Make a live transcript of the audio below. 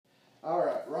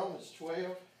Romans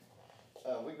 12.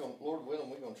 Lord willing,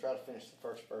 we're going to try to finish the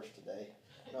first verse today.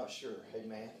 Not sure.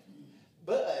 Amen.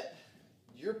 But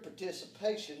your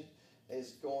participation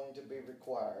is going to be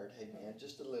required. Amen.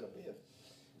 Just a little bit.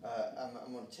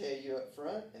 I'm going to tell you up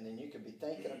front, and then you can be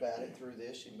thinking about it through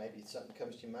this. Maybe something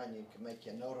comes to your mind, you can make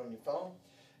you a note on your phone.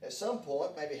 At some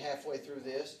point, maybe halfway through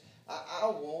this, I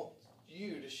want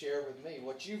you to share with me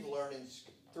what you've learned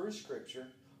through Scripture,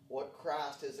 what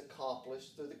Christ has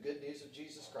accomplished through the good news of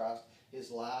Jesus Christ,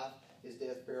 His life, His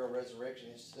death, burial, resurrection,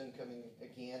 His soon coming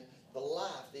again, the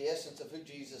life, the essence of who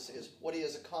Jesus is, what He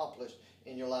has accomplished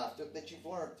in your life that you've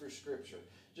learned through Scripture.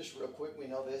 Just real quick, we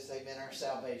know this, amen, our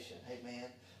salvation, amen.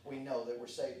 We know that we're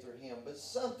saved through Him. But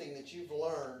something that you've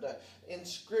learned in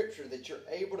Scripture that you're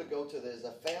able to go to that is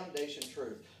a foundation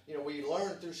truth. You know, we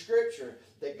learn through Scripture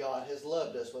that God has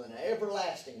loved us with an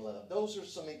everlasting love. Those are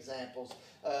some examples.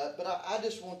 But I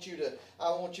just want you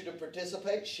to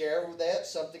participate, share with that,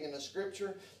 something in the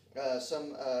Scripture,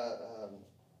 some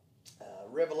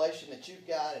revelation that you've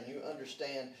got and you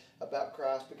understand about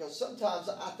Christ. Because sometimes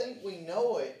I think we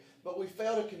know it, but we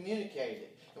fail to communicate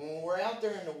it. And when we're out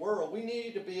there in the world, we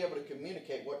need to be able to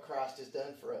communicate what Christ has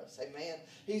done for us. Amen.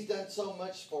 He's done so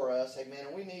much for us. Amen.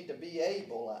 And we need to be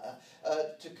able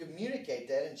to communicate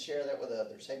that and share that with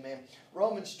others. Amen.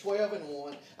 Romans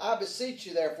 12:1. I beseech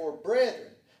you, therefore,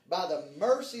 brethren, by the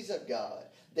mercies of God,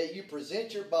 that you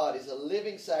present your bodies a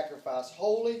living sacrifice,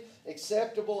 holy,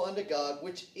 acceptable unto God,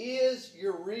 which is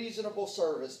your reasonable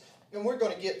service. And we're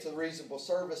going to get to reasonable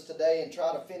service today and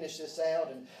try to finish this out.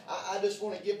 And I just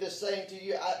want to give this saying to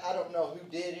you. I don't know who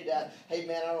did it. Hey,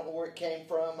 man, I don't know where it came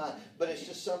from. But it's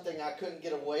just something I couldn't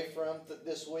get away from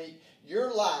this week.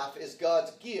 Your life is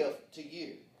God's gift to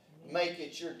you. Make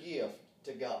it your gift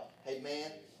to God. Amen.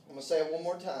 I'm going to say it one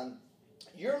more time.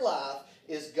 Your life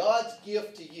is God's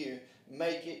gift to you.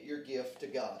 Make it your gift to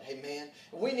God. Amen.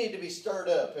 We need to be stirred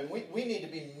up and we need to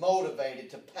be motivated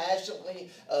to passionately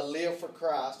live for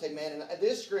Christ. Amen. And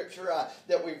this scripture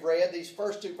that we've read, these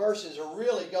first two verses are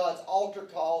really God's altar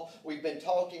call. We've been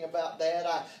talking about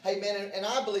that. Amen. And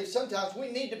I believe sometimes we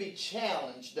need to be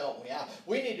challenged, don't we?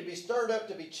 We need to be stirred up,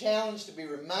 to be challenged, to be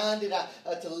reminded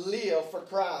to live for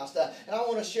Christ. And I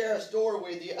want to share a story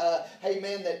with you.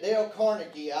 Amen. That Dale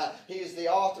Carnegie, he is the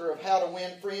author of How to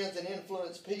Win Friends and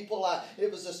Influence People.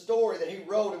 It was a story that he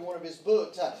wrote in one of his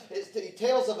books. He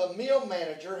tells of a mill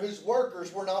manager whose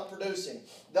workers were not producing.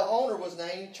 The owner was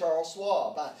named Charles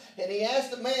Schwab. And he asked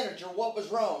the manager what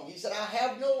was wrong. He said, I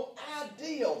have no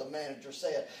idea, the manager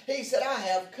said. He said, I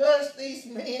have cussed these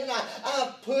men.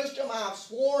 I've pushed them. I've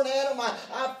sworn at them.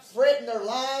 I've threatened their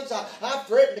lives. I've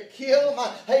threatened to kill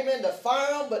them. Amen, to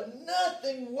fire them. But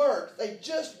nothing works. They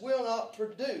just will not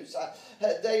produce.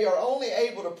 They are only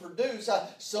able to produce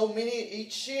so many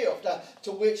each shift.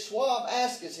 To which Schwab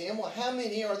asks him, well, how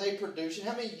many are they producing?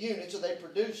 How many units are they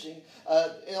producing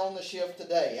on the shift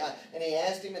today? And he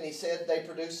asked him, and he said they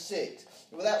produce 6.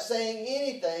 Without saying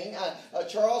anything,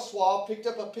 Charles Schwab picked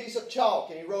up a piece of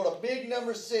chalk and he wrote a big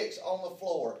number 6 on the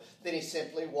floor. Then he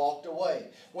simply walked away.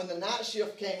 When the night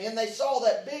shift came in, they saw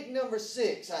that big number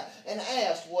 6 and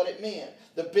asked what it meant.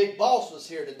 The big boss was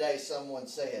here today, someone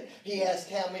said. He asked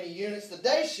how many units the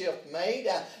day shift made,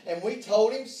 and we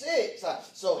told him 6.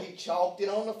 So he chalked it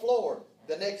on the floor.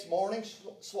 The next morning,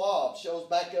 Schwab shows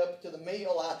back up to the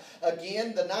mill.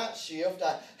 Again, the night shift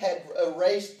had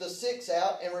erased the 6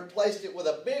 out and replaced it with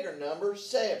a bigger number,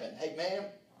 7. Amen.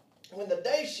 When the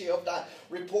day shift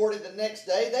reported the next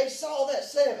day, they saw that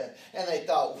 7. And they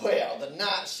thought, well, the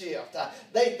night shift,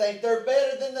 they think they're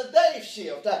better than the day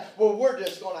shift. Well, we're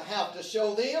just going to have to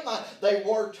show them. They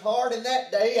worked hard, and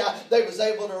that day they was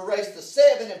able to erase the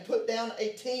 7 and put down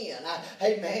a 10.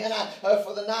 Amen.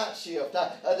 For the night shift.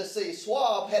 To see,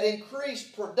 Schwab had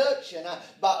increased production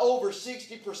by over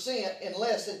 60% in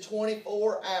less than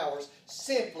 24 hours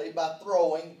simply by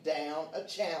throwing down a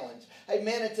challenge.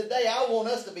 Amen. And today I want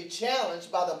us to be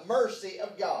challenged by the mercy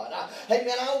of God.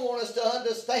 Amen. I want us to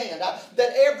understand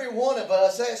that every one of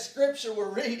us, that scripture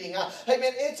we're reading,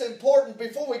 amen, it's important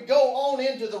before we go on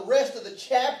into the rest of the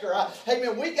chapter.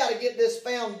 Amen. We got to get this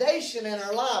foundation in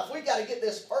our life. We got to get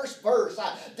this first verse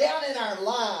down in our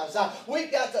lives. We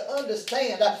got to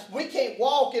understand we can't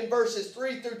walk in verses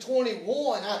 3 through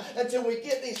 21 until we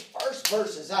get these first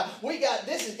verses.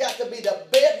 This has got to be the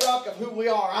bedrock of who we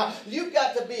are. You've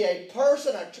got to be a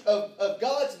person of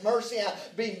God's mercy,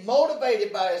 be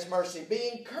motivated by His mercy, be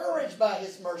encouraged by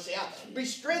His mercy, be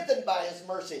strengthened by His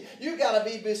mercy. You've got to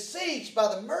be besieged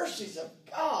by the mercies of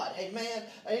God. Amen.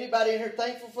 Anybody in here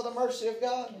thankful for the mercy of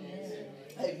God? Yes.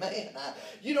 Amen.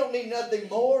 You don't need nothing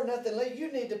more, nothing less.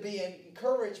 You need to be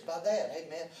encouraged by that.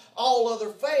 Amen. All other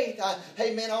faith,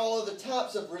 amen, all other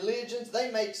types of religions,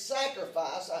 they make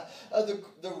sacrifice of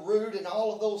the root and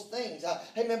all of those things.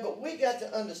 Amen. But we got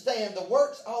to understand the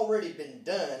work's already been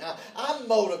done. I'm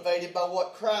motivated by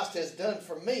what Christ has done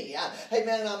for me.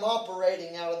 Amen. And I'm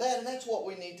operating out of that. And that's what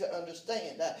we need to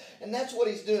understand. And that's what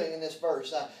he's doing in this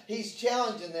verse. He's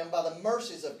challenging them by the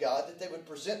mercies of God that they would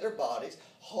present their bodies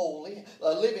holy,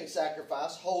 a living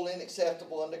sacrifice, holy and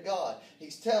acceptable unto God.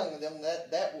 He's telling them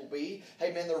that will be,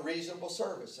 amen, their reasonable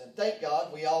service. And thank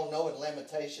God, we all know in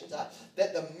Lamentations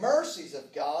that the mercies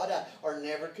of God are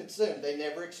never consumed. They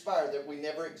never expire, that we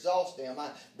never exhaust them.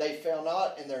 They fail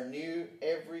not, and they're new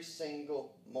every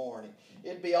single morning.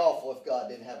 It'd be awful if God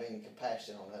didn't have any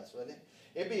compassion on us, wouldn't it?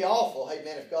 It'd be awful,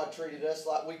 amen, if God treated us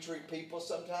like we treat people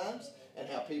sometimes and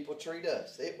how people treat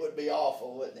us. It would be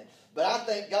awful, wouldn't it? But I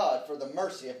thank God for the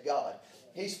mercy of God.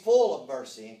 He's full of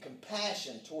mercy and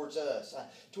compassion towards us,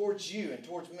 towards you and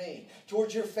towards me,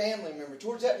 towards your family member,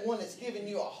 towards that one that's giving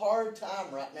you a hard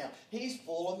time right now. He's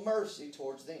full of mercy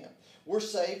towards them. We're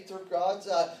saved through God's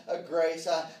grace,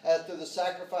 through the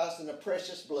sacrifice and the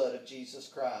precious blood of Jesus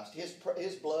Christ.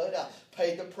 His blood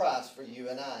paid the price for you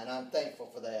and I, and I'm thankful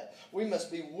for that. We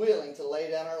must be willing to lay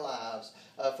down our lives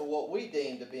for what we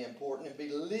deem to be important and be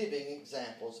living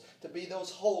examples, to be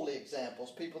those holy examples,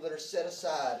 people that are set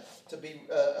aside to be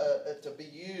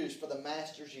used for the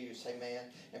Master's use. Amen.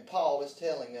 And Paul is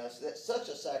telling us that such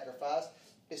a sacrifice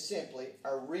is simply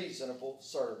a reasonable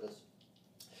service.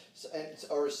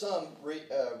 Or some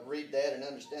read that and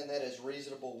understand that as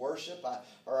reasonable worship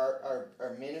or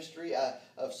our ministry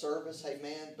of service,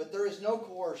 amen. But there is no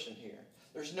coercion here.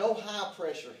 There's no high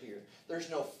pressure here.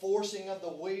 There's no forcing of the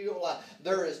wheel.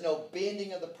 There is no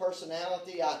bending of the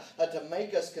personality to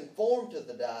make us conform to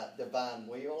the divine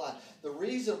will. The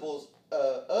reasonable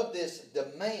of this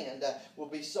demand will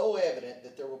be so evident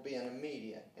that there will be an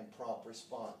immediate and prompt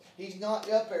response. He's not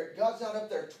up there. God's not up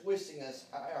there twisting us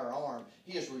our arm.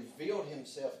 He has revealed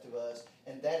himself to us,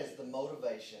 and that is the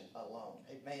motivation alone.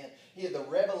 Amen. The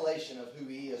revelation of who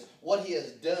he is, what he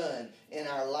has done in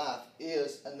our life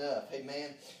is enough. Amen.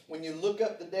 When you look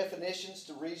up the definitions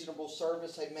to reasonable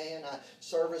service, amen,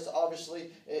 service,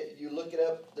 obviously, you look it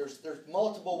up, there's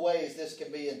multiple ways this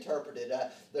can be interpreted.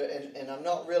 And I'm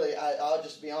not really, I'll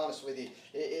just be honest with you,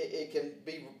 it can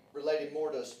be related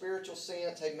more to a spiritual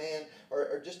sense, amen,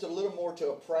 or just a little more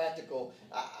to a practical.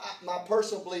 My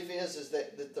personal belief is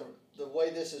that the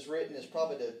way this is written is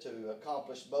probably to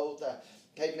accomplish both.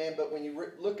 Amen. But when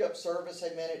you look up service,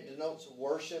 amen, it denotes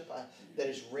worship that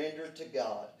is rendered to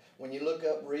God. When you look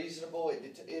up reasonable,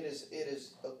 it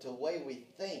is the way we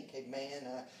think, amen.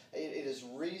 It is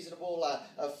reasonable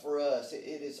for us.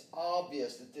 It is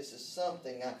obvious that this is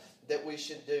something that we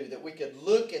should do, that we could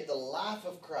look at the life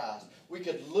of Christ. We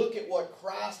could look at what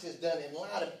Christ has done in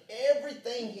light of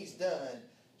everything he's done.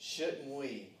 Shouldn't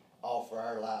we offer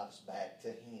our lives back to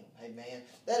him? Amen.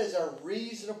 That is our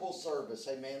reasonable service,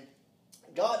 amen.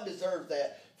 God deserves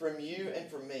that from you and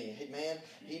from me. Amen.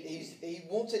 He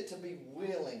wants it to be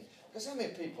willing. Because how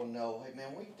many people know, hey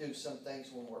man, we do some things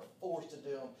when we're forced to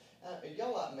do them.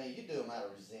 Y'all like me, you do them out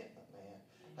of resentment,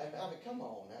 man. I mean, come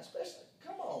on now. Especially,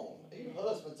 come on. Even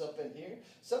husbands up in here.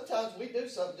 Sometimes we do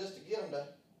something just to get them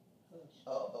to,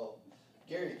 uh-oh.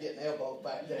 Gary's getting elbowed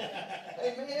back there.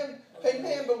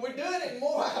 Amen, but we're doing it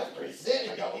more out of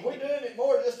resentment. We're doing it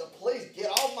more just to please get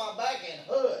off my back and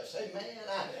hush. Amen.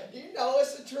 You know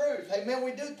it's the truth. Amen.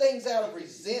 We do things out of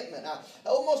resentment,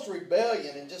 almost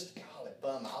rebellion, and just, golly,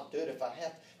 bum, I'll do it if I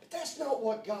have to. But that's not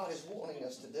what God is wanting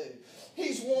us to do.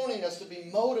 He's wanting us to be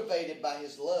motivated by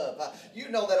his love. You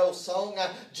know that old song,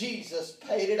 Jesus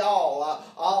paid it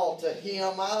all to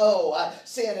him I owe.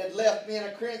 Sin had left me in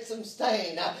a crimson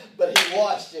stain, but he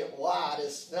washed it white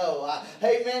as snow.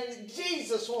 Amen.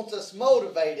 Jesus wants us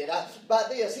motivated by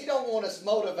this. He don't want us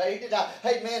motivated,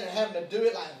 amen, and having to do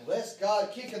it like, bless God,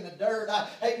 kicking the dirt,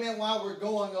 amen, while we're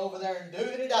going over there and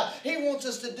doing it. He wants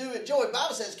us to do it joy. The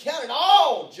Bible says, count it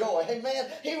all joy.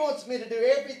 Amen. He wants me to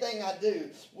do everything I do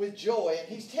with joy. And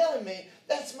he's telling me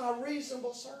that's my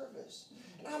reasonable service.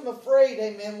 And I'm afraid,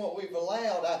 amen, what we've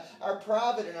allowed, our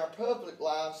private and our public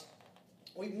lives,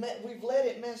 we've let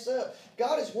it mess up.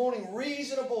 God is wanting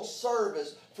reasonable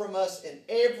service from us in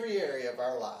every area of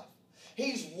our life.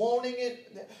 He's wanting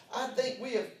it. I think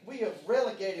we have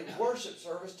relegated worship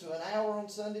service to an hour on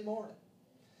Sunday morning.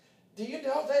 Do you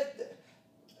know that?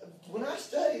 when I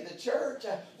study the church,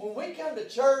 when we come to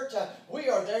church, we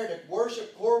are there to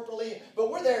worship corporately, but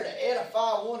we're there to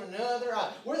edify one another.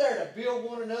 We're there to build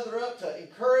one another up, to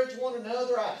encourage one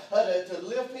another, to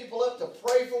lift people up, to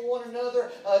pray for one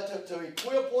another, to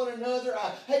equip one another.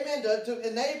 Amen. To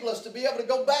enable us to be able to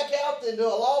go back out into a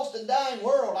lost and dying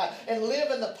world and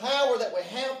live in the power that we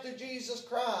have through Jesus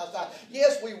Christ.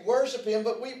 Yes, we worship Him,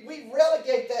 but we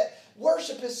relegate that.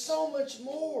 Worship is so much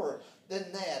more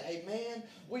than that. Amen.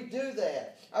 We do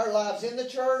that. Our lives in the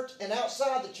church and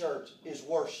outside the church is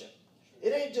worship.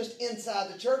 It ain't just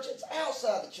inside the church, it's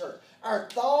outside the church. Our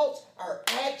thoughts, our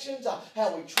actions,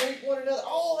 how we treat one another,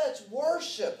 all that's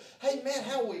worship. Hey man,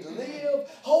 how we live,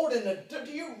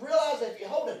 do you realize that if you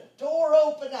hold a door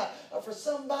open for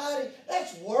somebody,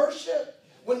 that's worship?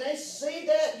 When they see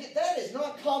that, that is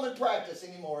not common practice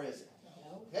anymore, is it?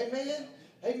 Amen.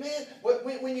 Amen.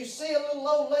 When you see a little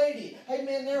old lady, hey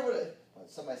man,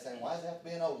 somebody saying, why does it have to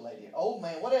be an old lady? Old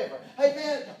man, whatever. Hey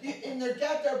man, and they've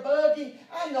got their buggy.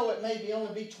 I know it may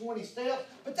only be 20 steps,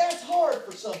 but that's hard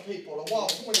for some people to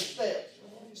walk 20 steps.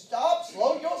 Stop,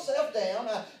 slow yourself down.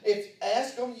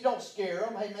 Ask them, you don't scare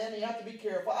them. Hey man, you have to be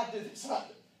careful. I do this.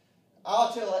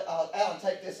 I'll tell Alan,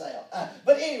 take this out.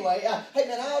 But anyway, hey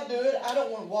man, I'll do it. I don't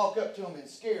want to walk up to them and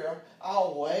scare them.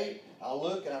 I'll wait. I'll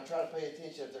look and I'll try to pay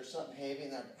attention if there's something heavy.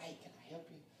 And they're like, hey, can I help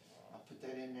you? I'll put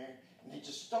that in there. And they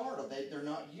just startle. They're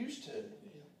not used to it.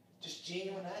 Just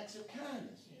genuine acts of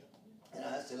kindness. And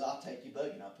I said, I'll take your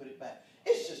buggy and I'll put it back.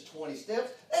 It's just 20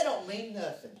 steps. They don't mean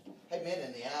nothing. Hey man,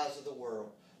 in the eyes of the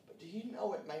world. But do you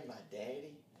know it made my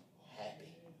daddy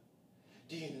happy?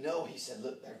 Do you know he said,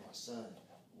 look, there's my son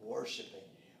worshiping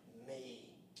me.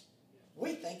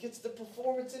 We think it's the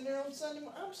performance in there on Sunday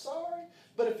morning. I'm sorry.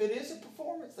 But if it is a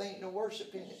performance, there ain't no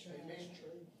worship in it. Amen.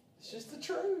 It's just the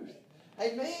truth.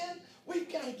 Amen.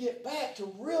 We've got to get back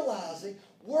to realizing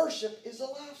worship is a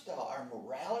lifestyle. Our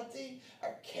morality,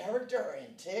 our character, our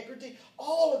integrity,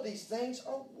 all of these things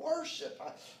are worship,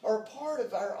 are part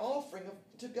of our offering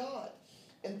to God.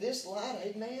 In this light,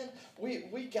 amen,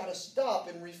 we got to stop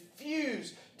and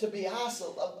refuse to be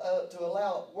to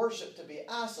allow worship to be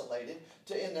isolated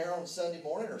in there on Sunday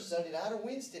morning or Sunday night or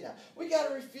Wednesday night. We got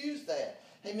to refuse that,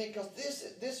 amen, because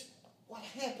this what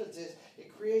happens is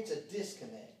it creates a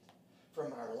disconnect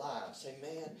from our lives,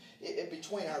 amen,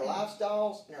 between our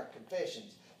lifestyles and our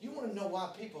confessions. You want to know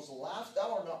why people's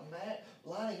lifestyle are not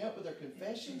lining up with their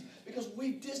confessions? Because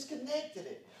we've disconnected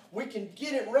it. We can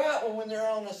get it right when they're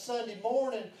on a Sunday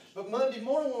morning, but Monday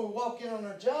morning when we walk in on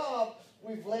our job,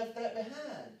 we've left that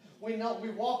behind. We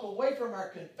walk away from our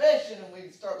confession and we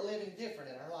start living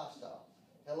different in our lifestyle.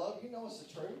 Hello? You know it's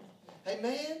the truth.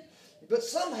 Amen? But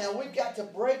somehow we've got to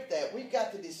break that. We've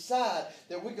got to decide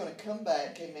that we're going to come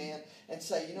back, amen, and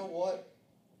say, you know what?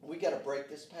 We got to break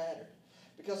this pattern.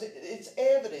 Because it's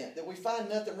evident that we find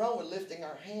nothing wrong with lifting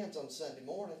our hands on Sunday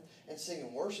morning and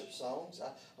singing worship songs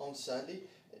on Sunday.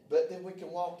 But then we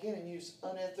can walk in and use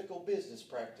unethical business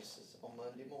practices on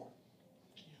Monday morning.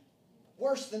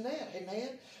 Worse than that, amen.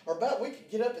 Or about we could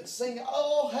get up and sing,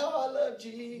 oh, how I love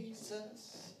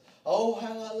Jesus. Oh,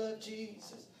 how I love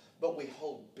Jesus. But we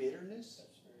hold bitterness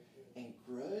and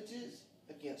grudges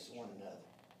against one another.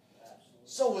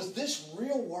 So was this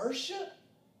real worship?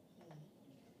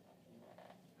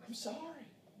 I'm sorry,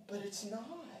 but it's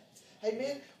not.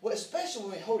 Amen. Well, especially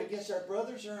when we hold against our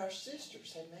brothers or our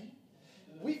sisters. Amen.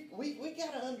 We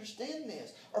got to understand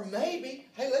this. Or maybe,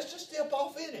 hey, let's just step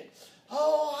off in it.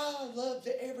 Oh, I love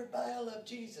everybody. I love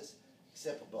Jesus.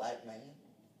 Except a black man.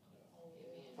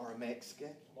 Or a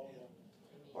Mexican.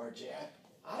 Or a Jap.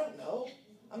 I don't know.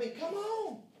 I mean, come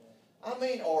on. I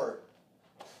mean, or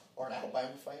an Alabama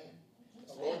fan.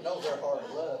 The Lord knows they're hard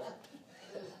to love.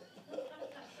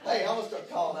 Hey, I was going to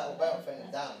call an Alabama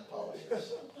fan diamond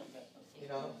polishers. You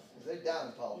know, they're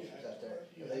diamond polishers out there.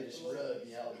 They just rub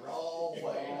you out the wrong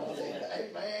way.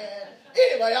 Amen.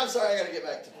 Anyway, I'm sorry, I got to get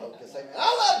back to focus. Amen.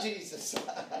 I love Jesus.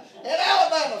 And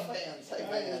Alabama fans.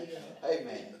 Amen.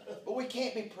 Amen. But we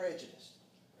can't be prejudiced.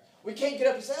 We can't get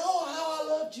up and say, oh, how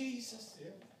I love Jesus.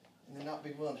 And then not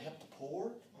be willing to help the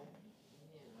poor.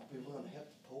 Not be willing to help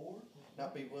the poor.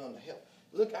 Not be willing to help.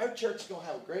 Look, our church is going to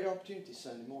have a great opportunity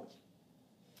Sunday morning.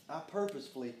 I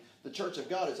purposefully, the Church of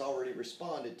God has already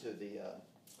responded to the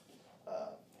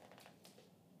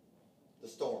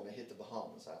storm that hit the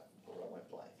Bahamas. I went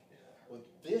blank. Well,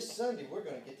 this Sunday we're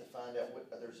going to get to find out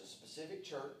there's a specific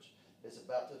church that's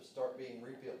about to start being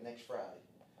rebuilt next Friday.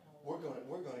 We're going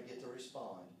to get to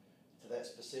respond to that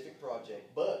specific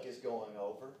project. Buck is going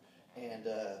over, and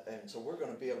so we're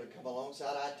going to be able to come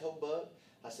alongside. I told Buck,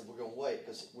 I said we're going to wait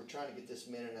because we're trying to get this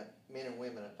men and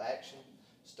women of action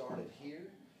started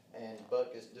here. And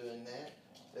Buck is doing that.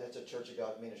 That's a Church of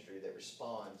God ministry that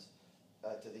responds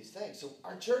to these things. So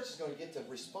our church is going to get to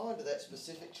respond to that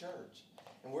specific church.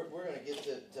 And we're going to get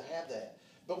to have that.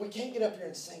 But we can't get up here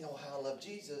and sing, oh, how I love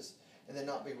Jesus, and then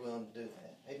not be willing to do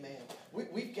that. Amen.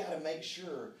 We've got to make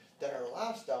sure that our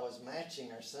lifestyle is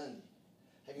matching our Sunday.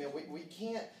 Amen. We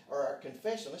can't, or our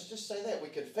confession, let's just say that. We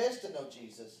confess to know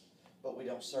Jesus, but we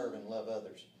don't serve and love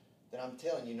others. Then I'm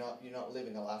telling you, you're not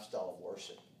living a lifestyle of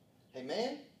worship.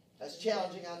 Amen? That's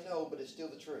challenging, I know, but it's still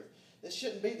the truth. This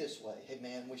shouldn't be this way.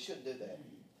 Amen. We shouldn't do that.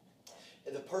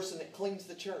 And the person that cleans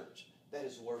the church, that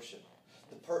is worship.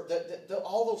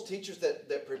 All those teachers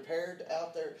that prepared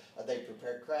out there, they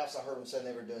prepared crafts. I heard them saying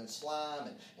they were doing slime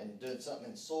and doing something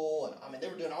in soil. And I mean, they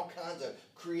were doing all kinds of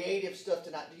creative stuff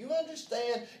tonight. Do you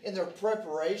understand in their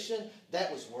preparation, that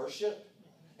was worship?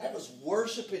 That was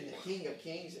worshiping the King of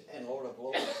Kings and Lord of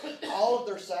Lords. All of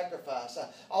their sacrifice,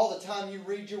 all the time you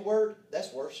read your word,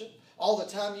 that's worship. All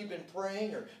the time you've been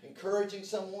praying or encouraging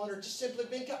someone or just simply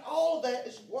being kind, all of that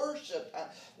is worship.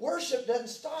 Worship doesn't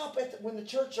stop when the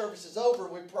church service is over.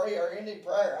 We pray our ending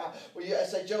prayer. I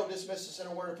say, Joe, dismiss us in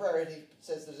a word of prayer. And he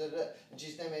says, in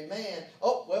Jesus' name, amen.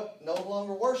 Oh, well, no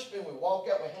longer worshiping. We walk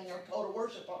out, we hang our coat of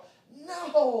worship on.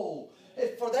 No.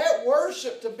 For that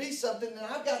worship to be something, then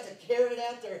I've got to carry it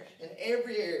out there in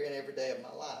every area and every day of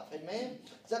my life. Amen?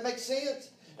 Does that make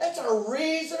sense? That's a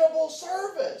reasonable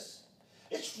service.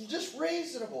 It's just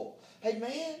reasonable. Hey,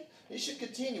 man, it should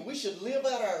continue. We should live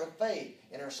out our faith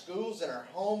in our schools, in our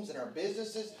homes, in our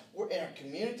businesses, in our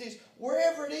communities,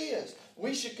 wherever it is.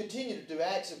 We should continue to do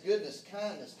acts of goodness,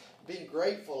 kindness, being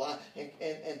grateful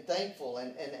and thankful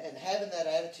and having that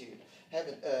attitude,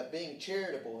 being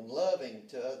charitable and loving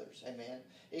to others. Amen.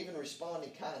 Even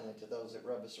responding kindly to those that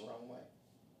rub us the wrong way.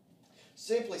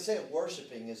 Simply said,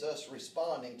 worshiping is us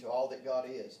responding to all that God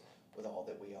is with all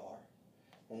that we are.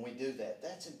 When we do that,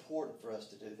 that's important for us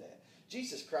to do that.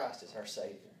 Jesus Christ is our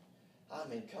Savior. I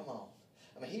mean, come on.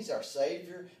 I mean, He's our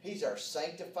Savior. He's our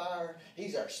sanctifier.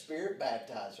 He's our Spirit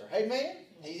baptizer. Amen?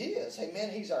 He is.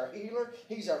 Amen? He's our healer.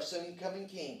 He's our soon-coming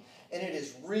King. And it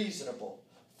is reasonable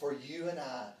for you and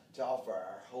I to offer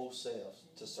our whole selves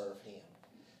to serve Him.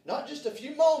 Not just a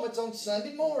few moments on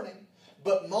Sunday morning,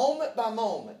 but moment by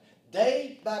moment,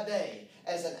 day by day,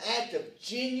 as an act of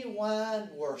genuine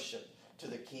worship to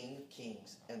the King of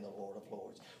Kings and the Lord of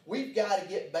Lords. We've got to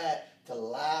get back to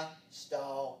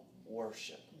lifestyle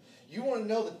worship. You want to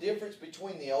know the difference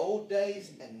between the old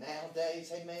days and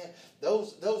nowadays? Amen.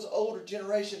 Those older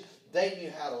generations, they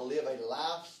knew how to live a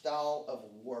lifestyle of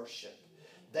worship.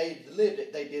 They lived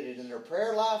it. They did it in their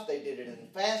prayer life. They did it in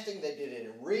fasting. They did it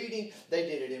in reading. They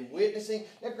did it in witnessing.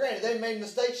 Now, granted, they made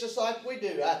mistakes just like we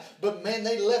do. But, man,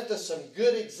 they left us some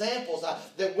good examples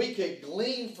that we could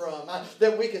glean from.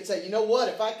 That we could say, you know what?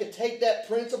 If I could take that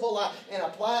principle and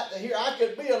apply it to here, I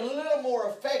could be a little more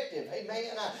effective. Hey,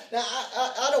 man. Now,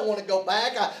 I don't want to go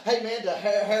back. Hey, man, to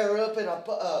hair up in a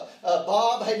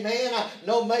bob. Hey, man,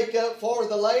 no makeup for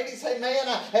the ladies. Hey, man,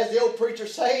 as the old preacher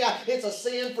say, it's a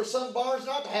sin for some barns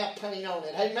not to have paint on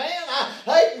it. Hey, man.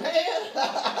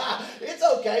 It's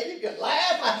okay. You can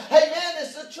laugh. Hey, man,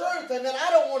 it's the truth. And then I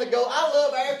don't want to go. I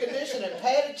love air conditioning and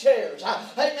padded chairs.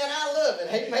 Hey, man, I love it.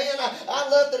 Hey, man, I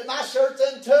love that my shirt's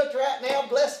untucked right now.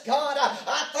 Bless God.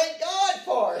 I thank God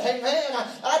for it. Hey, man,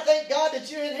 I thank God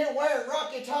that you're in here wearing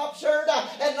Rocky Top shirt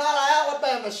and not an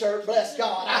Alabama shirt. Bless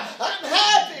God. I'm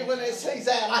happy when it sees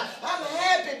that. I'm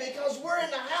happy because we're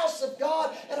in the house of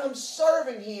God and I'm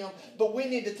serving Him. But we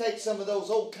need to take some of those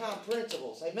old-time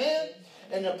principles, amen,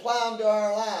 and apply them to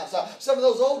our lives. Some of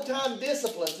those old-time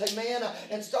disciplines, amen,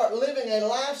 and start living a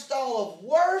lifestyle of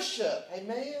worship,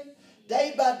 amen,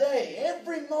 day by day,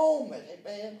 every moment,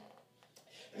 amen.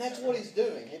 And that's what He's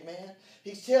doing, amen.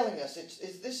 He's telling us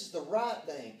this is the right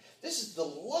thing. This is the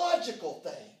logical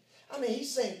thing. I mean,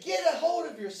 He's saying, get a hold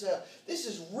of yourself. This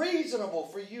is reasonable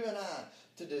for you and I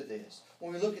to do this.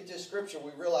 When we look at this scripture,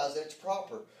 we realize that it's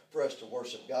proper for us to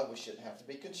worship God. We shouldn't have to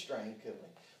be constrained, could we?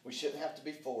 We shouldn't have to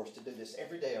be forced to do this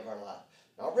every day of our life.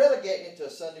 Not relegating it to a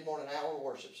Sunday morning hour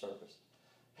worship service.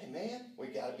 Amen?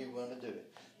 We've got to be willing to do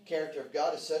it. The character of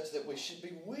God is such that we should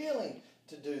be willing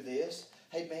to do this.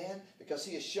 Amen? Because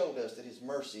He has showed us that His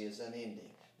mercy is unending.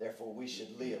 Therefore, we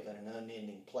should live in an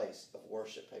unending place of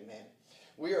worship. Amen?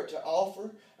 We are to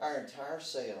offer our entire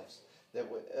selves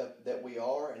that we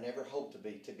are and ever hope to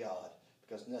be to God.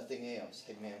 Because nothing else,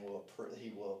 amen, He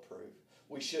will approve.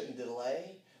 We shouldn't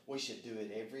delay. We should do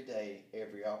it every day,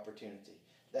 every opportunity.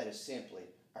 That is simply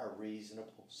our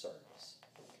reasonable service.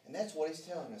 And that's what He's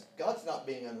telling us. God's not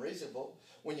being unreasonable.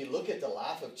 When you look at the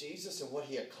life of Jesus and what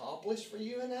He accomplished for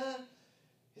you and I,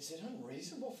 is it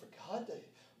unreasonable for God to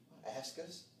ask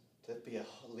us to be a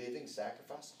living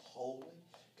sacrifice, holy,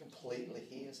 completely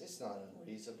His. It's not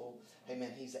unreasonable.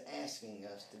 Amen. He's asking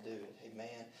us to do it.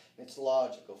 Amen. It's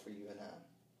logical for you and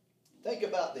I. Think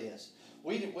about this.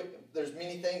 There's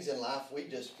many things in life we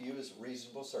just view as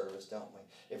reasonable service, don't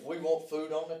we? If we want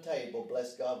food on the table,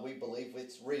 bless God, we believe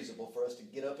it's reasonable for us to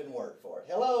get up and work for it.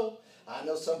 Hello? I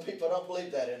know some people don't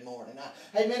believe that in the morning.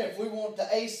 Amen. If we want the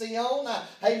AC on,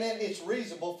 amen, it's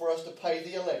reasonable for us to pay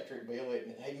the electric bill, isn't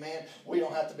it? Amen. We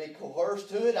don't have to be coerced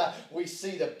to it. We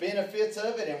see the benefits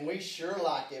of it, and we sure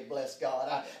like it, bless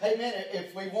God. Amen.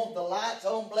 If we want the lights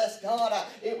on, bless God,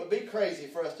 it would be crazy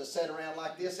for us to sit around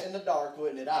like this in the dark,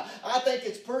 wouldn't it? I think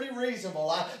it's pretty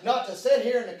reasonable not to sit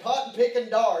here in the cotton picking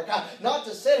dark, not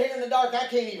to sit here in the dark. I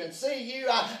can't even see you.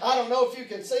 I don't know if you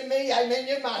can see me. Amen.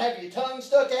 You might have your tongue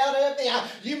stuck out at me.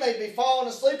 You may be falling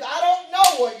asleep. I don't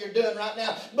know what you're doing right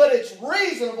now, but it's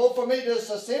reasonable for me just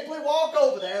to simply walk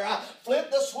over there, flip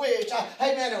the switch,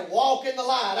 amen, and walk in the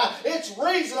light. It's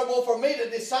reasonable for me to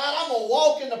decide I'm going to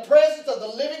walk in the presence of the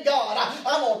living God.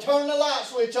 I'm going to turn the light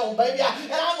switch on, baby,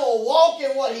 and I'm going to walk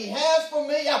in what He has for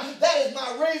me. That is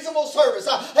my reasonable service.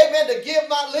 Amen, to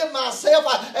live myself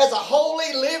as a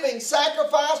holy living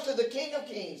sacrifice to the King of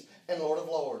Kings and Lord of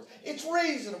Lords. It's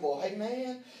reasonable,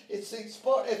 amen. If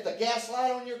the gas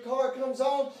light on your car comes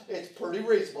on, it's pretty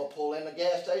reasonable. Pull in the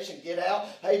gas station, get out,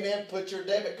 amen, put your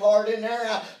debit card in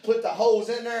there, put the hose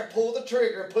in there, pull the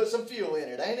trigger, and put some fuel in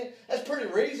it, ain't it? That's pretty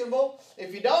reasonable.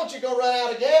 If you don't, you're going to run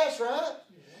out of gas, right?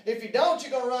 If you don't,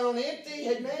 you're going to run on empty,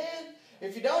 amen.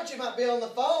 If you don't, you might be on the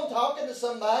phone talking to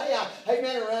somebody,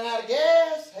 amen, and run out of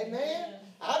gas, amen.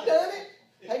 I've done it,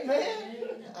 amen.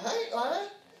 I ain't lying.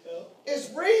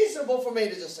 It's reasonable for me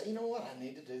to just say, you know what, I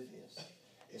need to do this.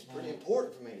 It's pretty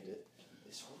important for me to do it.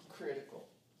 It's critical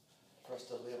for us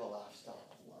to live a lifestyle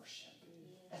of worship.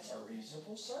 That's a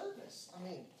reasonable service. I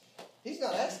mean, He's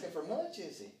not asking for much,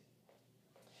 is He?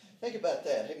 Think about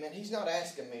that. Amen. He's not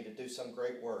asking me to do some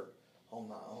great work on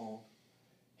my own.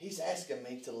 He's asking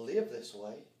me to live this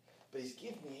way, but He's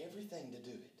given me everything to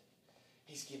do it.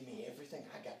 He's given me everything.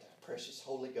 I got the precious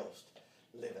Holy Ghost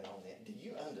living on it. Do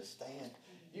you understand?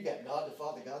 You got God the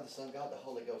Father, God the Son, God the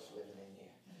Holy Ghost living in you.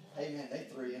 Amen. They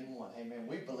three in one. Amen.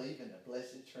 We believe in the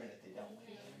blessed Trinity, don't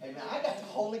we? Amen. I got the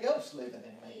Holy Ghost living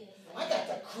in me. I got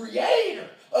the Creator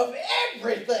of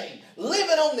everything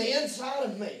living on the inside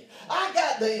of me. I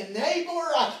got the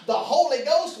enabler. The Holy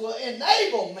Ghost will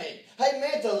enable me,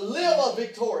 amen, to live a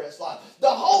victorious life. The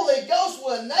Holy Ghost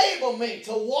will enable me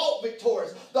to walk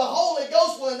victorious. The Holy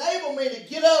Ghost will enable me to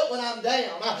get up when I'm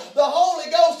down. The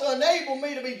Holy Ghost will enable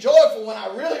me to be joyful when I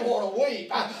really want to weep.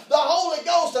 The Holy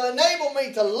Ghost will enable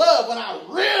me to love when I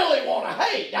really want to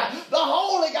hate. I got the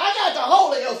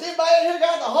Holy Ghost. Anybody in here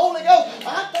got the Holy Ghost?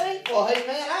 I'm thankful,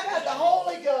 amen. I got the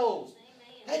Holy Ghost.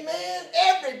 Amen.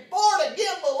 Every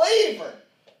born-again believer,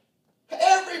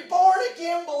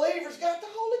 believer's got the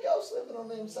Holy Ghost living on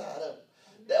the inside of them.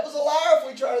 Devil's a liar if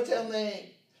we try to tell them they ain't.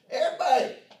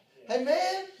 Everybody.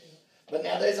 Amen. But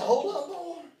now there's a whole lot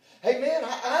more. Amen.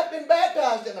 I've been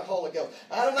baptized in the Holy Ghost.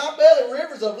 Out of my belly,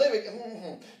 rivers of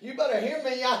living. You better hear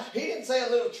me. He didn't say a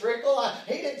little trickle.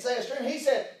 He didn't say a stream. He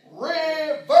said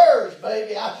rivers,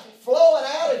 baby, flowing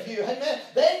out of you. Amen.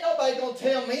 There ain't nobody going to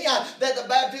tell me that the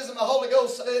baptism of the Holy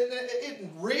Ghost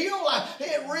isn't real.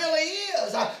 It really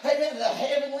is. Amen. The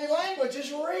heavenly language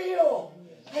is real.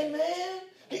 Amen.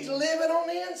 He's living on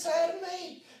the inside of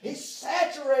me. He's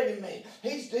saturated me.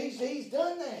 He's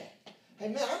done that.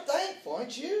 Amen. I'm thankful,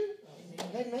 aren't you?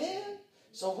 Amen.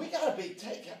 So we got to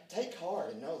take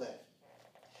heart and know that.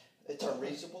 It's a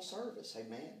reasonable service.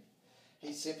 Amen.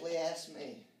 He simply asked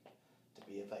me to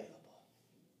be available.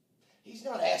 He's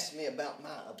not asking me about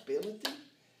my ability.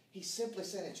 He's simply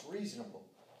saying it's reasonable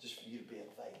just for you to be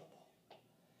available.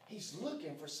 He's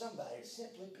looking for somebody to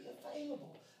simply be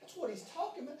available. That's what He's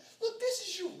talking about. Look, this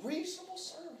is your reasonable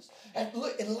service. And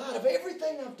look, in light of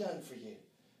everything I've done for you,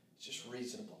 it's just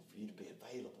reasonable for you to be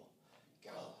available.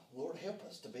 God, Lord, help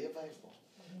us to be available.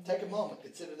 Take a moment,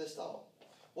 consider this thought.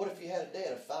 What if you had a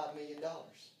debt of $5 million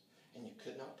and you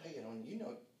could not pay it on,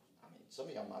 some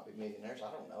of y'all might be millionaires,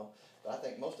 I don't know, but I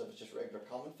think most of us just regular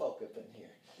common folk up in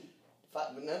here.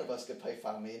 None of us could pay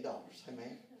 $5 million,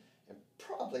 amen? And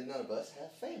probably none of us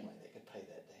have family that could pay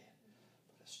that debt.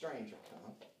 But a stranger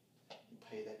come and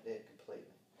pay that debt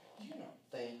completely. Do you not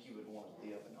think you would want to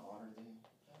live and honor them?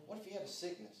 What if you had a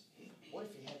sickness? What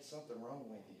if you had something wrong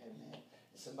with you, amen?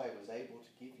 And somebody was able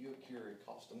to give you a cure and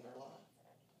cost them their life?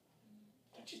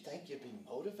 Don't you think you'd be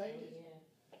motivated,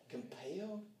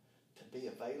 compelled to be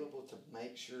available to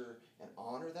make sure and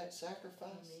honor that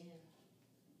sacrifice?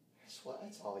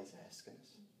 That's all He's asking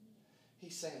us.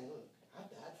 He's saying, look, I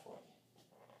died for you.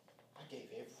 I gave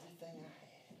everything I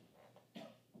had.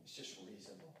 It's just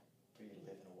reasonable for you to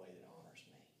live in a way that honors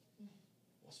me.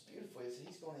 What's beautiful is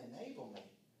He's going to enable me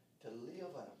to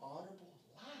live an honorable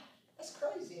life. That's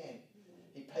crazy, ain't it?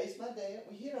 He pays my debt.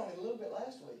 We hit on it a little bit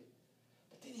last week.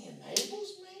 But then He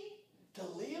enables me to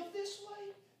live this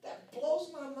way. That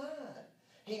blows my mind.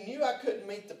 He knew I couldn't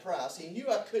meet the price. He knew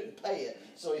I couldn't pay it.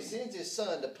 So He sends His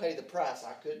Son to pay the price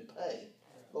I couldn't pay.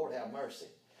 Lord have mercy.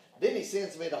 Then He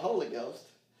sends me the Holy Ghost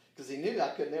because He knew I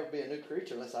could never be a new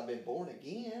creature unless I've been born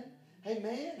again. Hey,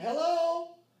 man, hello?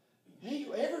 Hey,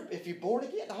 if you're born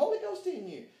again, the Holy Ghost in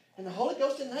you. And the Holy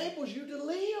Ghost enables you to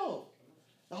live.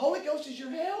 The Holy Ghost is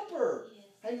your helper.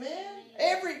 Amen?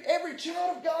 Every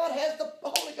child of God has the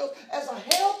Holy Ghost as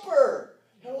a helper.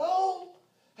 Hello?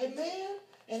 Amen?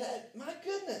 And my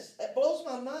goodness, that blows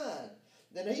my mind.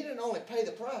 That He didn't only pay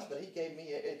the price, but He gave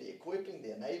me the equipping, the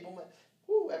enablement.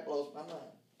 Woo, that blows my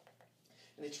mind.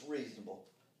 And it's reasonable,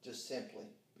 just simply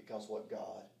because what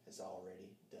God has already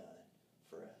done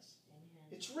for us. Amen.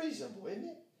 It's reasonable, isn't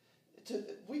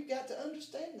it? We've got to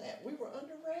understand that. We were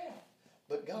under wrath.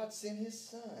 But God sent His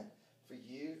Son for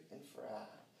you and for I.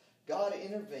 God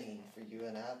intervened for you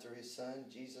and I through His Son,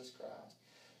 Jesus Christ.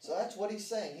 So that's what He's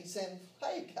saying. He's saying,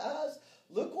 hey guys,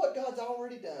 look what God's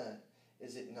already done.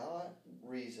 Is it not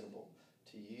reasonable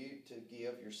to you to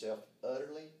give yourself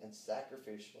utterly and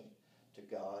sacrificially to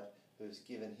God who has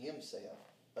given Himself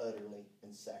utterly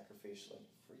and sacrificially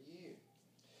for you?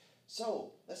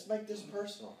 So, let's make this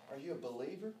personal. Are you a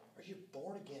believer? Are you a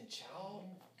born-again child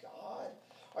of God?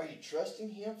 Are you trusting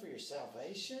Him for your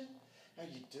salvation? Are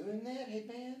you doing that? Hey,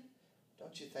 man,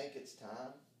 don't you think it's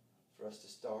time for us to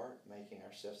start making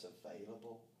ourselves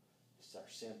available? It's our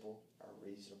simple, our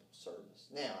reasonable service.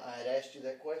 Now, I had asked you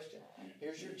that question.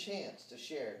 Here's your chance to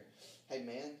share. Hey,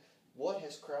 man, what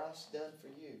has Christ done for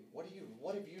you? What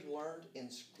have you learned in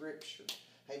Scripture?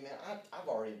 Hey, man,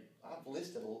 I've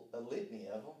listed a litany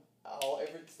of them.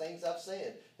 Everything I've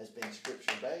said has been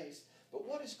Scripture-based. But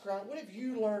what have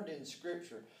you learned in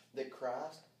Scripture that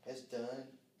Christ has done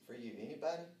for you?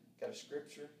 Anybody got a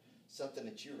Scripture? Something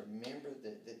that you remember,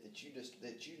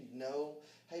 that you know.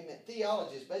 Hey man,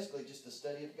 theology is basically just the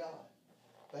study of God.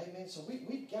 But hey man, so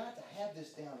we've got to have this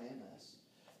down in us.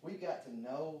 We've got to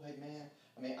know, hey man,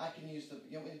 I mean I can use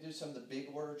you want me to do some of the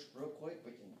big words real quick?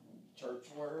 We can church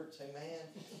words, hey man.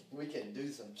 We can do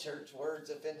some church words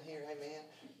up in here, hey man.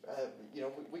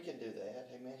 We can do that.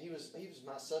 Hey man, he was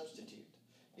my substitute.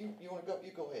 You want to go?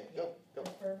 You go ahead. Go. The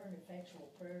fervent,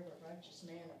 effectual prayer of a righteous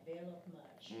man availeth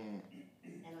much.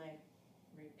 And I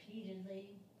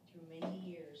repeatedly, through many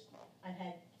years, I've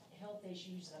had health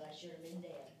issues that I should have been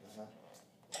dead.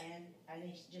 And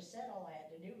he just said all I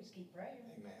had to do was keep praying.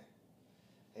 Amen.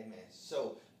 Amen.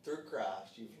 So, through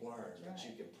Christ, you've learned that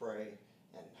you can pray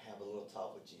and have a little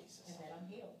talk with Jesus. And that I'm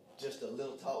healed. Just a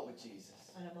little talk with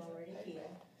Jesus. And I'm already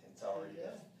healed. It's already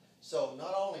done. So,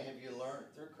 not only have you learned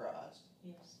through Christ,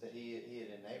 yes, that He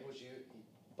enables you, He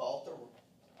bought the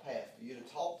path for you to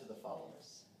talk to the Father.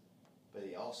 Yes. But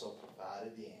He also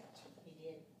provided the answer. He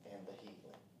did. And the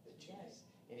healing that you Yes.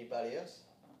 need. Anybody else?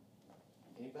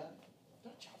 Anybody?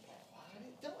 Don't y'all be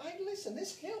quiet. Listen,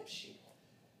 this helps you.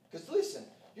 Because listen,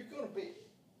 you're going to be,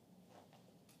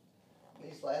 in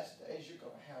these last days, you're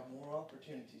going to have more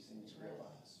opportunities than you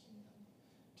realize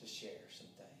to share some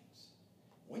things.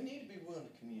 We need to be willing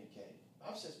to communicate. The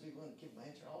Bible says be willing to give an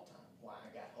answer all the time. Why?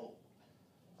 I got hope.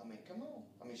 I mean, come on.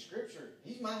 I mean, Scripture,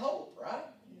 He's my hope, right?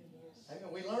 Yes. I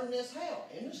mean, we learn this how?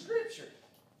 In the Scripture.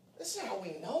 This is how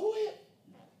we know it.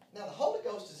 Now, the Holy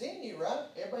Ghost is in you,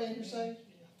 right? Everybody in here saved?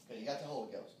 Okay, you got the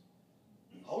Holy Ghost.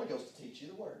 The Holy Ghost will teach you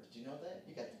the Word. Did you know that?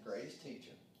 You got the greatest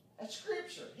teacher. That's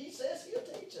Scripture. He says He'll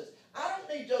teach us. I don't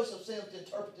need Joseph Sims to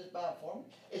interpret this Bible for me.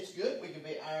 It's good. We can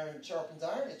be iron sharpens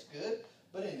iron. It's good.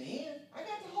 But in the end, I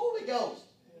got the Holy Ghost.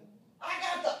 I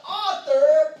got the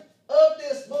author of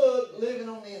this book living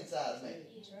on the inside of me.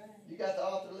 Right. You got the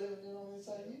author living on the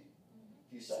inside of you?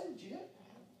 If you saved, you do.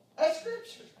 That's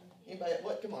Scripture. Anybody?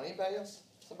 What? Come on. Anybody else?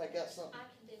 Somebody got something? I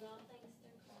can do all things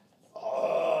through Christ.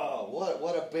 Oh,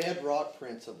 what a bedrock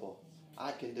principle.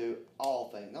 I can do all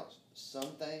things, not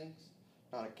some things,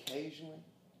 not occasionally.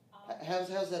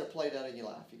 How's that played out in your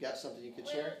life? You got something you could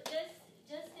share?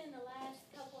 Just in the last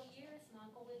couple of years,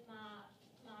 Michael, with my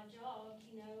job,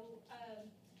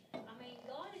 I mean,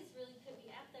 God has really put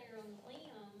me out there on the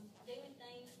limb doing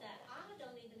things that I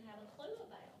don't even have a clue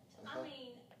about. I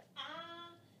mean,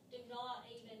 I do not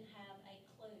even have a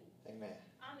clue. Amen.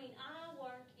 I mean, I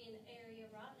work in an area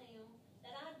right now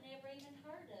that I'd never even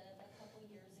heard of a couple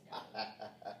years ago.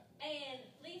 And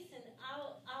listen,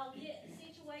 I'll get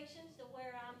situations to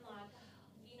where I'm like,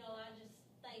 I just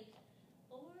think,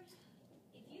 Lord,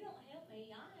 if you don't help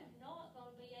me, I am not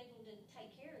going to be able to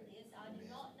take care of this. I do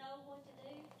Amen. not know what to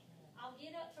do. I'll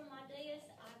get up from my desk,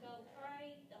 I go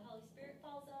pray, the Holy Spirit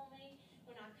falls on me.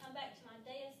 When I come back to my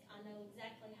desk, I know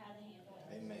exactly how to handle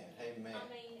it. Amen. Amen. I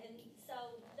mean, and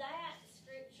so that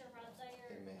scripture right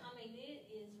there, Amen. I mean, it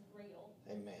is real.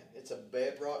 Amen. It's a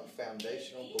bedrock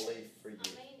foundational It is. belief for you.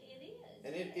 I mean, it is.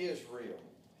 And it is real.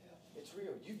 It's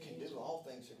real. You can do all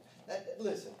things.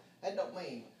 Listen, that don't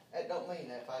mean that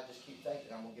if I just keep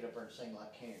thinking I'm gonna get up there and sing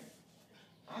like Karen.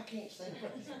 I can't sing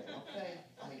like that, okay?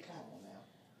 I mean, come on now.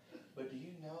 But do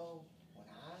you know when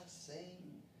I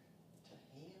sing to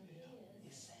Him,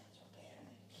 it sounds better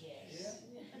than Yes.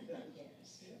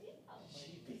 Yes.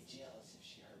 She'd be jealous if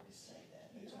she heard me say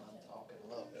that. That's why I'm talking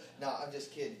low. No, I'm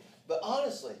just kidding. But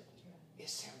honestly, it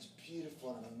sounds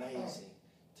beautiful and amazing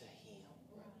to Him.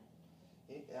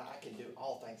 I can do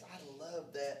all things. I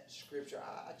love that scripture.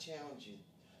 I challenge you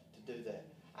to do that.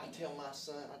 I tell my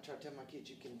son, I try to tell my kids,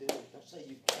 you can do it. Don't say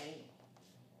you can't.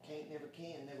 Can't, never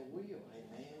can, never will.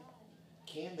 Amen.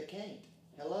 Can the can't.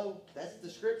 Hello? That's the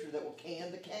scripture that will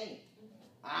can the can't.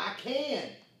 I can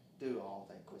do all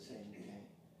things. Quit saying you can't.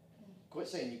 Quit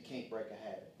saying you can't break a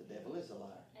habit. The devil is a liar.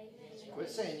 Amen. Quit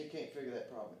saying you can't figure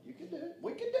that problem. You can do it.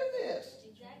 We can do this.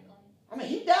 Exactly. I mean,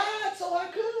 He died so I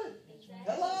could. Exactly.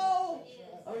 Hello? Yes.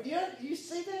 I mean, do you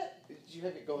see that? Did you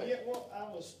have it? Go ahead. Yeah, well,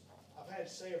 I've had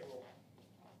several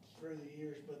through the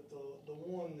years, but the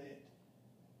one that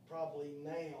probably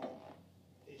now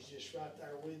is just right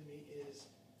there with me is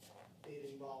it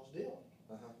involves Dylan.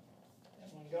 Uh-huh.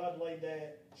 And when God laid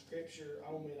that scripture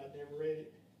on me, and I'd never read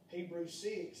it, Hebrews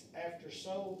 6, after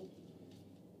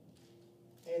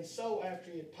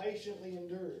after he had patiently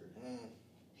endured,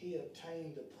 he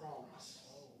obtained the promise.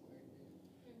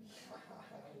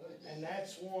 And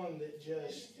that's one that It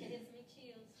just, gives me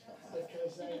chills.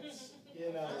 because that's,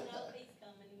 I know He's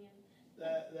coming in.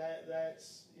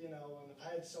 that's, and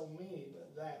I've had so many,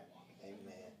 but that one.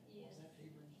 Amen.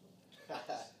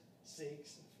 Yes. 6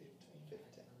 and 15.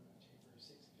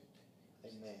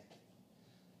 15. Amen.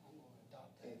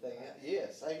 Anything else?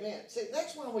 Yes. Amen. See,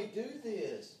 that's why we do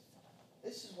this.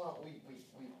 This is why we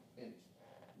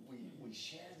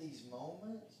share these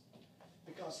moments,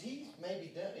 because he's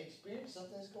maybe experienced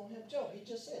something that's going to help Joe. He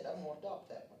just said, "I'm going to adopt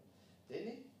that one,"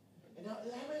 didn't he? And now,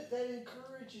 that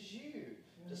encourages you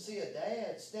to see a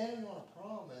dad standing on a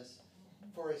promise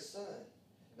for his son.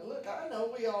 Now look, I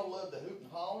know we all love to hoot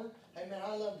and holler. Hey man,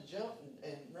 I love to jump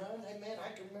and run. Hey man,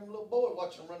 I can remember a little boy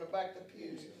watching him running back the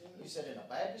pews. You said in a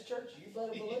Baptist church, you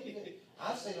better believe it.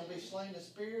 I've seen them be slain in the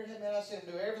spirit. Hey man, I've seen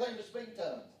them do everything but speak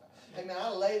tongues. Hey man, I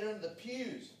laid under the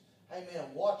pews. Hey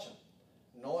man, watch them.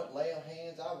 Anoint, lay on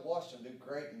hands. I've watched them do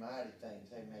great and mighty things.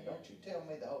 Hey man, don't you tell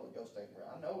me the Holy Ghost ain't real.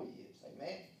 I know He is.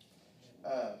 Amen.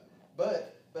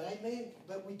 But amen.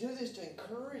 But we do this to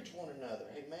encourage one another.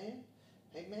 Amen.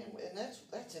 Amen. And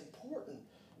that's important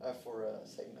for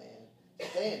us. Amen.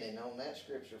 Standing on that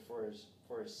scripture for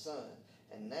his son.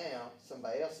 And now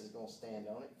somebody else is going to stand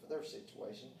on it for their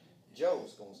situation.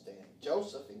 Joe's going to stand.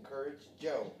 Joseph encouraged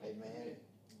Joe. Amen.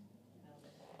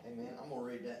 Amen. I'm going to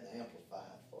read that in the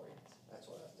Amplified for you. That's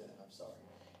what I was doing. I'm sorry.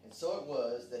 And so it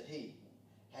was that he,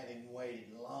 having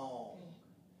waited long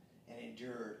and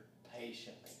endured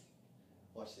patiently,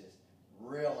 watch this,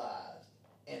 realized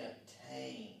and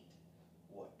obtained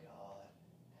what God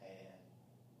had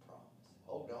promised.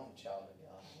 Hold on, child of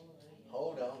God.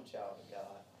 Hold on, child of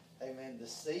God. Amen. The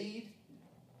seed,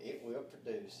 it will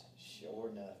produce. Sure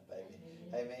enough, baby.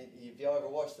 Amen. Have y'all ever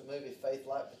watched the movie Faith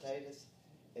Like Potatoes?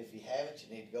 If you haven't,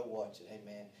 you need to go watch it.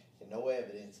 Amen. And no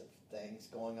evidence of things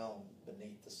going on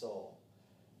beneath the soil.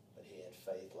 But he had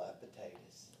faith like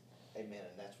potatoes. Amen.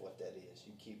 And that's what that is.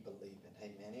 You keep believing.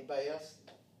 Amen. Anybody else?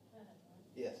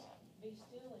 Yes. Be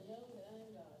still and know that I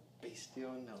am God. Be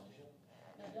still and know.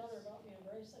 My daughter bought me a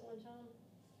bracelet one time,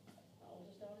 my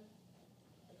oldest daughter,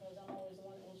 because I'm always the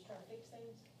one that wants to try to fix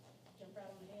things, jump right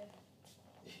on the head.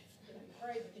 You know, you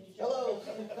pray, but then you jump. Hello.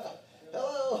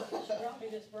 Hello. She brought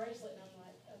me this bracelet, and I'm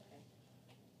like,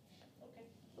 okay.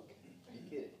 You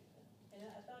get it. And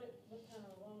I thought it looked kind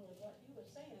of along with what you were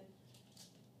saying,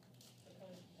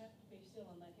 because you have to be still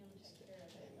and let Him take care of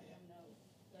it. Let Him know.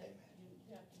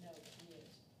 You have to know that He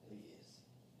is. He is.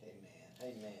 Amen.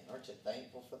 Amen. Aren't you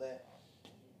thankful for that?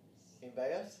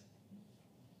 Anybody else?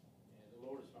 Yeah, the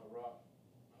Lord is my rock,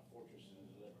 my fortress and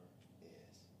deliverer.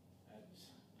 Yes.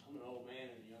 I'm an old man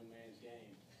in a young man's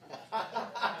game.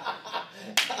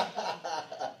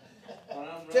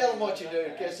 Tell them what you do,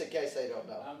 just in case they don't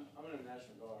know. I'm in the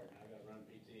National Guard, and I got to run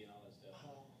PT and all that stuff.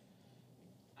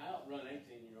 I outrun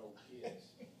 18-year-old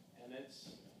kids, and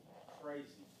it's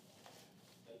crazy.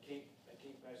 They can't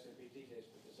pass their PT test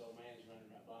because this old man's running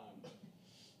right by them.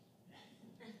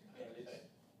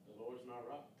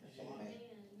 Amen.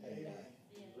 Amen.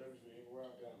 Yes. Delivers me everywhere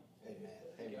I go. Amen.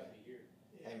 He Amen. got me here.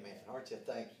 Amen. Aren't you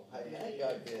thankful? Amen. Ain't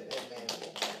God good? Amen.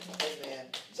 Amen.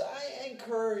 So I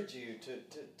encourage you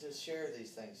to share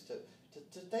these things,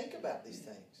 to think about these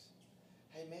things.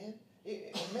 Amen.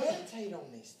 Meditate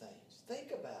on these things.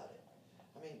 Think about it.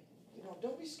 I mean,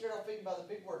 don't be scared off even by the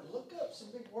big word. Look up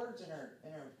some big words in our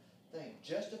thing.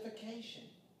 Justification.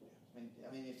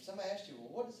 I mean, if somebody asks you, well,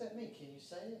 what does that mean? Can you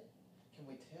say it? Can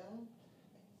we tell them?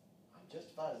 I'm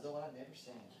justified as though I never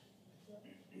sinned.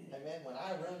 Amen. When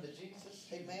I run to Jesus,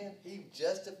 amen, He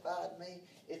justified me.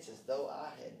 It's as though I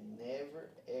had never,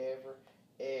 ever,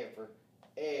 ever,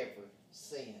 ever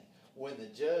sinned. When the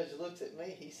judge looks at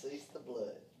me, he sees the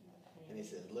blood. And he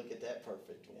says, look at that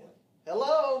perfect one.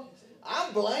 Hello?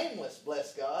 I'm blameless,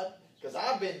 bless God, because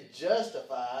I've been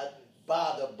justified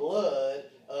by the blood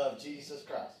of Jesus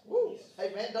Christ. Woo.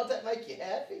 Amen. Don't that make you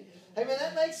happy? Amen.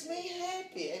 That makes me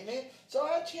happy. Amen. So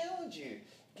I challenge you.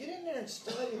 Get in there and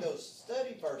study those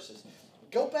study verses.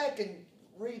 Go back and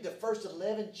read the first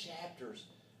 11 chapters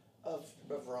of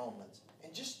Romans.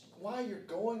 And just while you're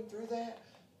going through that,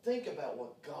 think about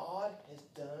what God has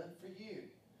done for you.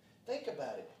 Think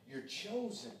about it. You're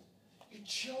chosen. You're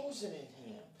chosen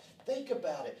in Him. Think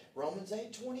about it. Romans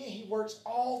 8:28. He works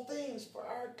all things for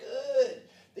our good.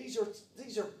 These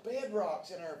are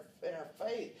bedrocks in our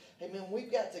faith. Amen.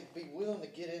 We've got to be willing to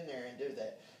get in there and do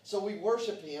that. So we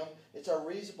worship Him. It's our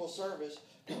reasonable service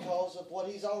because of what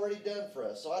He's already done for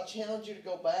us. So I challenge you to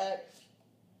go back,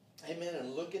 amen,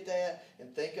 and look at that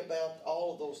and think about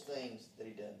all of those things that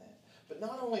He done that. But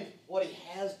not only what He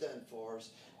has done for us,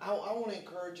 I want to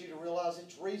encourage you to realize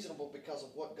it's reasonable because of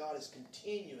what God is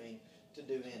continuing to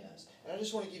do in us. And I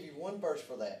just want to give you one verse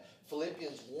for that.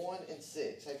 Philippians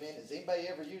 1:6. Amen. Has anybody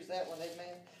ever used that one?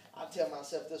 Amen. I tell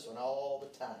myself this one all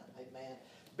the time. Amen.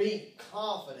 Being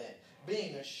confident,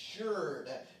 being assured,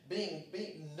 being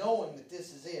knowing that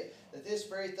this is it, that this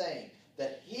very thing,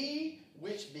 that He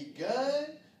which begun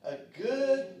a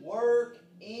good work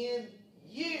in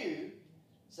you,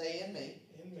 say in me,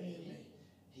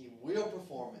 He will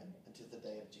perform it until the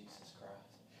day of Jesus Christ.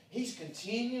 He's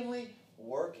continually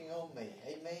working on me.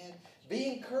 Amen. Be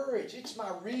encouraged. It's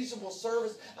my reasonable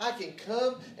service. I can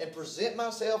come and present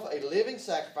myself a living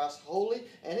sacrifice, holy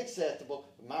and acceptable,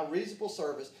 my reasonable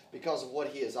service because of what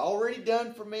He has already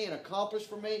done for me and accomplished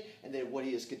for me, and then what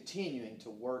He is continuing to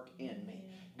work in me.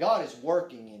 God is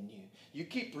working in you. You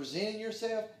keep presenting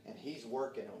yourself, and He's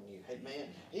working on you. Amen.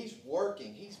 He's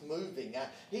working. He's moving.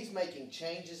 He's making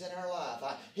changes in our life.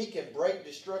 He can break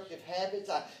destructive habits.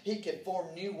 He can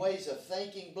form new ways of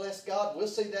thinking. Bless God. We'll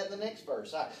see that in the next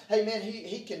verse. Amen.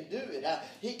 He can do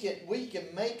it. We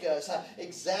can make us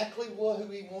exactly who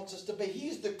He wants us to be.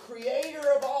 He's the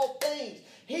creator of all things.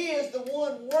 He is the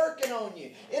one working on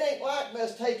you. It ain't like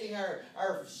us taking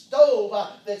our stove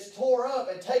that's tore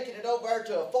up and taking it over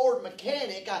to a Ford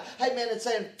mechanic, amen, and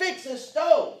saying, fix this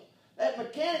stove. That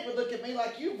mechanic would look at me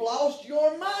like, you've lost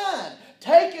your mind.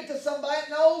 Take it to somebody that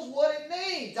knows what it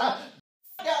needs.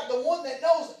 I got the one that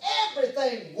knows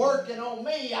everything working on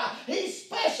me. He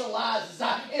specializes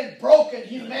in broken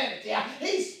humanity.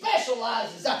 He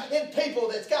specializes in people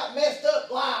that's got messed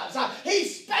up lives. He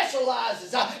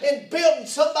specializes in building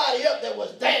somebody up that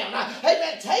was down.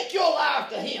 Amen. Take your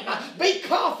life to Him. Be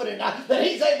confident that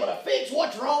He's able to fix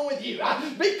what's wrong with you.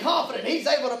 Be confident He's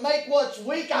able to make what's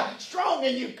weak strong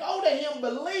in you. Go to Him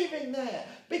believing that.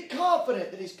 Be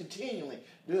confident that He's continually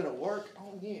doing a work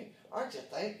on you. Aren't you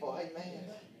thankful? Amen.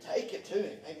 Take it to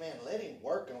Him. Amen. Let Him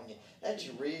work on you. That's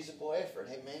your reasonable effort.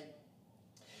 Amen.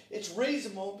 It's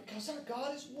reasonable because our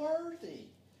God is worthy.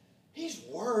 He's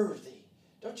worthy.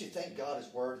 Don't you think God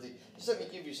is worthy? Just let me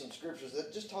give you some scriptures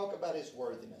that just talk about His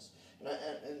worthiness.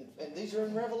 And these are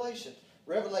in Revelation.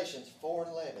 Revelations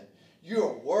 4:11. You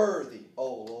are worthy,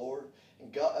 O Lord,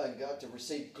 and God to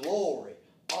receive glory,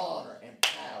 honor, and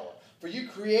power. For you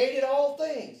created all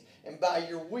things, and by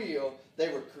your will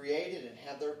they were created and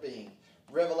have their being.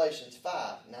 Revelations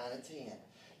 5:9 and 10.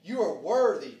 You are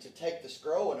worthy to take the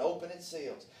scroll and open its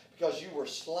seals, because you were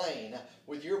slain.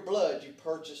 With your blood you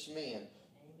purchased men.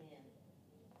 Amen.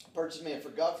 Purchased men for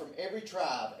God from every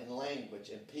tribe and language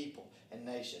and people and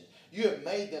nation. You have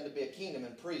made them to be a kingdom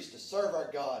and priests to serve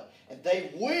our God, and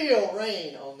they will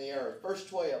reign on the earth. Verse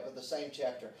 12 of the same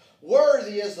chapter.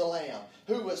 Worthy is the Lamb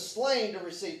who was slain to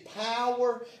receive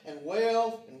power and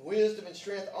wealth and wisdom and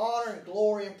strength, honor and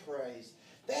glory and praise.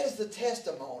 That is the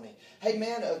testimony,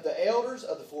 amen, of the elders,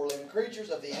 of the four living creatures,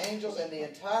 of the angels, and the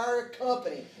entire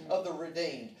company of the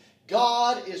redeemed.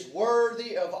 God is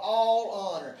worthy of all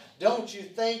honor. Don't you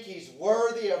think He's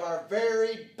worthy of our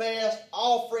very best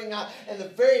offering? And the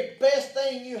very best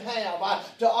thing you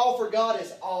have to offer God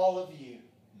is all of you.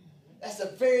 That's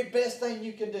the very best thing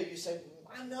you can do. You say,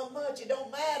 I'm not much, it don't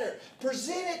matter.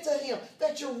 Present it to Him.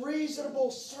 That's your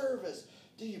reasonable service.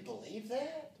 Do you believe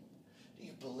that? Do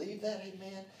you believe that?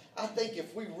 Amen. I think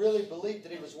if we really believed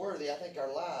that He was worthy, I think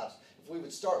our lives, if we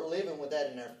would start living with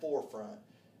that in our forefront,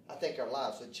 I think our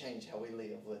lives would change how we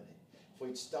live, wouldn't it? If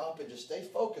we'd stop and just stay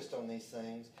focused on these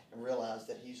things and realize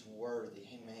that He's worthy,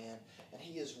 amen, and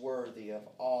He is worthy of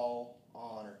all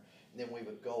honor, and then we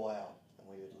would go out and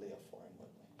we would live for Him,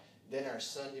 wouldn't we? Then our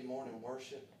Sunday morning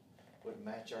worship would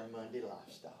match our Monday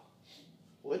lifestyle,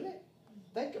 wouldn't it?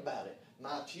 Think about it.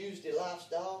 My Tuesday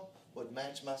lifestyle would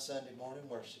match my Sunday morning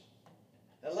worship.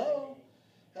 Hello?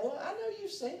 Hello? I know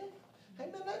you've seen them. Hey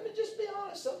man, let me just be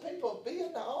honest. Some people be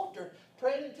in the altar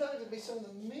praying in tongues and be some of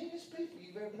the meanest people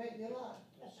you've ever met in your life.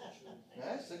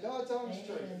 That's the God's honest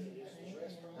truth.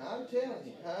 I'm telling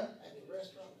you, huh?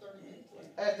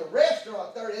 At the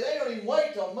restaurant 30, they don't even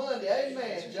wait till Monday.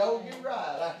 Amen, Joe, you're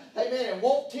right. Amen. And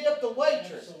won't tip the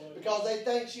waitress because they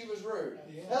think she was rude.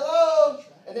 Hello?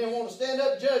 And then want to stand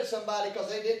up and judge somebody because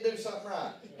they didn't do something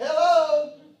right.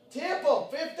 Hello? Tip them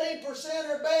 15%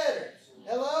 or better.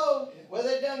 Hello? Whether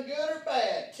they done good or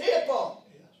bad. Tip them.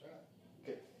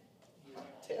 Good. I'm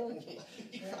telling you.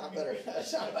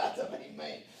 I'm about to be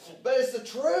mean. But it's the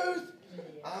truth.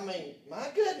 I mean, my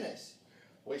goodness.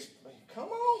 Come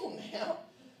on now.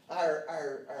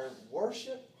 Our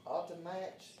worship ought to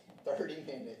match 30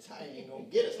 minutes. I ain't going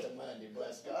to get us to Monday,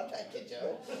 bless God. Thank you,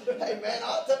 Joe. Hey, man,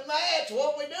 ought to match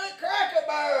what we do at Cracker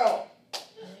Barrel.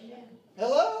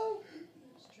 Hello?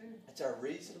 It's our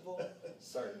reasonable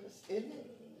service, isn't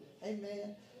it?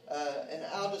 Amen. And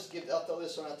I'll throw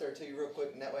this one out there to you real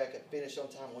quick, and that way I can finish on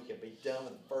time. We can be done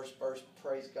with the first verse.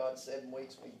 Praise God, 7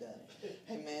 weeks, we've done it.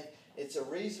 Amen. It's a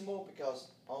reasonable because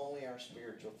only our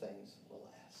spiritual things will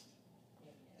last.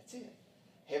 That's it.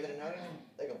 Heaven and earth,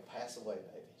 they're going to pass away,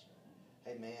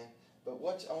 baby. Amen. But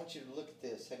I want you to look at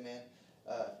this. Amen.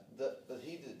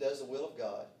 He that does the will of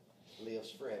God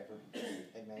lives forever.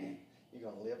 Amen. You're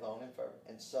going to live on Him forever.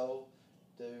 And so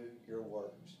do your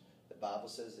works. The Bible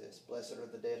says this, blessed are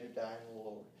the dead who die in the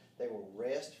Lord. They will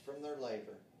rest from their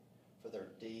labor, for their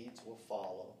deeds will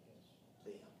follow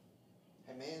them.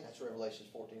 Amen. That's Revelation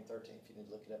 14:13 if you need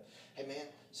to look it up. Amen.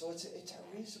 So it's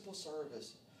a reasonable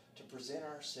service to present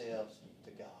ourselves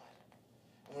to God.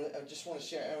 I just want to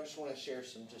share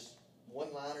some just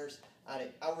one-liners. I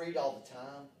read all the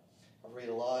time. I read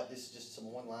a lot. This is just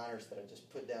some one-liners that I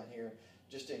just put down here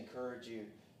just to encourage you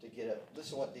to get up.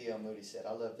 Listen to what D.L. Moody said.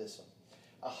 I love this one.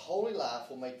 A holy life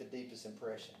will make the deepest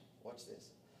impression. Watch this.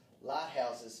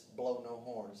 Lighthouses blow no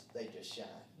horns. They just shine.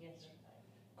 Yes, sir.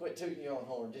 Quit tooting your own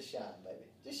horn. Just shine, baby.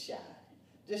 Just shine.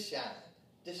 Just shine.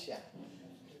 Just shine.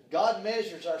 God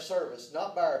measures our service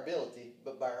not by our ability,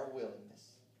 but by our willingness.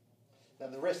 Now,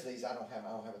 the rest of these, I don't have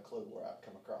a clue where I've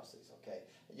come across these, okay?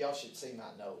 Y'all should see my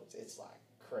notes. It's like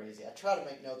crazy. I try to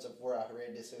make notes of where I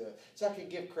read this, so I can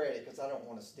give credit because I don't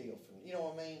want to steal from you. You know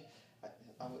what I mean?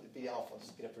 It'd be awful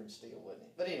to get up here and steal, wouldn't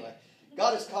it? But anyway,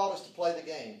 God has called us to play the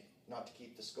game, not to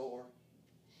keep the score.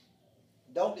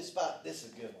 Don't despise, this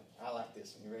is a good one. I like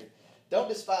this one. You ready? Don't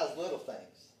despise little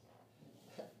things.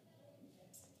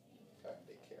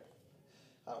 Be careful.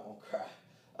 I don't want to cry.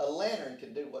 A lantern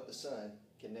can do what the sun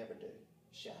can never do.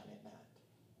 Shine at night.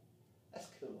 That's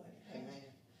cool, ain't it?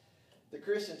 Amen. The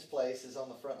Christian's place is on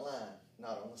the front line,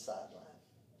 not on the sideline.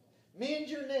 Mend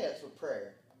your nets with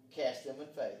prayer. Cast them in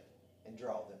faith. And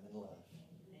draw them in love.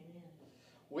 Amen.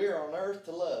 We are on earth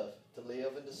to love, to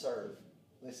live, and to serve.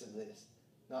 Listen to this.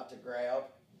 Not to grab,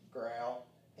 growl,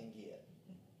 and get.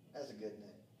 That's a good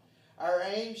name. Our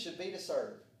aim should be to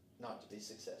serve, not to be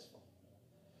successful.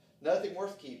 Nothing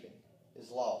worth keeping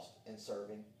is lost in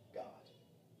serving God.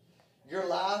 Your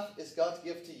life is God's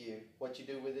gift to you. What you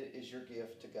do with it is your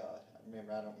gift to God. I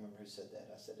don't remember who said that.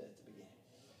 I said that at the beginning.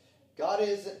 God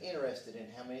isn't interested in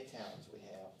how many talents we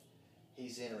have.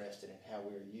 He's interested in how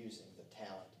we are using the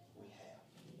talent we have.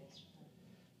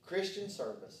 Christian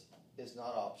service is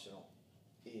not optional.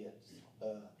 It's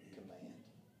a command.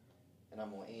 And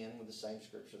I'm going to end with the same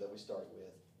scripture that we started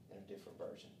with in a different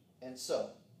version. And so,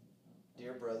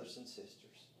 dear brothers and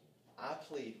sisters, I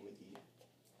plead with you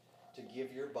to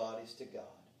give your bodies to God.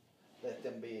 Let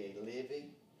them be a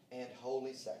living and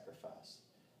holy sacrifice,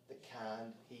 the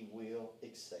kind He will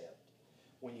accept.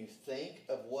 When you think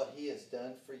of what He has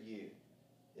done for you,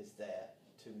 is that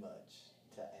too much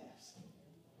to ask?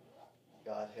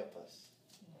 God help us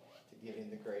to give Him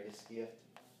the greatest gift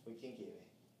we can give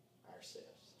Him, ourselves.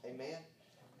 Amen?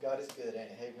 God is good,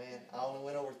 ain't it? Amen. I only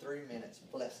went over 3 minutes.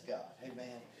 Bless God.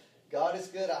 Amen. God is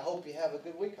good. I hope you have a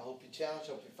good week. I hope you challenge.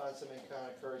 I hope you find some kind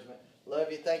of encouragement.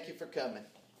 Love you. Thank you for coming.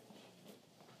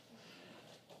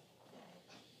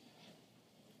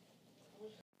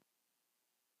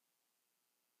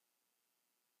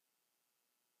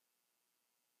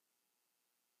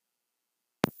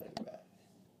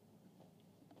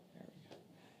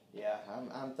 Yeah,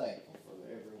 I'm thankful for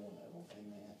every one of them.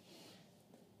 Amen.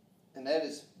 And that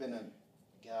has been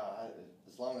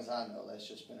as long as I know, that's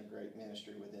just been a great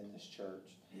ministry within this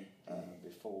church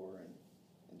before,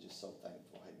 and just so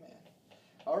thankful. Amen.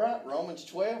 All right, Romans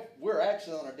 12. We're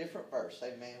actually on a different verse.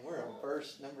 Amen. We're on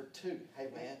verse number 2.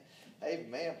 Amen.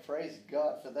 Amen. Praise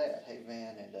God for that.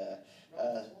 Amen.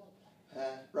 And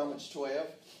Romans 12.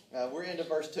 We're into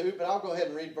verse 2, but I'll go ahead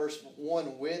and read verse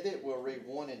 1 with it. We'll read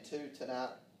 1 and 2 tonight.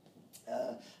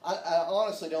 I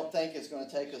honestly don't think it's going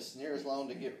to take us near as long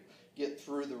to get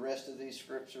through the rest of these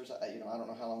scriptures. I don't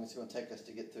know how long it's going to take us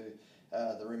to get through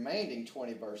the remaining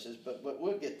 20 verses, but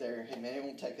we'll get there. Amen. It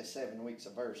won't take us 7 weeks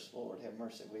a verse. Lord have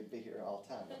mercy, we'd be here all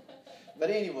the time. But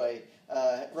anyway,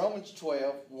 Romans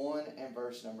 12, 1 and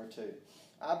verse number 2.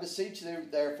 I beseech you,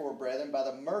 therefore, brethren, by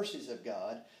the mercies of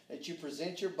God, that you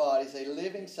present your bodies a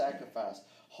living sacrifice,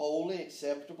 holy,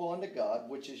 acceptable unto God,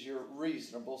 which is your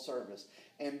reasonable service.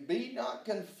 And be not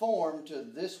conformed to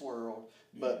this world,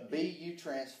 but be you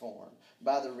transformed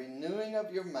by the renewing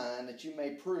of your mind, that you may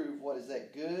prove what is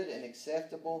that good and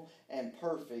acceptable and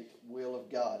perfect will of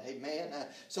God. Amen.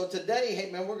 So today,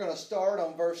 amen, we're going to start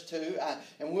on verse 2,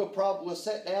 and we'll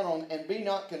sit down on, and be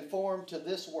not conformed to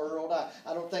this world.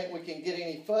 I don't think we can get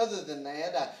any further than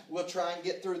that. We'll try and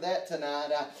get through that tonight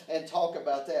and talk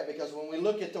about that, because when we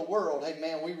look at the world,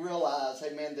 amen, we realize,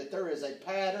 amen, that there is a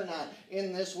pattern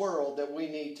in this world that we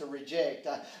need to reject.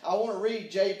 I want to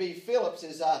read J.B.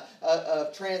 Phillips's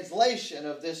translation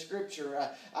of this scripture.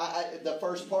 The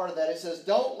first part of that, it says,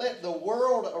 don't let the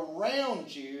world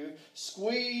around you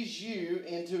squeeze you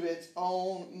into its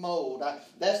own mold.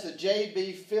 That's the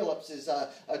J.B. Phillips's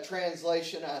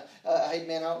translation.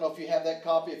 Amen. I don't know if you have that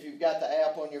copy, if you've got the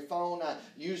app on your phone.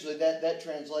 Usually that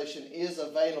translation is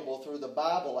available through the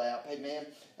Bible app. Amen.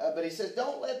 But he says,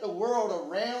 don't let the world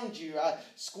around you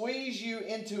squeeze you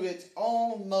into its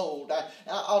own mold.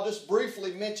 I'll just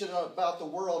briefly mention about the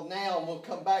world now, and we'll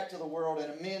come back to the world in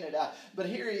a minute. But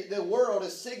here, the world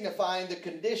is signifying the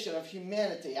condition of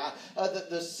humanity,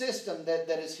 the system that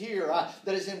is here,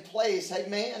 that is in place,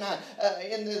 amen,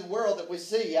 in the world that we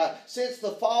see. Since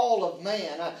the fall of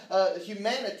man,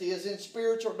 humanity is in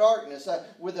spiritual darkness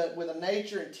with a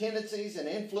nature and tendencies and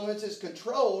influences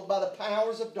controlled by the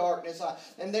powers of darkness,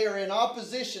 and they are in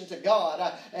opposition to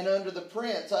God and under the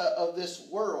prince of this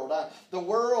world. The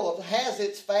world has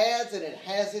its fads and it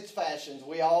has its fashions.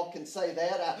 We all can say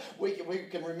that. We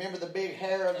can remember the big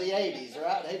hair of the 80s,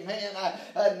 right? Amen.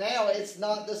 Now it's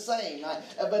not the same.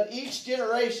 But each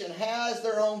generation has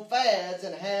their own fads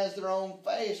and has their own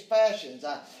fashions.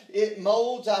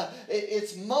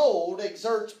 Its mold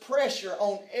exerts pressure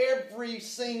on every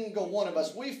single one of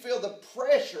us. We feel the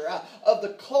pressure of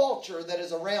the culture that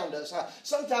is around us.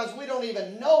 Sometimes we don't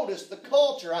even notice the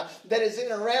culture that is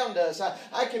in around us.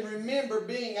 I can remember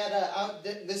being at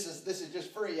this is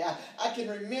just free. I can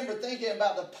remember thinking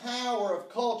about the power of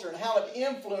culture and how it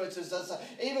influences us,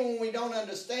 even when we don't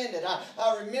understand it.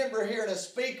 I remember hearing a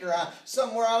speaker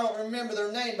somewhere, I don't remember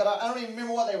their name, but I don't even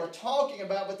remember what they were talking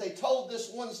about, but they told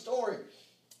this one story.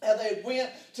 They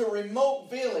went to a remote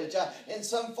village in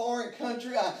some foreign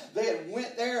country. They had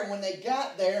went there, and when they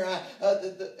got there,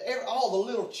 all the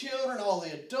little children, all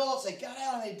the adults, they got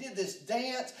out and they did this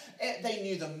dance. And they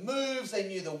knew the moves, they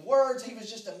knew the words. He was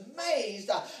just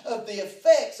amazed of the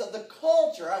effects of the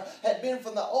culture had been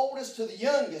from the oldest to the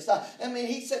youngest.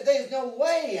 He said there's no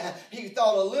way he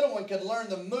thought a little one could learn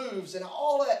the moves and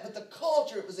all that, but the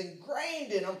culture, it was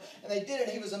ingrained in them, and they did it.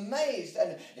 He was amazed,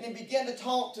 and he began to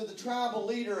talk to the tribal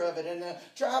leader of it, and the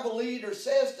tribal leader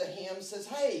says to him, says,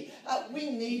 hey, we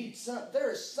need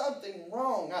there is something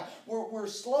wrong. We're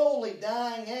slowly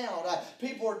dying out.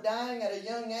 People are dying at a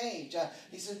young age.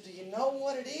 He says, do you know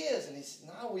what it is? And he says,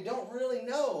 no, we don't really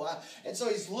know. And so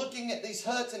he's looking at these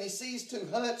huts, and he sees two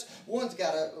huts. One's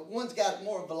got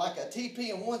more of like a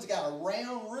teepee, and one's got a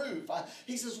round roof.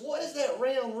 He says, what is that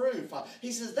round roof?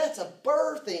 He says, that's a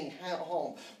birthing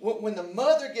home. When the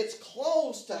mother gets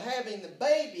close to having the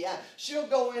baby, she'll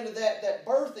go into that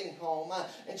birthing home,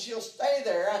 and she'll stay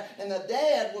there, and the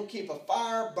dad will keep a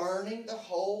fire burning the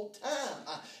whole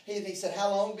time. He said, how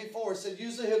long before? He said,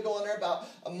 usually he'll go in there about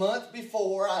a month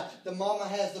before the mama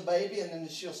has the baby, and then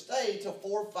she'll stay till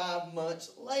 4 or 5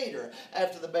 months later.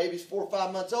 After the baby's 4 or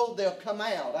 5 months old, they'll come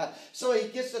out. So he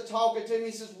gets to talking to him.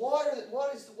 He says, what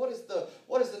is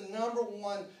the number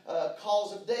one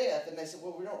cause of death? And they said,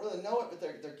 well, we don't really know it, but they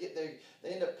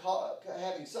end up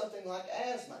having something like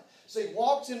asthma. So he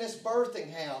walks in this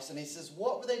birthing house, and he says,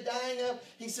 what were they dying of?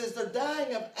 He says, they're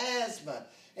dying of asthma.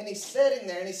 And he's sitting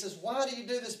there, and he says, why do you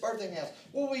do this birthing house?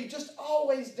 Well, we've just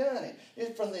always done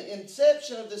it. From the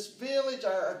inception of this village,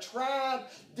 our tribe,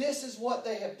 this is what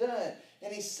they have done.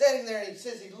 And he's sitting there, and he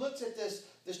says, he looks at this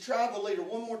tribal leader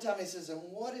one more time. He says, and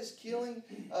what is killing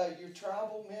your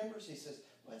tribal members? He says,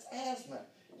 well, it's asthma.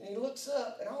 And he looks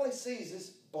up, and all he sees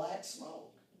is black smoke.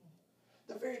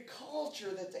 The very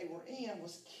culture that they were in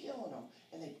was killing them,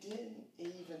 and they didn't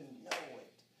even know it.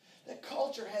 That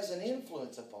culture has an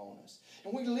influence upon us.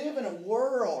 And we live in a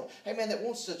world, amen, that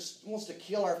wants to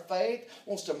kill our faith,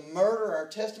 wants to murder our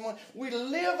testimony. We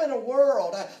live in a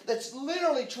world that's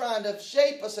literally trying to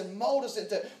shape us and mold us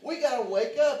into, we got to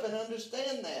wake up and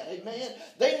understand that, amen.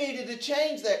 They needed to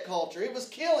change that culture. It was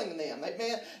killing them,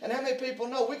 amen. And how many people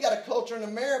know we got a culture in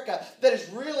America that is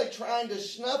really trying to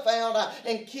snuff out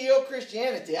and kill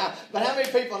Christianity. But how many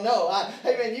people know,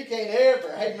 amen, you can't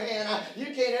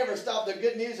ever stop the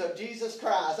good news of Jesus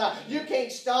Christ. You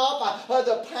can't stop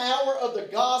the power of the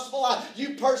gospel.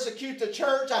 You persecute the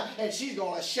church, and she's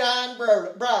going to shine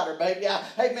brighter, baby.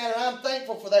 Amen. And I'm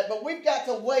thankful for that. But we've got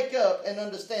to wake up and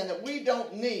understand that we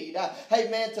don't need,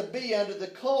 amen, to be under the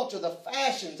culture, the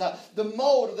fashions, the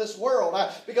mold of this world.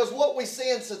 Because what we see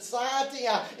in society,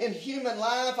 in human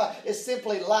life, is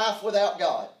simply life without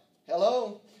God.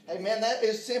 Hello? Amen. That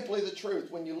is simply the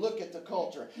truth when you look at the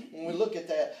culture. When we look at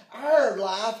that, our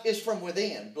life is from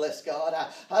within. Bless God.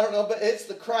 I don't know, but it's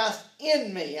the Christ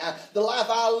in me. The life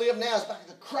I live now is by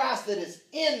the Christ that is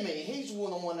in me. He's the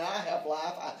one that I have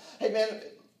life. Amen.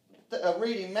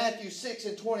 Reading Matthew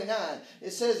 6:29,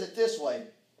 it says it this way.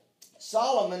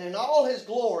 Solomon in all his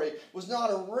glory was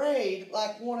not arrayed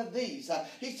like one of these.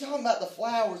 He's talking about the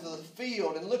flowers of the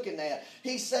field and looking at.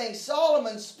 He's saying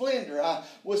Solomon's splendor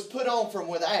was put on from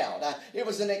without. It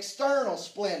was an external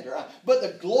splendor. But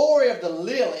the glory of the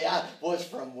lily was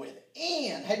from within.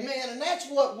 Amen. And that's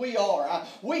what we are.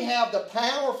 We have the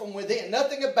power from within.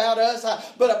 Nothing about us,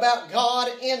 but about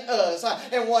God in us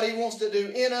and what He wants to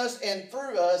do in us and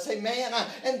through us. Amen.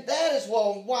 And that is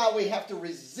why we have to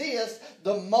resist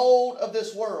the mold of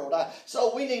this world.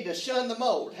 So we need to shun the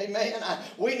mold. Amen.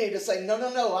 We need to say, no.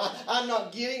 I'm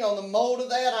not getting on the mold of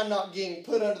that. I'm not getting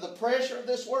put under the pressure of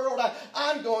this world.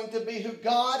 I'm going to be who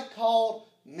God called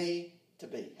me to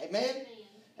be. Amen.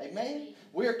 Amen.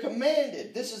 We are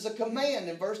commanded. This is a command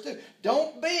in verse 2.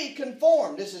 Don't be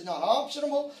conformed. This is not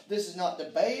optional. This is not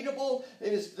debatable.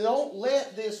 It is, don't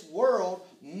let this world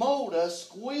mold us,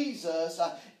 squeeze us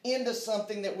into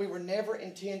something that we were never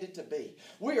intended to be.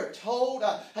 We are told,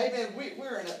 amen, we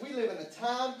live in a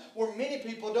time where many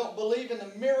people don't believe in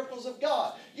the miracles of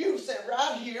God. You sat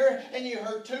right here and you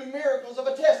heard 2 miracles of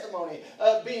a testimony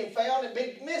being found and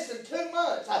been missing 2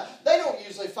 months. They don't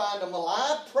usually find them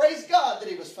alive. Praise God that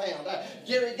he was found.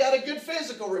 Gary got a good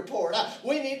physical report.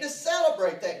 We need to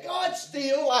celebrate that. God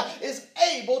still is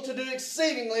able to do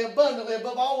exceedingly abundantly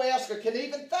above all we ask or can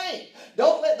even think.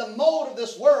 Don't let the mold of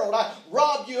this world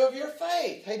rob you of your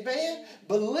faith. Amen.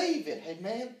 Believe it.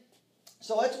 Amen.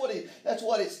 So that's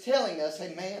what it's telling us,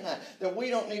 amen, that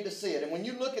we don't need to see it. And when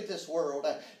you look at this world,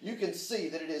 you can see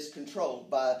that it is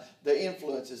controlled by the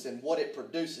influences and what it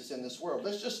produces in this world.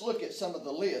 Let's just look at some of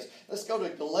the list. Let's go to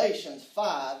Galatians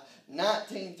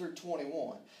 5:19 through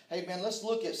 21. Amen. Let's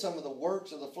look at some of the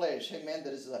works of the flesh, amen,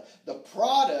 that is the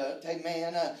product,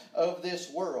 amen, of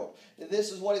this world.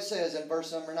 This is what it says in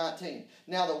verse number 19.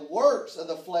 Now the works of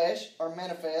the flesh are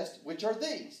manifest, which are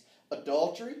these: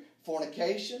 adultery,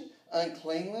 fornication,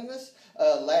 uncleanliness,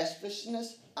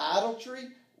 lasciviousness, idolatry,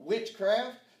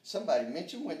 witchcraft. Somebody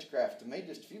mentioned witchcraft to me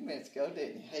just a few minutes ago,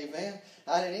 didn't you? Amen.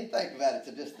 I didn't even think about it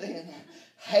till just then.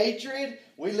 Hatred.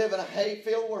 We live in a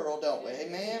hate-filled world, don't we?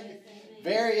 Amen.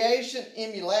 Variation,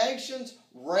 emulations,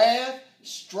 wrath,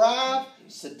 strife,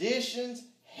 seditions,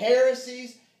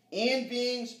 heresies,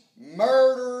 envyings,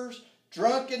 murders,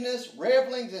 drunkenness,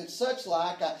 revelings, and such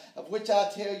like, of which I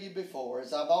tell you before,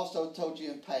 as I've also told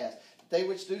you in past. They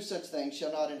which do such things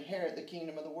shall not inherit the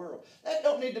kingdom of the world. That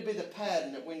don't need to be the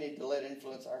pattern that we need to let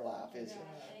influence our life, is it?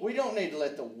 We don't need to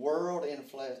let the world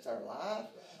influence our life.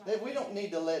 We don't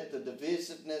need to let the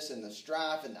divisiveness and the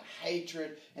strife and the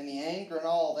hatred and the anger and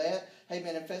all that,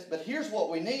 amen, infest. But here's what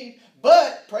we need.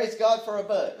 But, praise God for a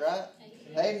but, right?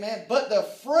 Amen. But the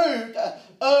fruit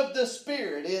of the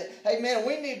Spirit. Amen.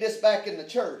 We need this back in the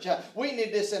church. We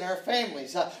need this in our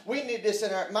families. We need this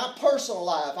in my personal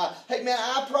life. Amen.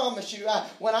 I promise you,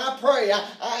 when I pray,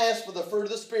 I ask for the fruit of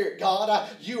the Spirit. God,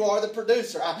 you are the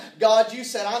producer. God, you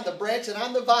said I'm the branch and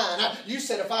I'm the vine. You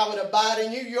said if I would abide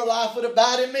in you, your life would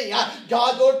abide in me.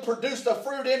 God, Lord, produce the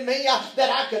fruit in me that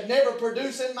I could never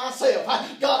produce in myself.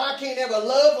 God, I can't ever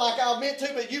love like I meant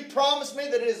to, but you promised me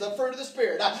that it is the fruit of the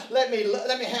Spirit. Let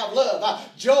me have love,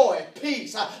 joy,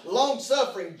 peace,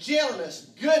 long-suffering, gentleness,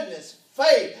 goodness,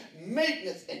 faith,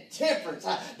 meekness, and temperance.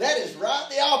 That is right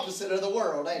the opposite of the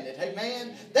world, ain't it?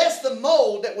 Amen. That's the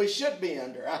mold that we should be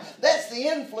under. That's the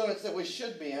influence that we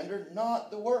should be under,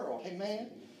 not the world. Amen.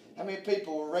 How many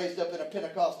people were raised up in a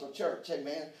Pentecostal church,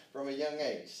 amen, from a young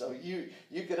age? So you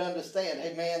could understand,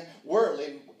 amen,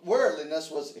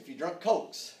 worldliness was if you drunk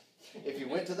Cokes. If you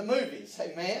went to the movies,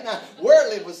 amen.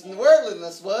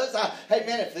 Worldliness was,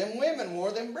 amen, if them women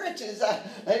wore them breeches,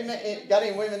 amen. Got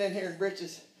any women in here in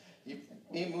breeches?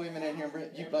 Any women in here in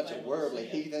breeches? You bunch of worldly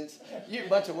heathens. You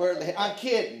bunch of worldly, I'm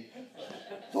kidding.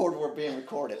 Lord, we're being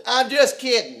recorded. I'm just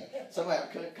kidding. Somebody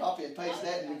could copy and paste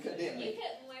that and we couldn't, didn't we? You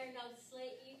couldn't wear no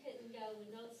sleeve. You couldn't go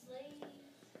with no sleeves.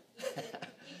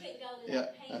 You couldn't go with no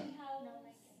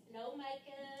pantyhose, no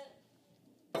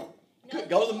makeup. Couldn't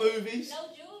go to the movies. No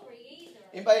jewelry either.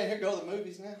 Anybody in here go to the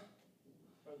movies now?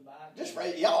 Just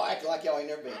raise, y'all act like y'all ain't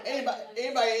never been.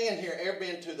 Anybody in here ever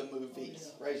been to the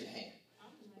movies? Raise your hand.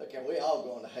 Okay, we all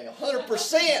going to hell. 100%.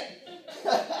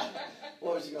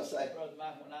 What was you going to say? Brother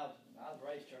Mike, when I was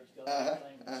raised church, sin,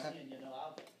 you know, I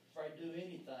was afraid to do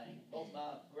anything. Both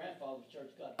my grandfather's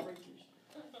church got preachers.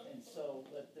 And so,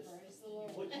 but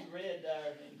what you read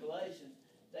there in Galatians,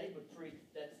 they would preach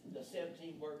that the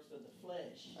 17 works of the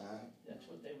flesh. That's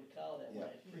what they would call that when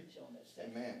they preach on that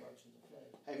 17 works of the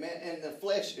flesh. Amen. And the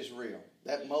flesh is real.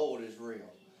 That mold is real.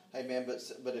 Amen.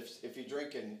 But if you're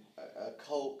drinking a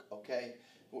Coke, okay,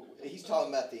 he's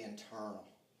talking about the internal.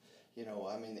 You know,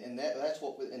 I mean, and that's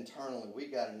what internally we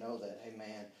got to know that.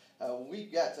 Amen.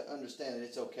 We've got to understand that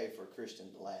it's okay for a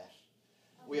Christian to laugh.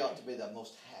 We ought to be the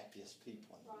most happiest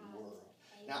people in the world.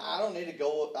 Now, I don't need to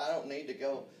go.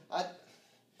 I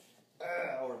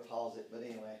ought to pause it, but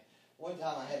anyway, one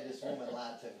time I had this woman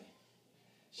lie to me.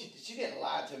 She didn't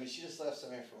lie to me. She just left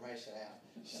some information out.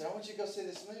 She said, I want you to go see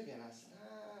this movie. And I said,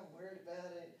 I'm worried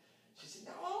about it. She said,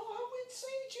 no, I went and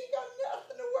seen it. You ain't got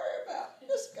nothing to worry about.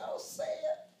 Just go see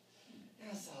it. And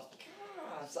I thought,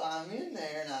 God. So I'm in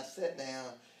there, and I sat down,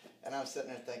 and I'm sitting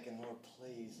there thinking, Lord,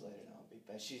 please let it not be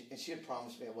bad. She had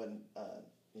promised me it wasn't,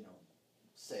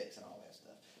 sex and all that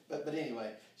stuff. But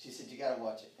anyway, she said, you got to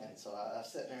watch it. And so I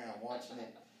sat there, and I'm watching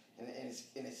it,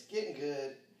 and it's getting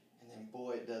good. And then,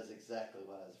 boy, it does exactly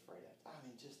what I was afraid of. I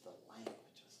mean, just the language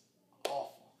was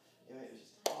awful. It was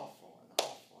just awful and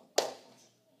awful and awful. I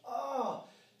said, oh.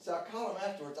 So I called him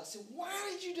afterwards. I said, why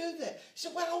did you do that? He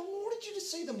said, well, I wanted you to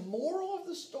see the moral of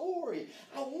the story.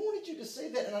 I wanted you to see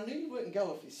that, and I knew you wouldn't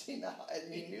go if you seen that.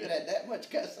 And you knew it had that much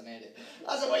cussing in it.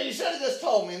 I said, well, you should have just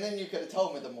told me, and then you could have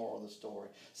told me the moral of the story.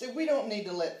 See, we don't need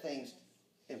to let things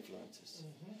influence us.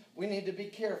 Mm-hmm. We need to be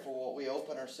careful what we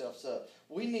open ourselves up.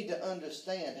 We need to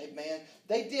understand, hey man,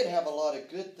 they did have a lot of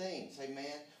good things, hey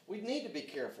man. We need to be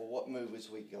careful what movies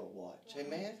we go watch, hey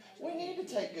man. We need to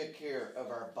take good care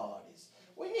of our bodies.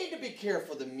 We need to be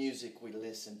careful the music we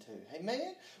listen to, hey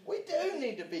man. We do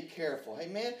need to be careful, hey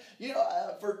man. You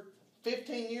know, for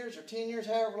 15 years or 10 years,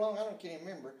 however long, can't even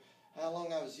remember how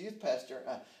long I was youth pastor.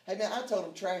 Hey man, I told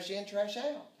them trash in, trash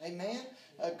out. Hey man,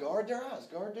 guard their eyes,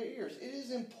 guard their ears. It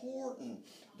is important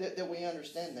that we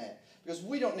understand that, because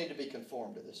we don't need to be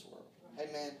conformed to this world.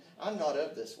 Hey man, I'm not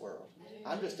of this world.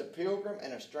 I'm just a pilgrim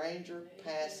and a stranger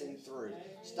passing through.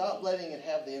 Stop letting it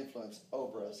have the influence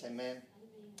over us. Amen.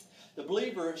 The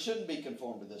believer shouldn't be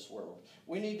conformed to this world.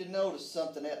 We need to notice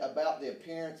something about the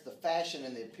appearance, the fashion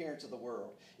and the appearance of the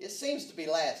world. It seems to be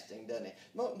lasting, doesn't it?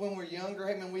 When we're younger,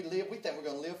 hey man, we think we're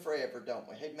going to live forever, don't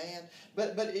we? Hey man,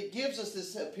 but it gives us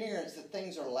this appearance that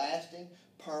things are lasting,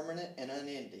 permanent, and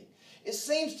unending. It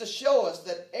seems to show us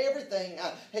that everything,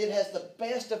 it has the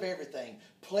best of everything.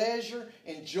 Pleasure,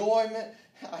 enjoyment,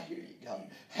 I hear you, God.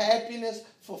 Happiness,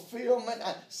 fulfillment,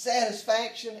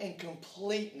 satisfaction, and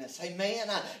completeness. Amen.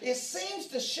 It seems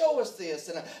to show us this.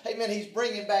 And amen, he's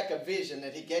bringing back a vision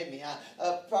that he gave me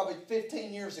probably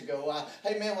 15 years ago.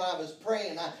 Amen, when I was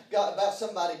praying, I got about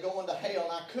somebody going to hell,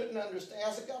 and I couldn't understand.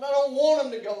 I said, God, I don't want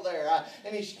them to go there.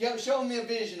 And he showed me a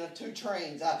vision of two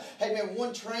trains. Amen,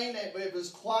 one train, it was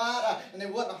quiet, and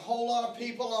there wasn't a whole lot of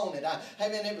people on it.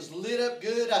 Amen, it was lit up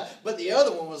good, but the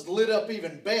other one was lit up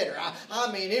even better. I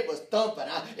I mean, it was thumping.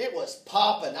 It was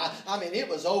popping. I mean, it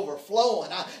was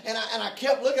overflowing. And I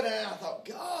kept looking at it and I thought,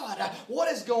 God, what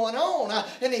is going on?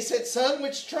 And he said, son,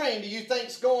 which train do you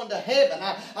think's going to heaven?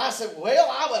 I said, well,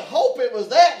 I would hope it was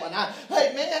that one.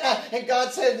 Amen. And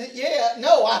God said, yeah,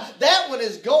 no, that one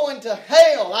is going to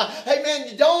hell. Amen.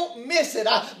 You don't miss it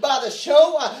by the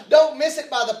show. Don't miss it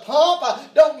by the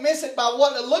pomp. Don't miss it by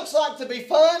what it looks like to be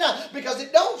fun, because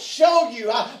it don't show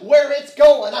you where it's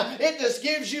going. It just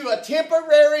gives you a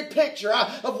temporary picture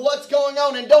of what's going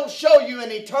on and don't show you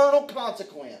an eternal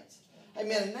consequence.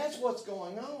 Amen. And that's what's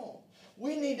going on.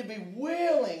 We need to be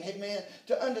willing, amen,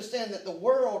 to understand that the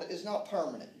world is not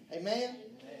permanent. Amen.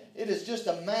 It is just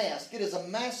a mask. It is a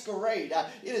masquerade.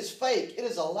 It is fake. It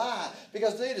is a lie.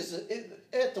 Because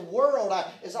the world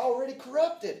is already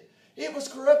corrupted. It was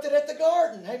corrupted at the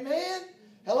garden. Amen.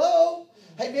 Hello.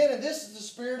 Amen. And this is the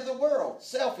spirit of the world.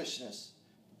 Selfishness,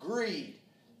 greed,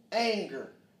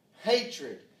 anger,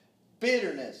 hatred,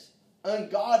 bitterness,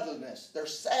 ungodliness. They're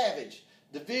savage.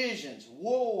 Divisions,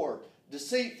 war,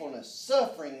 deceitfulness,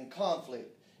 suffering and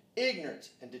conflict,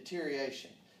 ignorance and deterioration,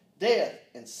 death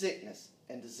and sickness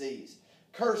and disease,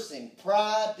 cursing,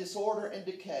 pride, disorder, and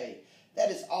decay.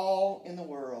 That is all in the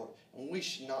world, and we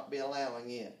should not be allowing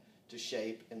it to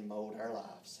shape and mold our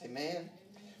lives. Amen?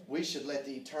 We should let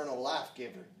the eternal life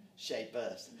giver shape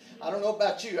us. I don't know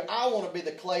about you. I want to be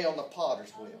the clay on the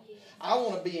potter's wheel. I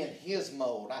want to be in his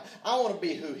mold. I want to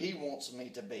be who he wants me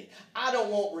to be. I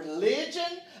don't want religion.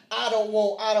 I don't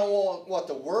want what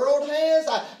the world has.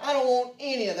 I don't want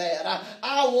any of that.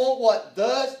 I want what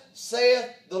thus saith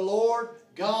the Lord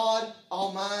God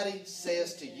Almighty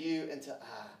says to you and to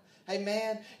I.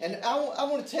 Amen. And I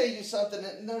want to tell you something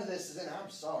that none of this is in.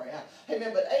 I'm sorry.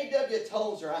 Amen. But A.W.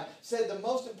 Tozer said the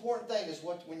most important thing is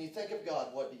when you think of God,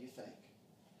 what do you think?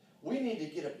 We need to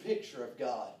get a picture of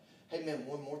God. Amen.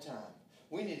 One more time.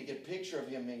 We need to get a picture of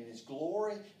him in his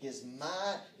glory, his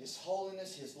might, his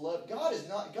holiness, his love. God is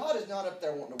not up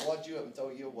there wanting to wad you up and throw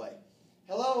you away.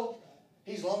 Hello?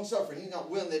 He's long-suffering. He's not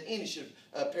willing that any should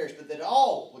perish, but that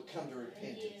all would come to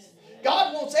repentance.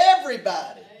 God wants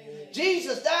everybody.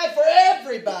 Jesus died for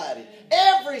everybody.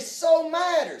 Every soul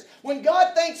matters. When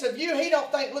God thinks of you, he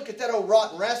don't think, look at that old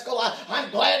rotten rascal. I'm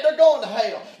glad they're going to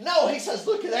hell. No, he says,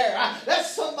 look at there.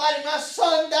 That's somebody my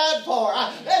son died for.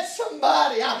 That's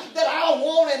somebody that I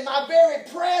want in my very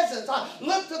presence.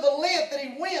 Look to the length that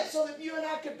he went so that you and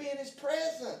I could be in his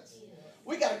presence.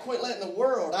 We got to quit letting the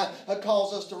world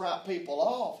cause us to write people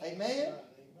off. Amen?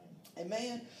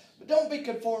 Amen. But don't be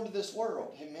conformed to this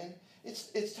world. Amen.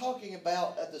 It's talking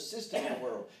about the system of the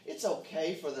world. It's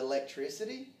okay for the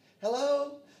electricity.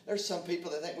 Hello? There's some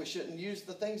people that think we shouldn't use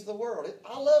the things of the world.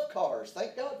 I love cars.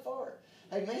 Thank God for it.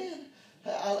 Amen.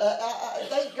 I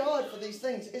thank God for these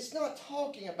things. It's not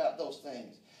talking about those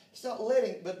things. It's not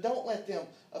but don't let them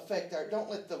don't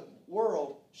let the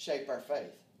world shape our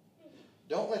faith.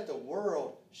 Don't let the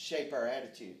world shape our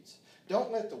attitudes.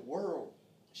 Don't let the world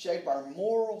shape our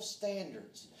moral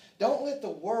standards. Don't let the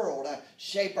world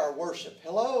shape our worship.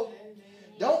 Hello? Amen.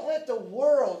 Don't let the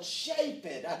world shape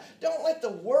it. Don't let the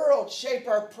world shape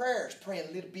our prayers,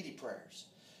 praying little bitty prayers.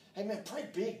 Amen. Pray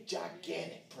big,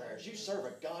 gigantic prayers. You serve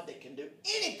a God that can do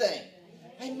anything.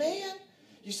 Amen.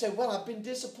 You say, well, I've been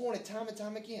disappointed time and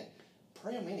time again.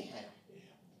 Pray them anyhow.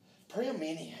 Pray them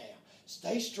anyhow.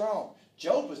 Stay strong.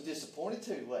 Job was disappointed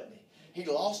too, wasn't he? He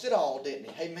lost it all,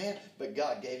 didn't he? Amen. But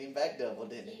God gave him back double,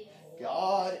 didn't he?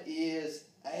 God is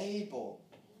able.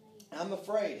 I'm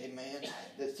afraid, amen,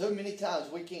 that so many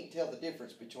times we can't tell the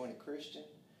difference between a Christian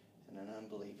and an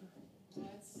unbeliever.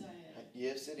 That's sad.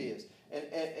 Yes, it is.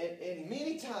 And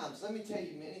many times, let me tell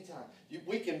you, many times,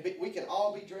 we can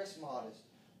all be dressed modest,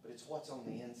 but it's what's on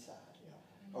the inside.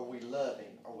 Are we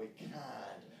loving? Are we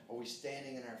kind? Are we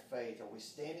standing in our faith? Are we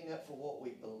standing up for what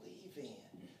we believe in?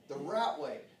 The right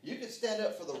way. You could stand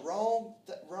up for the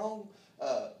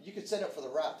you could stand up for the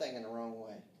right thing in the wrong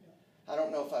way. I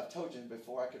don't know if I've told you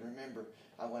before. I can remember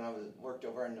when I worked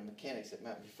over in the mechanics at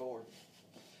Mountain Ford.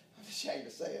 I'm ashamed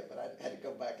to say it, but I had to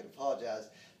go back and apologize.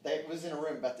 They was in a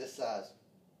room about this size.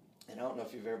 And I don't know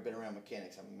if you've ever been around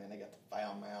mechanics. I mean, man, they got the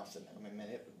foul mouths, and I mean, man,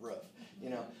 it was rough, you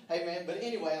know. Hey, man, but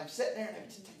anyway, I'm sitting there,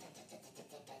 and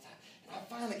I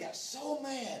finally got so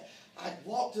mad. I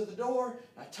walked to the door,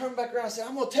 and I turned back around and said,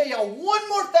 I'm going to tell y'all one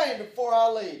more thing before I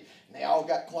leave. And they all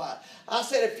got quiet. I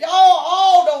said, if y'all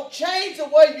all don't change the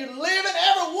way you're living,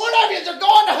 every one of you are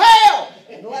going to hell.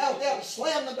 And laughed out and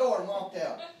slammed the door and walked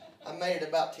out. I made it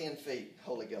about 10 feet.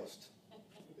 Holy Ghost.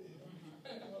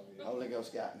 Holy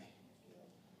Ghost got me.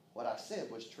 What I said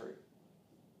was true.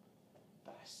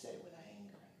 But I said it with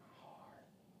anger in my heart.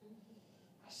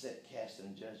 I said it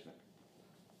casting judgment.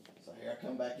 So So here I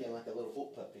come back in like a little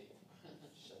whoop puppy.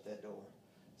 Shut that door.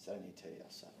 So I need to tell y'all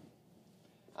something.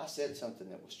 I said something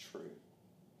that was true,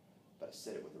 but I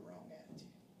said it with the wrong attitude.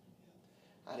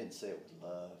 I didn't say it with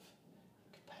love,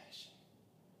 compassion.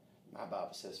 My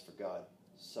Bible says, for God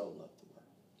so loved the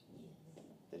world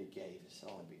that he gave his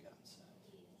only begotten Son.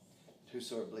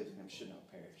 Whosoever believes in him should not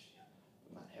perish,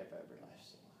 but might have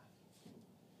everlasting life.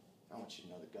 I want you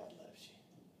to know that God loves you.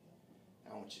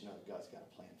 I want you to know that God's got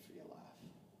a plan for your life.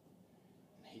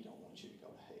 And he don't want you to go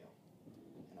to hell.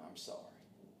 And I'm sorry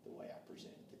the way I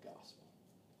presented the gospel.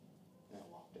 And I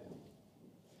walked out.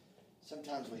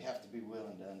 Sometimes we have to be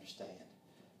willing to understand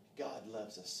God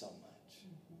loves us so much.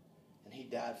 And he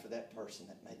died for that person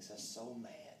that makes us so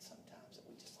mad sometimes that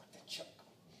we just like to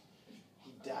chuckle.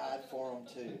 He died for them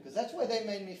too. Because that's the way they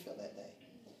made me feel that day.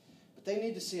 But they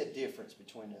need to see a difference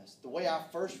between us. The way I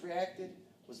first reacted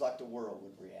was like the world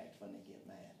would react when they get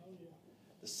mad.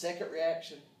 The second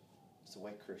reaction is the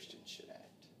way Christians should act.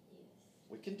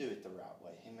 We can do it the right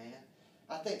way. Amen.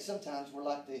 I think sometimes we're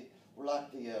like this. I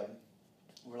got to be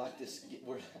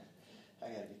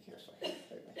careful.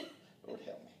 Amen. Lord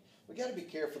help me. We got to be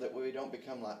careful that we don't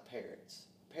become like parrots.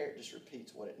 A parrot just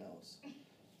repeats what it knows.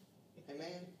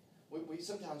 Amen. We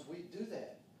sometimes we do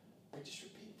that. We just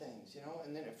repeat things, you know.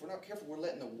 And then if we're not careful, we're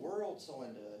letting the world so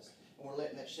into us, and we're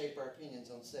letting that shape our opinions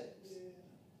on sex.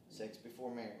 Sex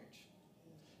before marriage.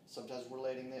 Sometimes we're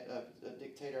letting that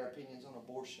dictate our opinions on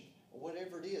abortion or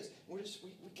whatever it is. We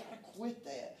got to quit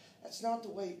that. That's not the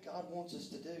way God wants us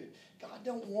to do. God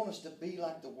don't want us to be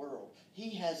like the world. He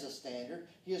has a standard.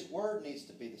 His word needs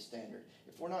to be the standard.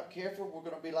 If we're not careful, we're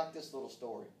going to be like this little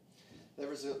story. There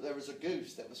was a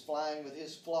goose that was flying with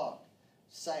his flock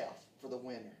south for the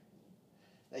winter.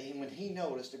 When he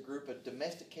noticed a group of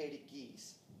domesticated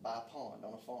geese by a pond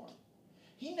on a farm,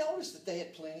 he noticed that they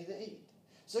had plenty to eat.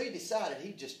 So he decided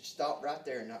he'd just stop right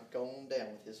there and not go on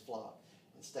down with his flock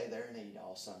and stay there and eat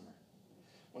all summer.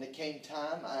 When it came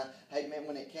time,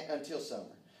 until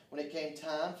summer, when it came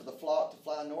time for the flock to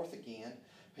fly north again,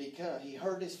 he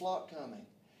heard his flock coming,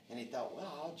 and he thought,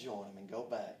 well, I'll join him and go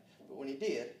back. But when he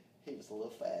did, he was a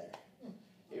little fatter.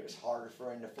 It was harder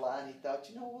for him to fly, and he thought,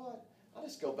 you know what? I'll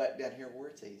just go back down here where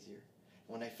it's easier.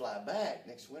 When they fly back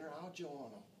next winter, I'll join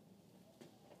them.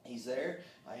 He's there,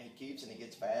 he keeps, and he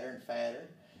gets fatter and fatter.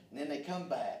 And then they come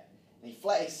back, and he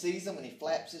sees them, and he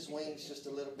flaps his wings just a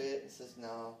little bit and says,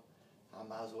 no, I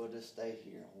might as well just stay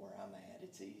here where I'm at.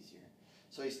 It's easier.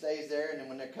 So he stays there, and then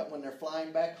when they're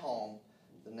flying back home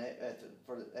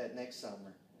next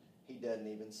summer, he doesn't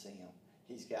even see them.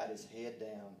 He's got his head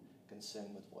down,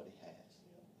 consumed with what he has.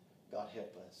 God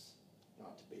help us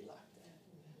not to be like that.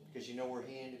 Because you know where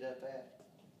he ended up at?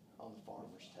 On the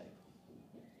farmer's table.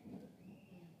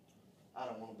 I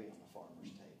don't want to be on the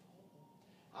farmer's table.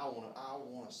 I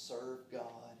want to serve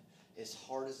God as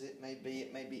hard as it may be.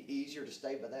 It may be easier to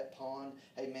stay by that pond,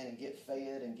 amen, and get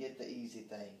fed and get the easy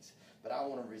things. But I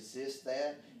want to resist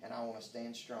that, and I want to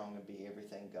stand strong and be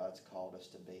everything God's called us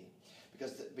to be.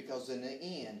 Because in the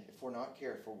end, if we're not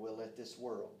careful, we'll let this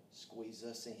world squeeze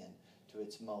us in to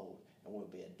its mold, and we'll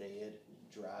be a dead,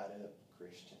 dried up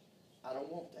Christian. I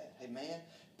don't want that. Amen.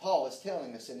 Paul is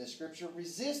telling us in this scripture,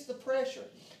 resist the pressure.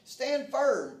 Stand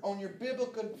firm on your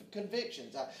biblical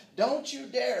convictions. Don't you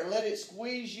dare let it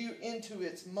squeeze you into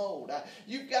its mold.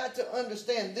 You've got to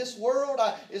understand this world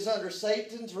is under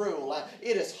Satan's rule.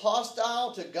 It is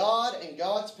hostile to God and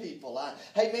God's people.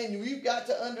 Hey man, you've got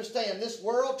to understand this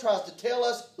world tries to tell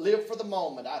us live for the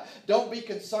moment. Don't be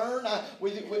concerned.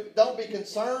 Don't be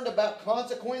concerned about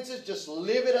consequences. Just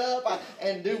live it up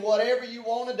and do whatever you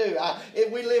want to do.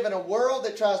 We live in a world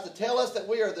that tries to tell us that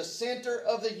we are the center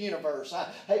of the universe.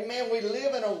 Hey man, we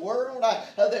live in a world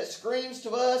that screams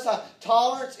to us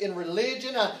tolerance in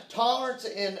religion, tolerance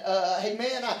in,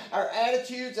 our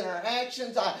attitudes and our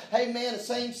actions,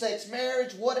 same-sex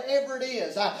marriage, whatever it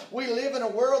is. We live in a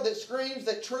world that screams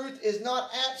that truth is not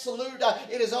absolute,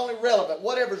 it is only relevant.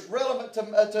 Whatever is relevant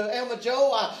to Emma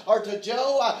Joe, or to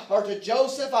Joe, or to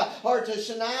Joseph, or to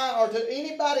Shania, or to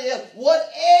anybody else,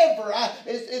 whatever,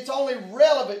 it's only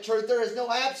relevant truth. There is no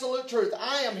absolute truth.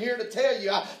 I am here to tell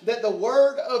you that the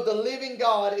Word of the living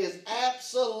God is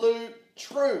absolute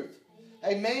truth.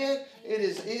 Amen. It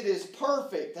is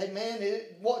perfect. Amen.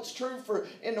 What's true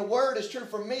in the Word is true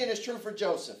for me and it's true for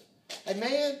Joseph.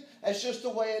 Amen. That's just the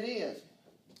way it is.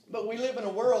 But we live in a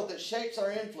world that shapes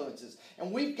our influences,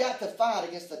 and we've got to fight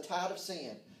against the tide of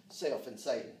sin, self and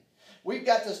Satan. We've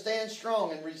got to stand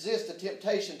strong and resist the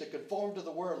temptation to conform to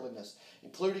the worldliness,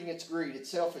 including its greed, its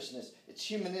selfishness, its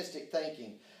humanistic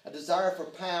thinking, a desire for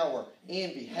power,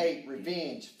 envy, hate,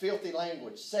 revenge, filthy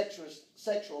language,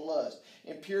 sexual lust,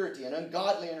 impurity, and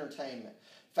ungodly entertainment.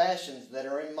 fashions that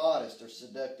are immodest or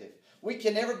seductive. We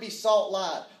can never be salt and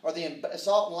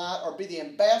light or be the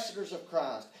ambassadors of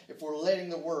Christ if we're letting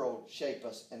the world shape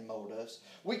us and mold us.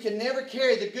 We can never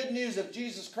carry the good news of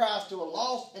Jesus Christ to a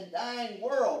lost and dying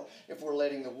world if we're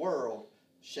letting the world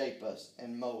shape us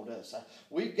and mold us.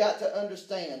 We've got to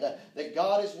understand that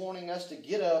God is wanting us to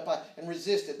get up and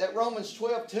resist it. That Romans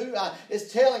 12:2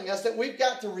 is telling us that we've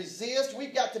got to resist.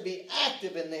 We've got to be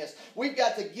active in this. We've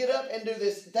got to get up and do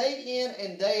this day in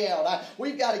and day out.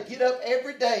 We've got to get up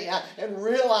every day and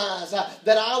realize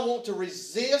that I want to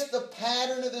resist the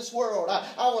pattern of this world.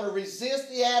 I want to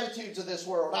resist the attitudes of this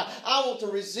world. I want to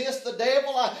resist the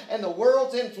devil and the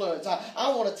world's influence.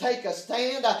 I want to take a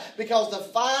stand because the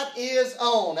fight is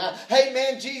on. Hey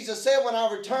man, Jesus said, when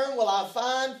I return, will I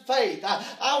find faith?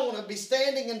 I want to be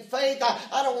standing in faith.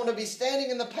 I don't want to be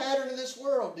standing in the pattern of this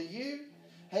world. Do you?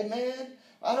 Hey man,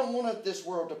 I don't want this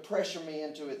world to pressure me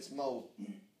into its mold.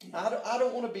 I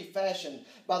don't want to be fashioned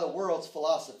by the world's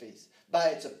philosophies, by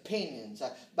its opinions,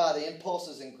 by the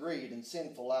impulses and greed and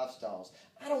sinful lifestyles.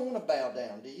 I don't want to bow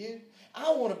down. Do you?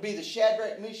 I want to be the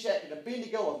Shadrach, Meshach, and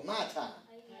Abednego of my time.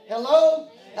 Hello?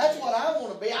 That's what I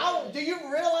want to be. Do you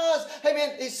realize, hey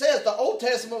man, it says the Old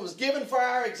Testament was given for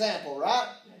our example, right?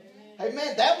 Hey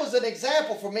man, that was an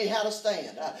example for me how to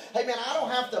stand. Hey man, I don't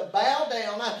have to bow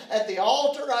down at the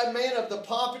altar, man, of the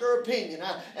popular opinion.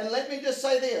 And let me just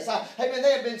say this. Hey man,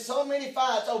 there have been so many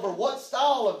fights over what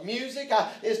style of music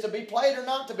is to be played or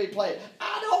not to be played.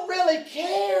 I don't really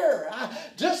care.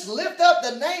 Just lift up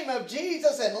the name of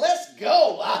Jesus and let's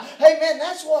go. Hey man,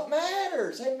 that's what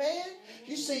matters. Hey man.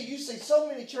 You see so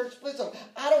many church splits.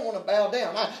 I don't want to bow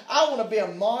down. I want to be a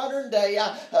modern day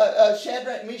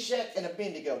Shadrach, Meshach, and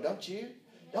Abednego. Don't you?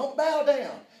 Don't bow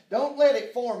down. Don't let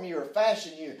it form you or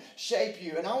fashion you, shape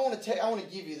you. And I want to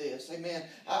give you this. Amen.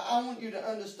 I want you to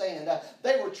understand.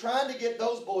 They were trying to get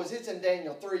those boys. It's in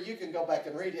Daniel 3. You can go back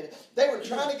and read it. They were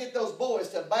trying to get those boys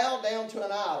to bow down to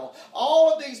an idol.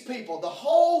 All of these people, the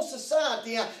whole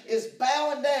society is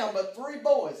bowing down, but 3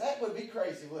 boys. That would be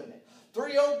crazy, wouldn't it?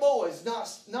 3 old boys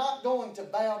not going to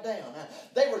bow down.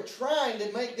 They were trying to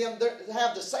make them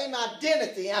have the same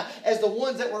identity as the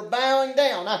ones that were bowing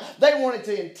down. They wanted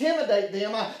to intimidate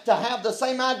them to have the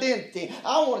same identity.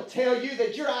 I want to tell you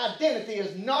that your identity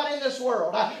is not in this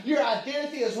world. Your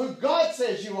identity is who God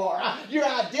says you are. Your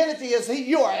identity is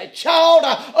you are a child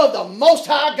of the Most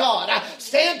High God.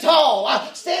 Stand tall,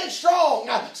 stand strong,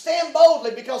 stand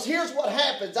boldly, because here's what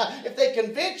happens. If they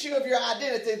convince you of your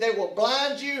identity, they will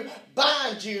blind you,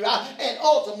 bind you, and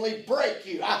ultimately break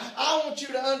you. I want you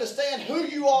to understand who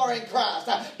you are in Christ.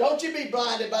 Don't you be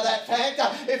blinded by that fact.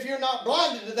 If you're not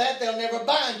blinded to that, they'll never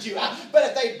bind you. But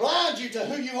if they blind you to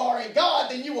who you are in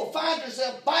God, then you will find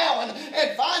yourself bowing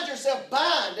and find yourself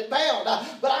bound and bound.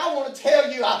 But I want to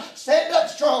tell you, stand up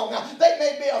strong. They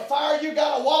may be a fire you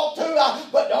got to walk through,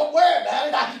 but don't worry about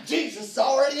it. Jesus is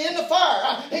already in the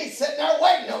fire. He's sitting there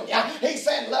waiting on you. He's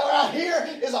saying, Lord, here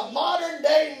is a modern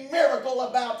day miracle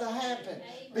about to happen.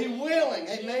 Be willing,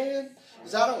 amen.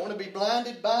 Because I don't want to be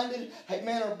blinded, binded,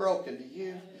 amen, or broken to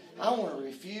you. I want to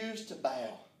refuse to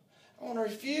bow. I want to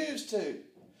refuse to.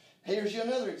 Here's you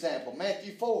another example.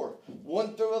 Matthew 4,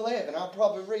 1 through 11. I'll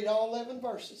probably read all 11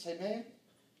 verses, amen.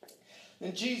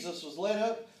 Then Jesus was led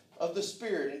up of the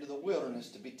Spirit into the wilderness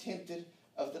to be tempted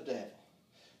of the devil.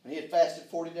 When he had fasted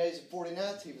 40 days and 40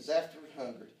 nights, he was afterward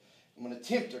hungry. And when the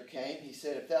tempter came, he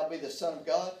said, If thou be the Son of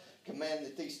God, command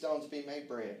that these stones be made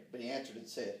bread. But he answered and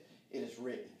said, It is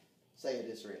written. Say it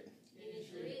is written. It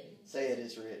is written. Say it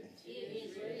is written. It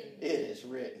is written. It is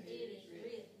written. It is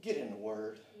written. Get in the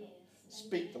Word. Yes.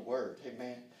 Speak the Word.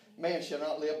 Amen. Man shall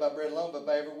not live by bread alone, but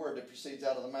by every word that proceeds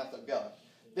out of the mouth of God.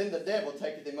 Then the devil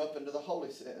taketh him up into the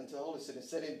holy city, and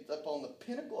set him up on the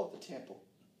pinnacle of the temple,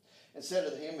 and said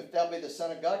unto him, If thou be the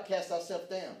Son of God, cast thyself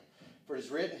down. For it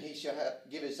is written, He shall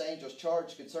give His angels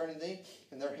charge concerning thee,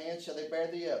 and their hands shall they bear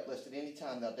thee up, lest at any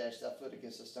time thou dash thy foot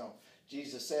against a stone.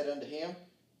 Jesus said unto him,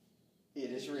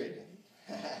 It is written,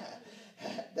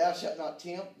 Thou shalt not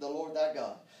tempt the Lord thy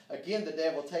God. Again the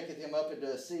devil taketh him up into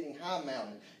a exceeding high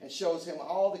mountain, and shows him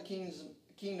all the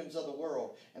kingdoms of the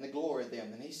world, and the glory of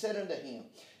them. And he said unto him,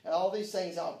 And all these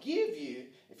things I'll give you,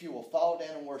 if you will fall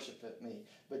down and worship at me.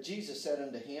 But Jesus said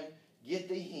unto him, Get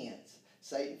thee hence,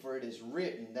 Satan, for it is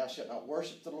written, Thou shalt not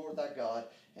worship the Lord thy God,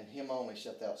 and him only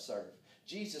shalt thou serve.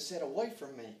 Jesus said, Away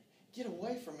from me. Get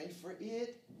away from me, for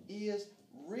it is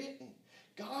written.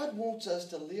 God wants us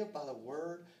to live by the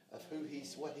word of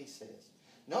what he says,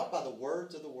 not by the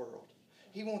words of the world.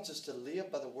 He wants us to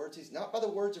live by the words. Not by the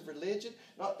words of religion,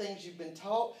 not things you've been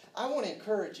taught. I want to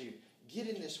encourage you, get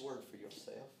in this word for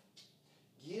yourself.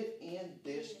 Get in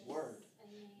this word.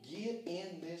 Get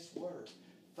in this word.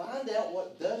 Find out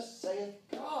what thus saith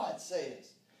God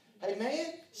says.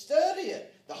 Amen? Study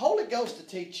it. The Holy Ghost to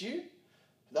teach you.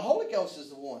 The Holy Ghost is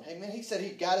the one. Amen? He said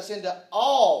He'd guide us into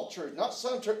all truth. Not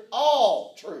some truth,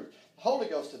 all truth. The Holy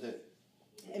Ghost to do it.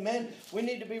 Amen? We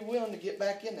need to be willing to get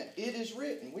back in there. It is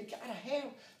written. We got to have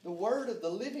the Word of the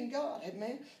living God.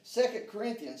 Amen? 2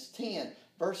 Corinthians 10,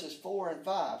 verses 4 and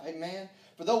 5. Amen?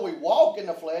 For though we walk in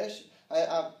the flesh,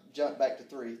 I've jumped back to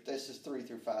 3. This is 3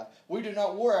 through 5. We do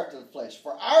not war after the flesh.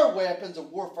 For our weapons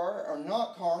of warfare are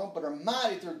not carnal, but are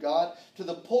mighty through God to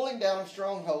the pulling down of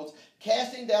strongholds,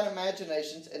 casting down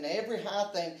imaginations and every high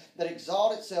thing that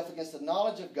exalts itself against the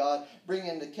knowledge of God, bringing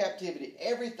into captivity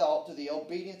every thought to the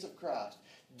obedience of Christ.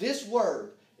 This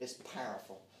word is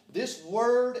powerful. This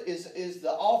word is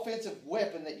the offensive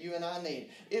weapon that you and I need.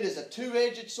 It is a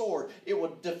two-edged sword. It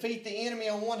will defeat the enemy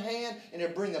on one hand, and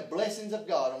it'll bring the blessings of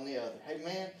God on the other.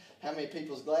 Amen? How many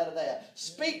people is glad of that?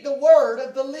 Speak the word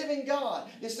of the living God.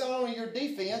 It's not only your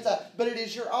defense, but it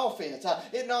is your offense.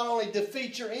 It not only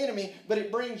defeats your enemy, but it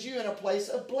brings you in a place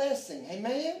of blessing.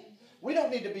 Amen? We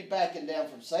don't need to be backing down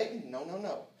from Satan. No, no,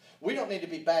 no. We don't need to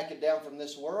be backing down from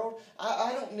this world.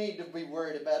 I don't need to be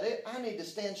worried about it. I need to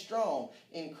stand strong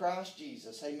in Christ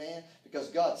Jesus. Amen? Because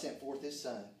God sent forth His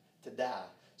Son to die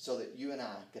so that you and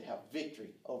I could have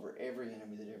victory over every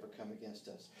enemy that ever come against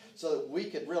us. So that we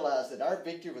could realize that our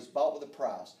victory was bought with a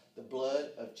price, the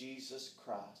blood of Jesus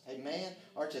Christ. Amen?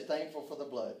 Aren't you thankful for the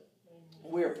blood?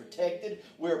 We are protected,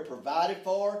 we are provided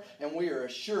for, and we are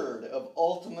assured of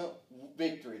ultimate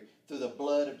victory through the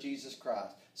blood of Jesus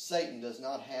Christ. Satan does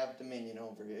not have dominion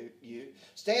over you.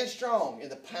 Stand strong in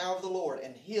the power of the Lord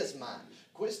and His might.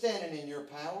 Quit standing in your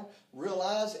power.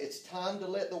 Realize it's time to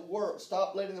let the world,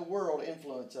 stop letting the world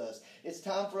influence us. It's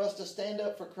time for us to stand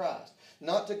up for Christ.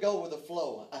 Not to go with the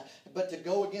flow, but to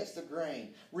go against the grain.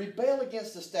 Rebel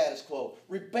against the status quo.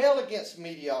 Rebel against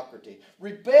mediocrity.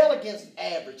 Rebel against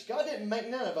average. God didn't make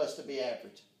none of us to be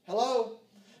average. Hello?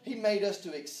 He made us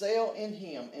to excel in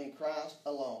Him, in Christ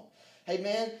alone. Hey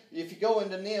man, if you go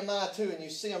into Nehemiah 2 and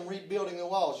you see them rebuilding the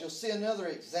walls, you'll see another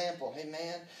example. Hey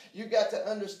man, you got to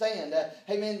understand that.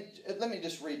 Hey man, let me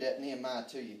just read that Nehemiah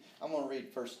to you. I'm going to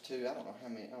read verse 2. I don't know how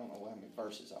many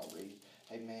verses I'll read.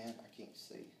 Hey man, I can't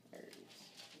see. There it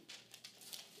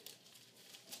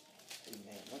is.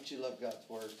 Amen. Don't you love God's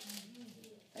word?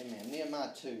 Amen. Nehemiah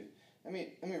 2. Let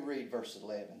me read verse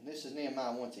 11. This is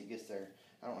Nehemiah once he gets there.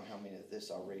 I don't know how many of this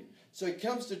I'll read. So he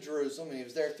comes to Jerusalem, and he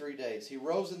was there 3 days. He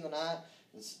rose in the night,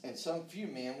 and some few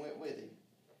men went with him.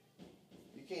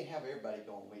 You can't have everybody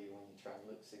going with you when you try and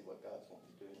look see what God's wanting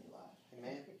to do in your life.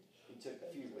 Amen? He took a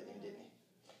few with him, didn't he?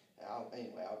 I'll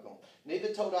go on.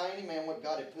 Neither told I any man what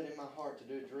God had put in my heart to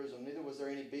do at Jerusalem. Neither was there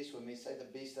any beast with me, save the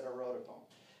beast that I rode upon.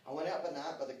 I went out by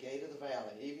night by the gate of the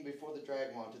valley, even before the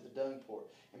dragon to the dung port,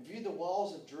 and viewed the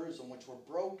walls of Jerusalem, which were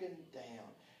broken down,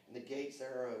 and the gates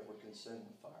thereof were consumed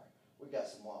with fire. We've got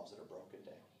some walls that are broken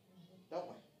down, don't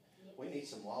we? We need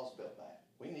some walls built back.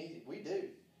 We do.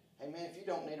 Amen. If you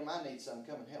don't need them, I need some.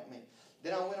 Come and help me.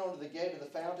 Then I went on to the gate of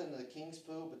the fountain of the king's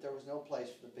pool, but there was no place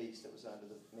for the beast that was under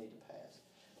me to pass.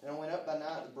 Then I went up by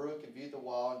night to the brook and viewed the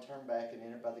wall, and turned back and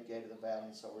entered by the gate of the valley,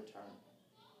 and so returned.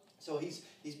 So he's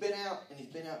been out, and he's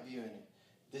been out viewing it.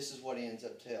 This is what he ends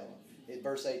up telling. In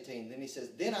verse 18, then he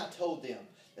says, Then I told them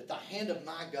that the hand of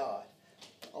my God,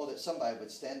 that somebody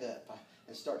would stand up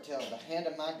and start telling, the hand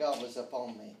of my God was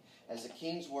upon me. As the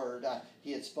king's word,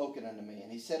 he had spoken unto me.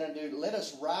 And he said unto, Let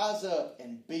us rise up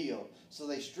and build. So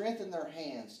they strengthened their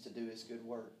hands to do his good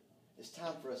work. It's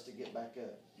time for us to get back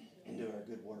up and do our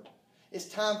good work. It's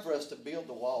time for us to build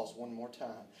the walls one more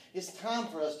time. It's time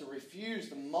for us to refuse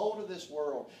the mold of this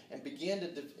world and begin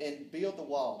to build the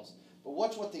walls. But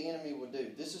watch what the enemy will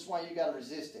do. This is why you got to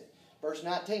resist it. Verse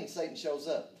 19, Satan shows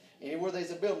up. Anywhere there's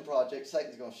a building project,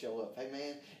 Satan's going to show up.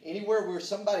 Amen. Anywhere where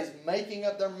somebody's making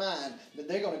up their mind that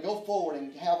they're going to go forward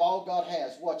and have all God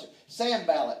has. Watch it.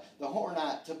 Sanballat, the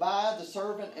Horonite, Tobiah, the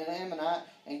servant and Ammonite,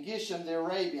 and Geshem, the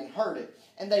Arabian, heard it.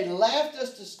 And they laughed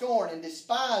us to scorn and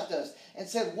despised us and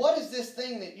said, What is this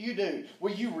thing that you do?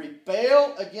 Will you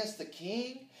rebel against the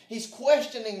king? He's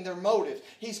questioning their motives.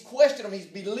 He's questioning them. He's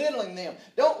belittling them.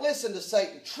 Don't listen to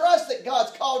Satan. Trust that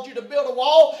God's called you to build a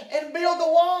wall and build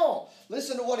the wall.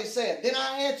 Listen to what he said. Then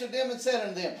I answered them and said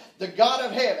unto them, The God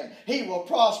of heaven, he will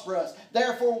prosper us.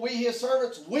 Therefore we his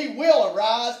servants, we will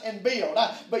arise and build.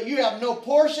 But you have no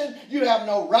portion. You have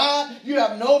no right. You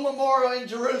have no memorial in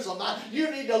Jerusalem.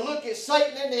 You need to look at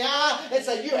Satan in the eye and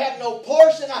say, You have no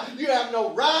portion. You have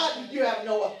no right. You have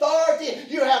no authority.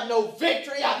 You have no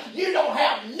victory. You don't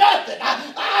have nothing.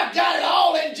 I've got it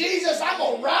all in Jesus. I'm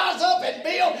going to rise up and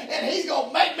build, and he's going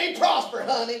to make me prosper,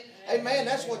 honey. Amen.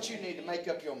 That's what you need to make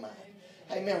up your mind.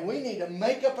 Amen. We need to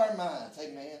make up our minds.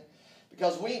 Amen.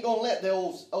 Because we ain't going to let the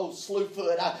old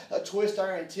slewfoot twist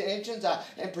our intentions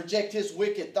and project his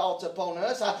wicked thoughts upon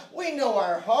us. We know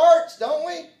our hearts, don't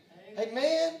we?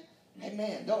 Amen.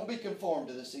 Amen. Don't be conformed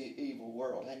to this evil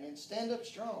world. Amen. Stand up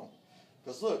strong.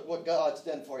 Because look what God's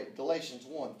done for you. Galatians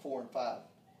 1, 4 and 5.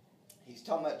 He's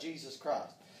talking about Jesus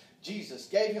Christ. Jesus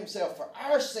gave himself for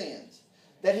our sins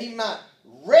that he might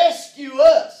rescue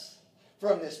us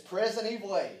from this present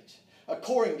evil age,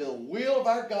 according to the will of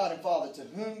our God and Father, to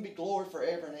whom be glory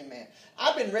forever and amen.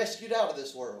 I've been rescued out of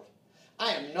this world.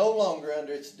 I am no longer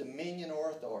under its dominion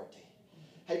or authority.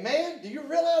 Hey man, do you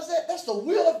realize that? That's the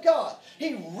will of God.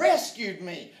 He rescued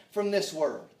me from this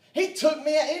world. He took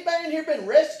me out. Anybody in here been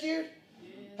rescued?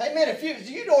 Hey man, if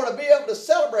you ought to be able to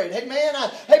celebrate. Hey man,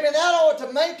 that ought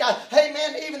to make. Hey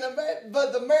man, even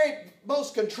the very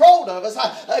most controlled of us,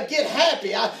 get happy.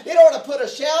 It ought to put a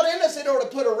shout in us. It ought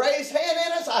to put a raised hand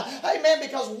in us. Amen.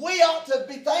 Because we ought to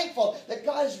be thankful that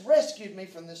God has rescued me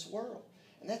from this world,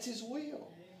 and that's His will.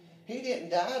 He didn't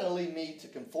die to leave me to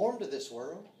conform to this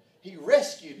world. He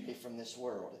rescued me from this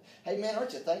world. Hey man,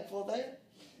 aren't you thankful of that?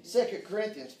 2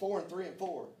 Corinthians 4 and 3 and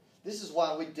 4. This is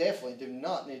why we definitely do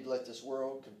not need to let this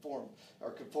world conform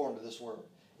to this world.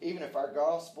 Even if our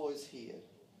gospel is hid.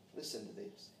 Listen to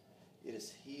this. It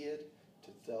is hid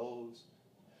to those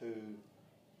who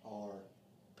are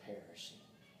perishing.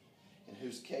 In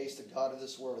whose case the God of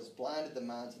this world has blinded the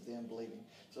minds of the unbelieving,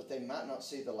 so that they might not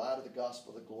see the light of the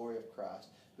gospel, the glory of Christ,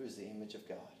 who is the image of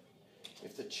God.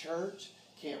 If the church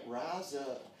can't rise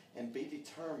up and be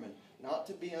determined not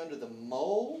to be under the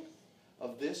mold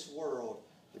of this world,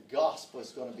 the gospel is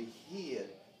going to be hid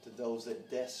to those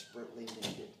that desperately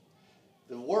need it.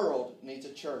 The world needs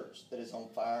a church that is on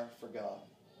fire for God.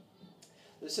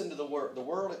 Listen to the word. The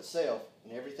world itself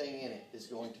and everything in it is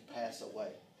going to pass away.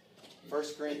 1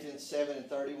 Corinthians 7 and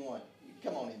 31.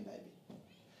 Come on in, baby.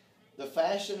 The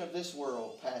fashion of this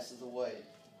world passes away.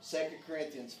 2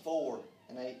 Corinthians 4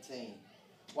 and 18.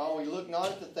 While we look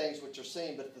not at the things which are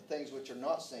seen, but at the things which are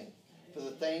not seen. For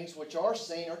the things which are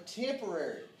seen are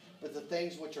temporary, but the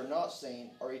things which are not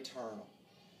seen are eternal.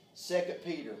 2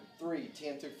 Peter 3,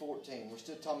 10 through 14. We're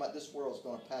still talking about this world is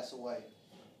going to pass away.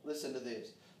 Listen to this.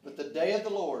 But the day of the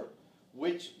Lord,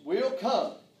 which will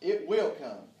come, it will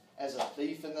come, as a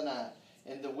thief in the night,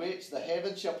 in the which the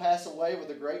heavens shall pass away with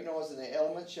a great noise, and the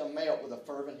elements shall melt with a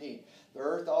fervent heat. The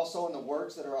earth also and the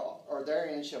works that are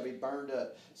therein shall be burned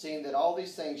up, seeing that all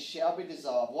these things shall be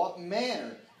dissolved. What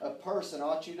manner of person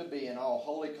ought you to be in all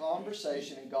holy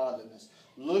conversation and godliness,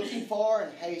 looking for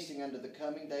and hasting unto the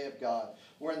coming day of God,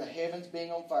 wherein the heavens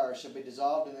being on fire shall be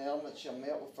dissolved, and the elements shall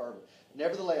melt with fervor.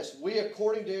 Nevertheless, we,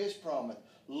 according to His promise,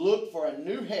 look for a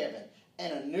new heaven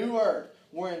and a new earth,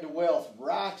 wherein dwelleth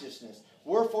righteousness.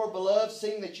 Wherefore, beloved,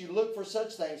 seeing that you look for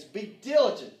such things, be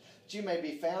diligent, that you may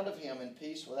be found of Him in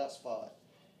peace, without spot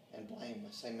and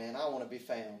blameless. Amen. I want to be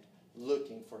found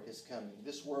looking for His coming.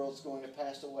 This world's going to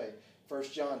pass away. 1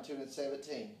 John 2 and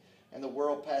 17. And the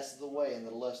world passeth away, and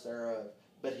the lust thereof.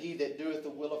 But he that doeth the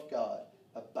will of God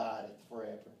abideth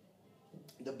forever.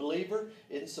 The believer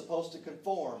isn't supposed to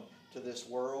conform to this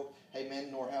world, amen,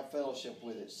 nor have fellowship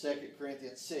with it. 2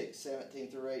 Corinthians 6, 17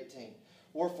 through 18.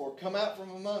 Wherefore, come out from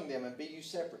among them, and be you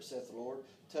separate, saith the Lord.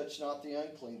 Touch not the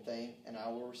unclean thing, and I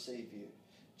will receive you.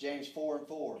 James 4 and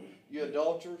 4. You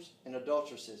adulterers and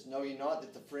adulteresses, know ye not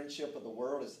that the friendship of the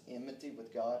world is enmity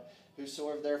with God?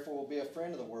 Whosoever therefore will be a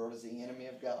friend of the world is the enemy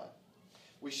of God.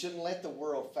 We shouldn't let the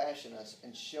world fashion us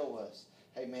and show us,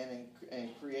 amen,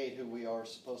 and create who we are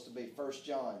supposed to be. 1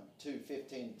 John 2,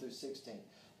 15 through 16.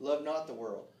 Love not the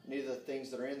world, neither the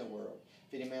things that are in the world.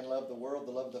 If any man love the world,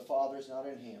 the love of the Father is not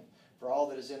in him. For all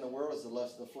that is in the world is the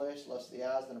lust of the flesh, lust of the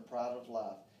eyes, and the pride of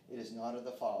life. It is not of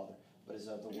the Father, but is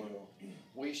of the world.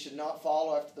 We should not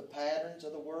follow after the patterns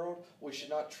of the world. We should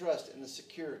not trust in the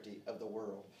security of the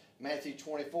world. Matthew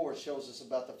 24 shows us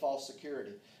about the false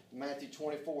security. Matthew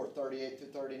 24, 38 through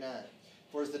 39.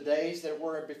 For as the days that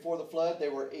were before the flood, they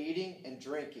were eating and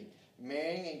drinking,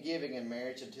 marrying and giving in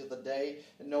marriage until the day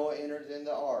that Noah entered in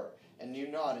the ark, and knew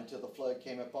not until the flood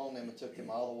came upon them and took them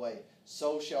all away.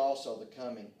 So shall also the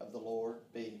coming of the Lord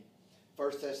be.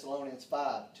 1 Thessalonians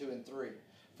 5, 2 and 3.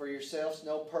 For yourselves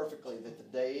know perfectly that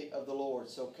the day of the Lord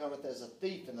so cometh as a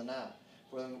thief in the night.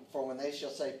 For when they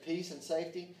shall say peace and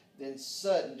safety, then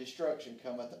sudden destruction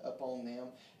cometh upon them,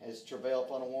 as travail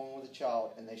upon a woman with a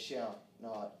child, and they shall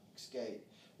not escape.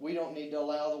 We don't need to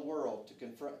allow the world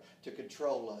to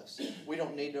control us. We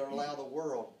don't need to allow the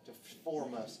world to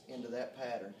form us into that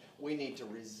pattern. We need to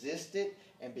resist it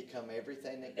and become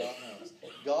everything that God has.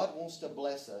 God wants to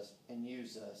bless us and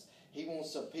use us. He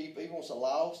wants a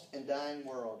lost and dying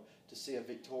world to see a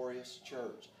victorious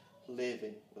church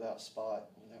living without spot,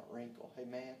 without wrinkle.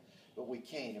 Amen. But we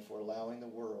can't if we're allowing the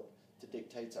world to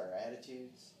dictate our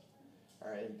attitudes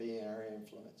and being our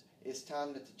influence. It's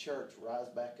time that the church rise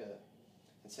back up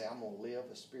and say, I'm going to live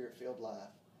a Spirit-filled life.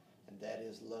 And that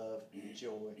is love,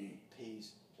 joy,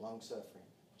 peace, long-suffering,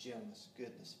 gentleness,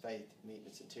 goodness, faith,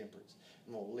 meekness, and temperance.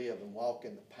 I'm going to live and walk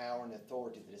in the power and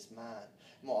authority that is mine.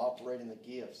 I'm going to operate in the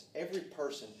gifts. Every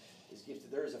person is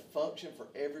gifted. There is a function for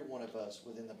every one of us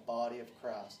within the body of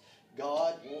Christ.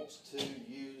 God wants to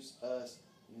use us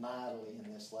mightily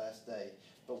in this last day.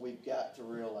 But we've got to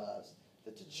realize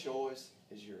that the choice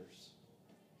is yours.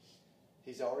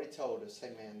 He's already told us,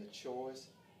 hey man, the choice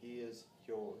is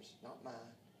yours, not mine.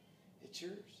 It's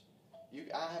yours.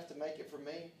 I have to make it for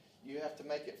me. You have to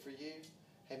make it for you.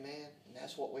 Amen. And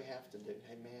that's what we have to do.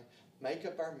 Amen. Make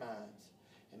up our minds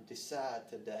and decide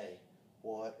today,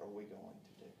 what are we going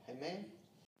to do? Amen.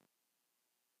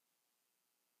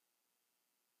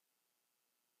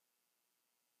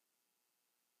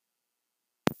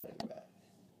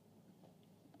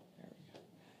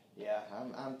 Yeah,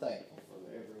 I'm thankful for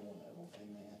every one of them.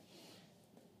 Amen.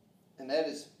 And that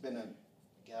has been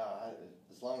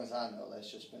as long as I know,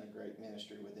 that's just been a great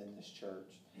ministry within this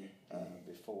church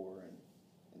before,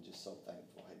 and just so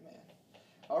thankful. Amen.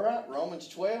 All right, Romans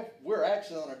 12. We're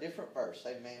actually on a different verse.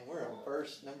 Amen. We're on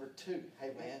verse number 2.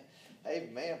 Amen.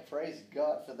 Amen. Praise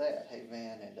God for that.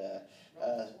 Amen.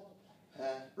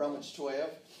 And Romans 12.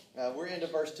 We're into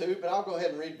verse 2, but I'll go ahead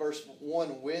and read verse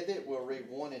 1 with it. We'll read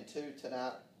 1 and 2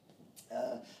 tonight.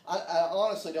 I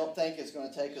honestly don't think it's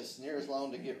going to take us near as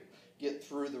long to get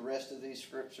through the rest of these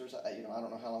scriptures. I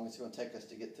don't know how long it's going to take us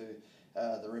to get through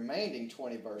the remaining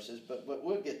 20 verses, but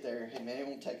we'll get there. Hey, man, it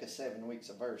won't take us 7 weeks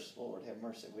a verse. Lord have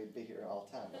mercy, we'd be here all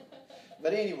the time.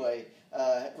 But anyway,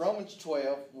 Romans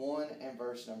 12, 1 and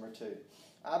verse number 2.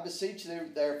 I beseech you,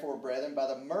 therefore, brethren, by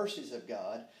the mercies of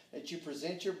God, that you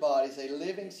present your bodies a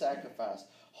living sacrifice,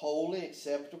 holy,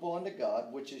 acceptable unto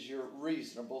God, which is your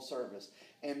reasonable service.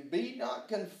 And be not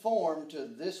conformed to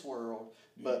this world,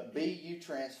 but be you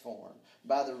transformed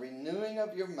by the renewing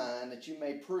of your mind, that you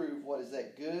may prove what is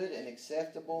that good and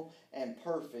acceptable and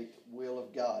perfect will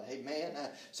of God. Amen.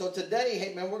 So today,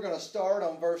 amen, we're going to start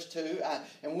on verse 2,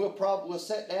 and we'll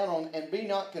sit down on, and be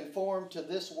not conformed to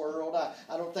this world.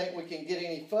 I don't think we can get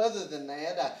any further than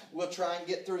that. We'll try and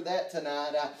get through that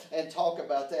tonight and talk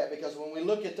about that, because when we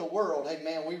look at the world,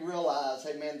 amen, we realize,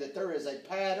 amen, that there is a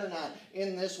pattern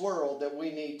in this world that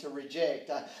we need to reject.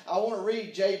 I want to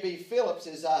read J.B.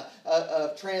 Phillips's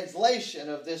translation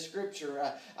of this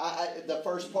scripture. The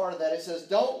first part of that, it says,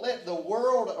 don't let the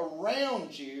world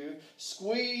around you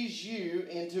squeeze you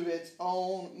into its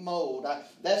own mold.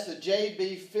 That's the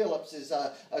J.B. Phillips's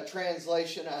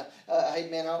translation.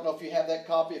 Amen. I don't know if you have that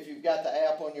copy, if you've got the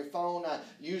app on your phone.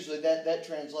 Usually that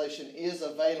translation is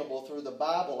available through the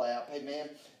Bible app. Amen.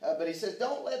 But he says,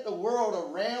 don't let the world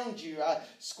around you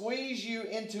squeeze you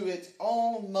into its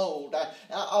own mold.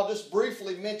 I'll just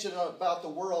briefly mention about the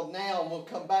world now, and we'll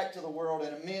come back to the world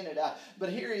in a minute. But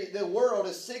here, the world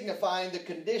is signifying the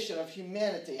condition of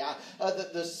humanity,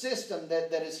 the system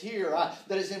that is here,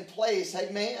 that is in place,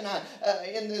 amen,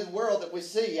 in the world that we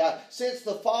see. Since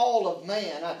the fall of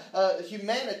man,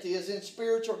 humanity is in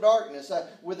spiritual darkness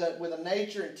with a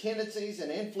nature and tendencies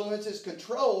and influences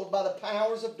controlled by the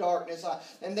powers of darkness,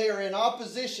 and they are in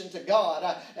opposition to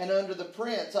God and under the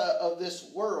prince of this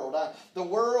world. The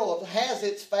world has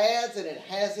its fads and it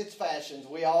has its fashions.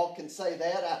 We all can say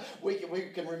that. We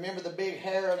can remember the big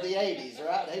hair of the 80s,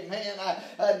 right? Amen.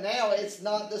 Now it's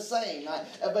not the same.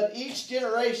 But each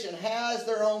generation has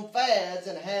their own fads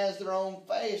and has their own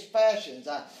fashions.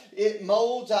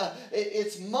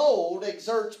 Its mold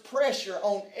exerts pressure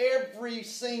on every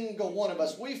single one of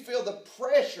us. We feel the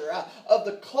pressure of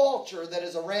the culture that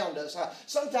is around us.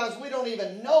 Sometimes we don't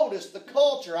even notice the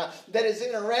culture that is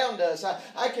in around us.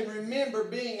 I can remember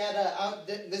being at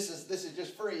this is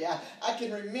just free. I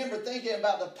can remember thinking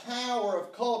about the power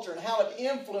of culture and how it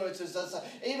influences us,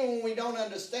 even when we don't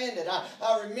understand it.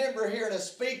 I remember hearing a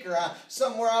speaker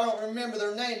somewhere, I don't remember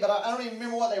their name, but I don't even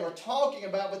remember what they were talking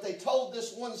about, but they told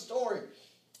this one story.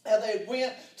 They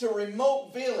went to a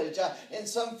remote village in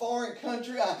some foreign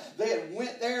country. They had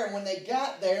went there, and when they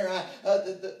got there,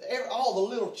 all the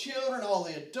little children, all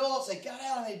the adults, they got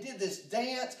out and they did this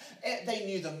dance. And they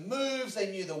knew the moves,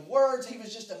 they knew the words. He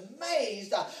was just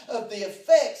amazed of the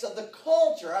effects of the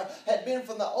culture had been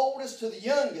from the oldest to the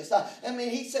youngest.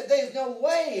 He said there's no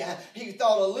way he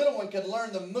thought a little one could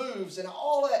learn the moves and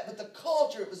all of that, but the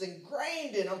culture, it was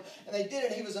ingrained in them, and they did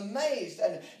it. He was amazed,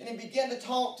 and he began to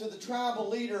talk to the tribal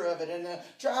leaders leader of it. And the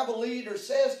tribal leader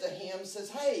says to him, says,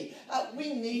 hey,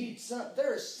 we need something.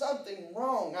 There is something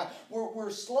wrong.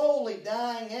 We're slowly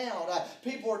dying out.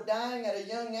 People are dying at a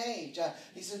young age.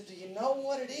 He says, do you know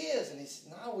what it is? And he says,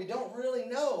 no, we don't really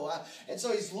know. And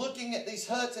so he's looking at these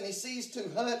huts, and he sees two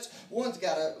huts. One's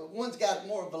got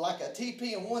more of like a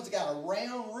teepee, and one's got a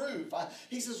round roof.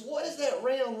 He says, what is that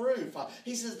round roof?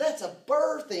 He says, that's a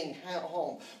birthing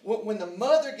home. When the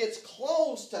mother gets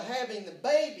close to having the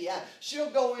baby, she'll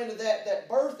go into that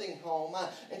birthing home,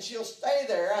 and she'll stay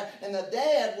there, and the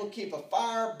dad will keep a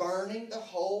fire burning the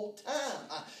whole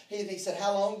time. He said,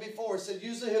 how long before? He said,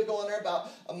 usually he'll go in there about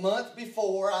a month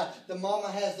before the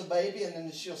mama has the baby, and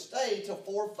then she'll stay till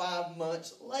 4 or 5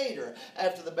 months later.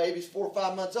 After the baby's 4 or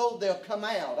 5 months old, they'll come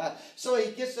out. So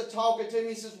he gets to talking to him.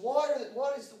 He says, what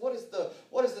is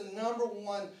the number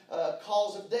one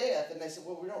cause of death? And they said,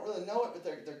 well, we don't really know it, but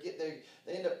they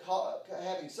end up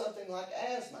having something like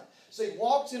asthma. So he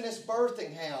walks in this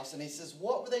birthing house, and he says,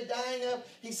 what were they dying of?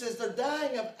 He says, they're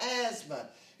dying of asthma.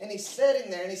 And he's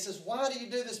sitting there, and he says, why do you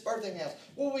do this birthing house?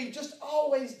 Well, we've just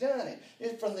always done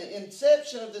it. From the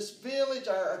inception of this village,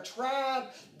 our tribe,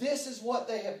 this is what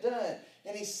they have done.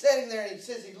 And he's sitting there, and he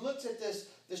says, he looks at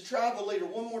this tribal leader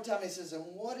one more time. He says, and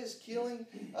what is killing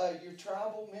your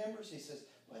tribal members? He says,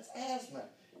 well, it's asthma.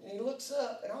 And he looks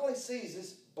up, and all he sees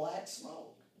is black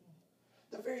smoke.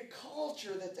 The very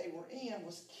culture that they were in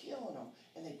was killing them,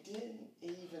 and they didn't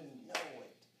even know it.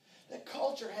 That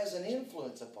culture has an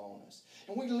influence upon us.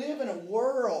 And we live in a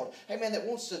world, amen, that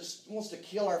wants to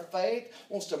kill our faith,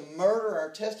 wants to murder our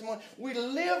testimony. We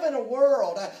live in a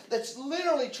world that's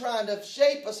literally trying to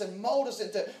shape us and mold us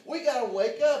into, we got to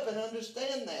wake up and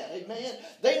understand that, amen.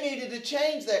 They needed to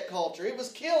change that culture. It was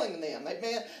killing them,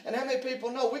 amen. And how many people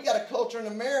know we got a culture in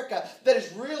America that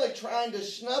is really trying to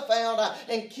snuff out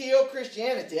and kill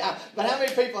Christianity. But how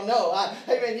many people know,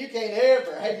 amen, you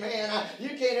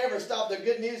can't ever stop the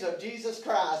good news of Jesus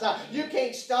Christ. You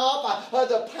can't stop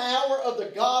the power of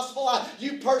the gospel.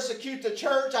 You persecute the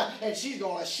church, and she's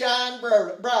going to shine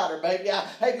brighter, baby.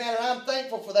 Amen. And I'm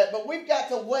thankful for that. But we've got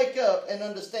to wake up and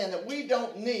understand that we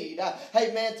don't need,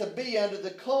 amen, to be under the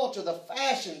culture, the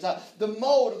fashions, the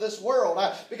mold of this world.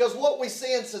 Because what we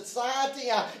see in society,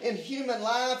 in human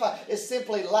life, is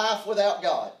simply life without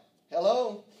God.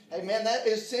 Hello? Amen. That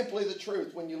is simply the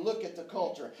truth when you look at the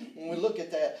culture. When we look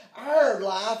at that, our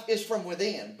life is from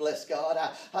within. Bless God.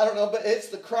 I don't know, but it's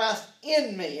the Christ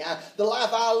in me. The life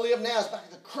I live now is by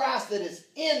the Christ that is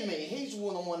in me. He's the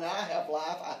one that I have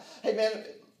life. Amen.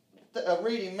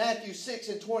 Reading Matthew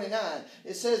 6:29,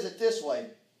 it says it this way.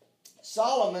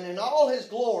 Solomon in all his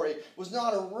glory was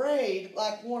not arrayed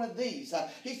like one of these.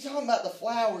 He's talking about the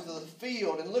flowers of the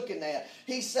field and looking at.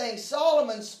 He's saying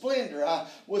Solomon's splendor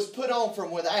was put on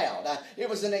from without. It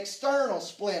was an external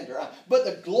splendor. But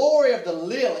the glory of the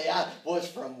lily was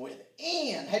from within.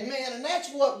 Amen. And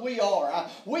that's what we are.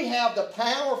 We have the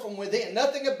power from within.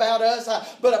 Nothing about us,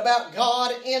 but about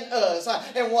God in us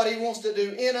and what He wants to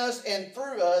do in us and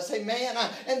through us. Amen.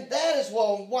 And that is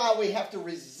why we have to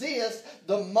resist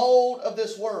the mold of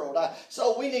this world.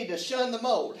 So we need to shun the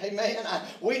mold. Amen.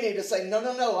 We need to say, no.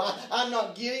 I'm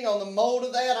not getting on the mold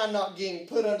of that. I'm not getting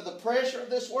put under the pressure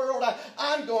of this world.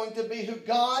 I'm going to be who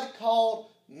God called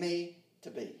me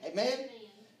to be. Amen.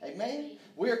 Amen.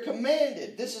 We're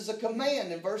commanded. This is a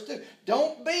command in verse 2.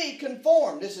 Don't be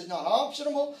conformed. This is not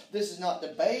optional. This is not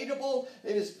debatable.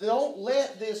 It is, don't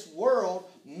let this world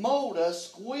mold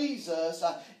us, squeeze us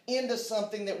into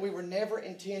something that we were never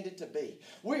intended to be.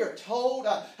 We are told,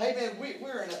 amen, we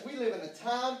live in a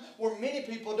time where many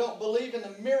people don't believe in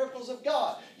the miracles of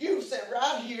God. You sat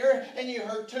right here and you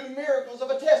heard 2 miracles of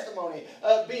a testimony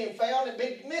being found and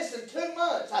being missing 2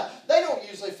 months. They don't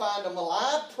usually find them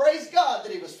alive. Praise God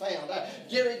that he was found.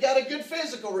 Gary got a good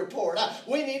physical report.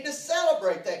 We need to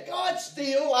celebrate that. God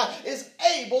still is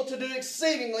able to do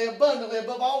exceedingly abundantly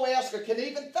above all we ask or can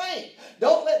even think.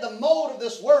 Don't let the mold of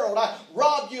this world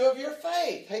rob you of your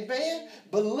faith. Amen.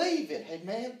 Believe it.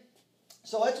 Amen.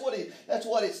 So that's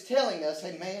what it's telling us,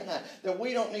 amen, that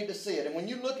we don't need to see it. And when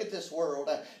you look at this world,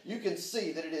 you can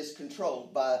see that it is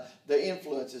controlled by the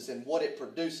influences and what it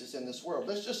produces in this world.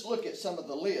 Let's just look at some of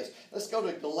the list. Let's go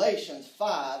to Galatians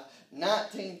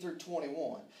 5:19 through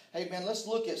 21. Amen. Let's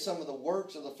look at some of the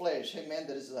works of the flesh, amen,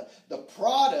 that is the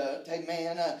product,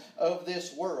 amen, of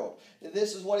this world.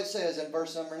 This is what it says in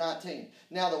verse number 19.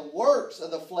 Now the works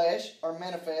of the flesh are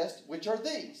manifest, which are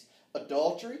these: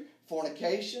 adultery,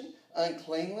 fornication,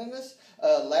 uncleanliness,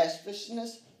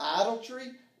 lasciviousness,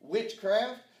 idolatry,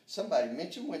 witchcraft. Somebody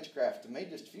mentioned witchcraft to me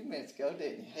just a few minutes ago,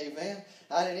 didn't you? Amen.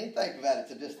 I didn't even think about it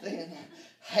till just then.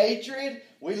 Hatred.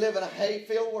 We live in a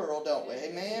hate-filled world, don't we?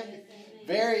 Amen.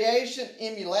 variation,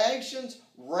 emulations,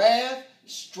 wrath,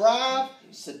 strife,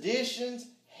 seditions,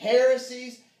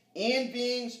 heresies,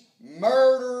 envyings,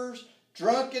 murders,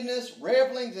 drunkenness,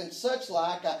 revelings, and such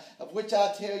like, of which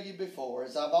I tell you before,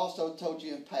 as I've also told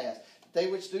you in past. They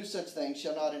which do such things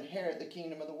shall not inherit the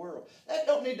kingdom of the world. That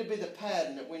don't need to be the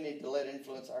pattern that we need to let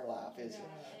influence our life, is it?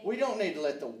 We don't need to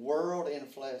let the world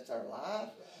influence our life.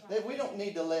 That we don't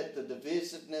need to let the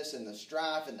divisiveness and the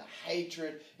strife and the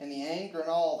hatred and the anger and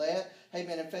all that,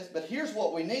 amen, infest. But here's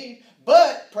what we need.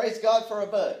 But, praise God for a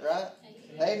but, right?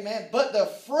 Amen. But the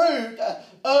fruit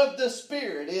of the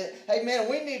Spirit. Amen.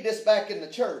 We need this back in the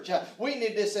church. We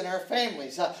need this in our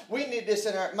families. We need this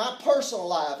in my personal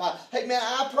life. Amen.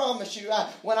 I promise you,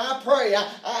 when I pray,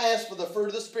 I ask for the fruit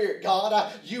of the Spirit.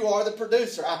 God, you are the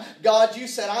producer. God, you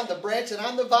said I'm the branch and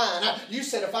I'm the vine. You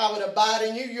said if I would abide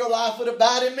in you, your life would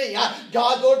abide in me.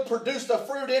 God, Lord, produce the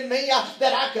fruit in me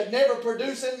that I could never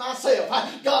produce in myself.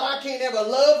 God, I can't ever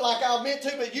love like I meant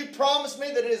to, but you promised me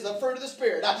that it is the fruit of the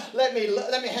Spirit.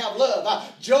 Let me have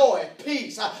love, joy,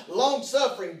 peace,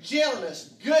 long-suffering, gentleness,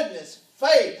 goodness,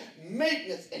 faith,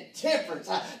 meekness, and temperance.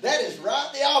 That is right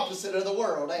the opposite of the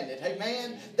world, ain't it?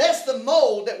 Amen? That's the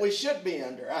mold that we should be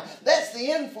under. That's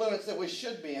the influence that we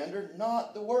should be under,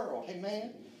 not the world.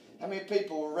 Amen? How many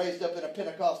people were raised up in a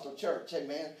Pentecostal church,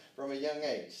 amen, from a young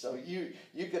age? So you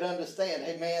could understand,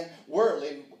 amen,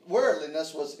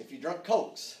 worldliness was if you drunk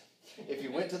Cokes. If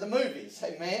you went to the movies,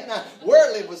 amen.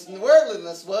 Worldliness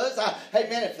was,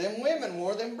 amen, if them women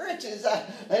wore them breeches,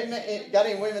 amen. Got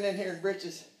any women in here in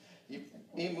breeches?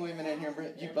 Any women in here in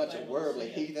breeches? You bunch of worldly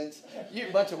heathens. You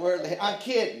bunch of worldly, I'm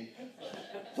kidding.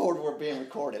 Lord, we're being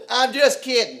recorded. I'm just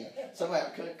kidding. Somebody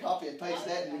could copy and paste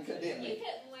that and you condemn me. You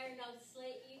couldn't wear no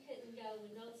sleeve. You couldn't go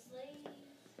with no sleeves.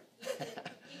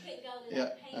 You couldn't go with no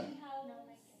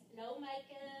pantyhose, no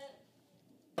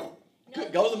makeup.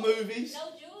 Couldn't go to the movies.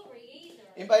 No jewelry either.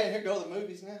 Anybody in here go to the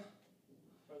movies now?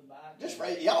 Just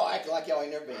raise, y'all act like y'all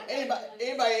ain't never been.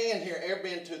 Anybody in here ever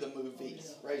been to the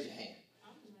movies? Raise your hand.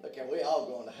 Okay, we all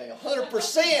going to hell. 100%.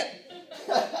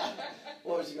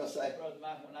 What was you going to say? Brother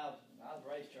Michael, when I was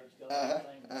raised church, God,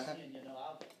 everything was sin, you know,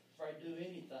 I was afraid to do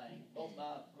anything. Both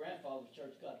my grandfather's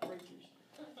church got preachers.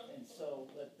 And so,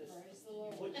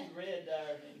 what you read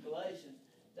there in Galatians,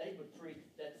 they would preach,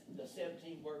 that's the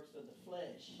 17 works of the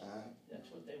flesh. That's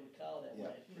what they would call that when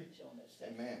they preach on that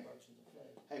 17 works of the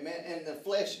flesh. Amen. And the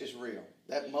flesh is real.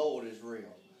 That mold is real.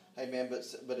 Amen. But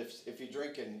if you're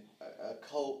drinking a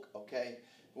Coke, okay,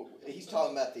 he's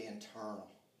talking about the internal.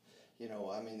 You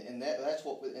know, I mean, and that's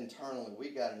what internally we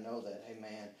got to know that.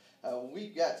 Amen.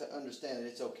 We've got to understand that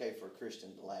it's okay for a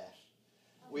Christian to laugh.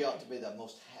 We ought to be the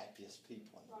most happiest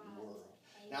people in the world.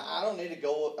 Now, I don't need to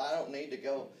go.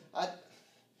 I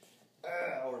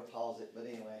ought to pause it, but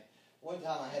anyway, one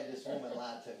time I had this woman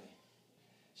lie to me.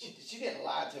 She didn't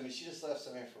lie to me. She just left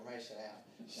some information out.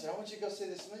 She said, I want you to go see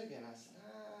this movie. And I said,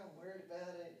 I'm worried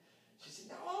about it. She said,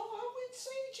 no, I went see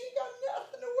it. You ain't got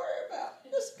nothing to worry about.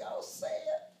 Just go see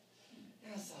it.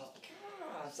 And I thought,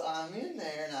 God. So I'm in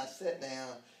there, and I sat down,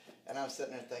 and I'm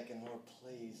sitting there thinking, Lord,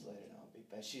 please let it not be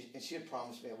bad. She had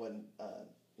promised me it wasn't,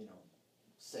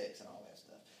 sex and all that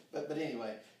stuff. But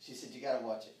anyway, she said, you got to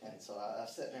watch it. And so I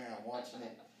sat there, and I'm watching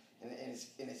it, and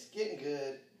it's getting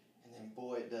good. And then,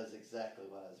 boy, it does exactly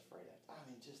what I was afraid of. I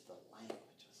mean, just the language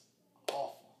was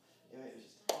awful. It was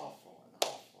just awful and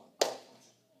awful and awful. I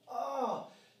said, oh.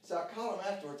 So I called him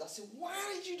afterwards. I said, why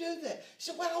did you do that? He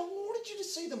said, well, I wanted you to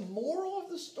see the moral of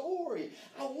the story.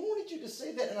 I wanted you to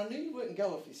see that. And I knew you wouldn't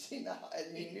go if you seen that.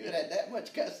 And you knew it had that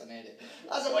much cussing in it.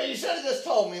 I said, well, you should have just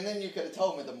told me. And then you could have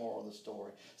told me the moral of the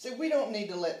story. See, we don't need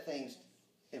to let things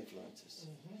influence us.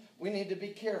 Mm-hmm. We need to be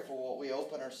careful what we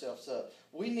open ourselves up.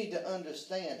 We need to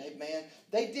understand, hey man,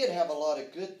 they did have a lot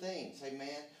of good things, hey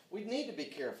man. We need to be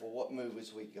careful what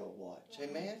movies we go watch, hey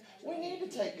man. We need to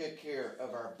take good care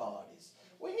of our bodies.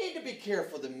 We need to be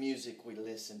careful the music we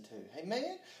listen to, hey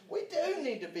man. We do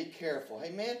need to be careful,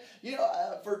 hey man. You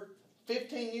know, for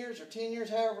 15 years or 10 years,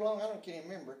 however long, I can't even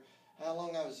remember how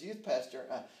long I was youth pastor.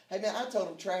 Hey man, I told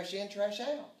them trash in, trash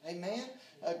out. Hey man,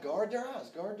 guard their eyes,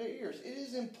 guard their ears. It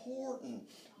is important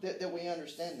that we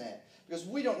understand that, because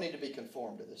we don't need to be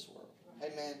conformed to this world.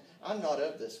 Hey man, I'm not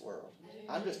of this world.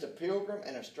 I'm just a pilgrim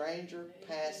and a stranger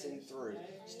passing through.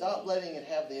 Stop letting it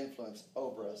have the influence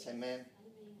over us. Amen.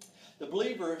 The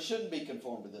believer shouldn't be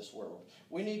conformed to this world.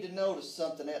 We need to notice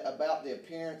something about the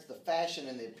appearance, the fashion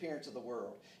and the appearance of the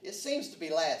world. It seems to be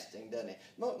lasting, doesn't it?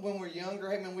 When we're younger,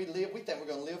 hey man, we think we're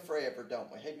going to live forever,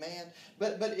 don't we? Hey man,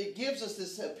 but it gives us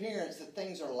this appearance that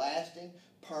things are lasting,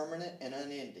 permanent, and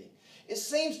unending. It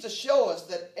seems to show us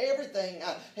that everything,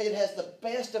 it has the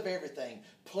best of everything.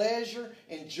 Pleasure,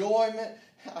 enjoyment,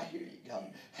 I hear you,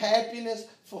 God. Happiness,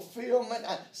 fulfillment,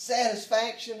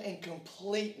 satisfaction, and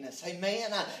completeness.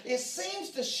 Amen. It seems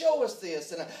to show us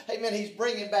this. And amen, he's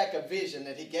bringing back a vision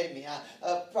that he gave me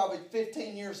probably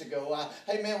 15 years ago.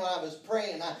 Amen, when I was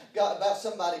praying, I got about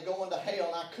somebody going to hell,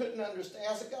 and I couldn't understand.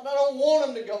 I said, God, I don't want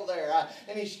them to go there.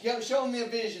 And he showed me a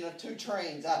vision of 2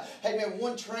 trains. Amen,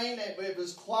 one train, it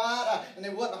was quiet, and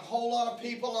there wasn't a whole lot of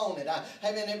people on it.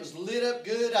 Amen, it was lit up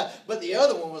good, but the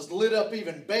other one was lit up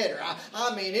even better.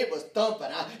 I mean, it was thumping.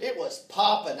 It was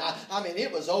popping. I mean,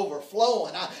 it was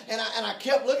overflowing. And I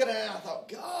kept looking at it, and I thought,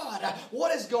 God,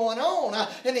 what is going on?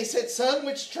 And he said, son,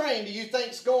 which train do you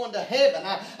think's going to heaven?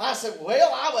 I said,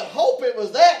 well, I would hope it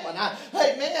was that one.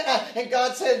 Amen. And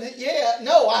God said, yeah,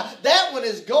 no, that one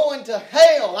is going to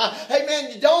hell.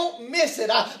 Amen. You don't miss it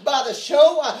by the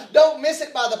show. Don't miss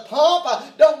it by the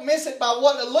pomp. Don't miss it by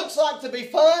what it looks like to be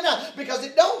fun, because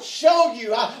it don't show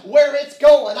you where it's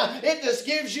going. It just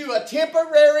gives you a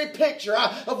temporary picture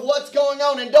of what's going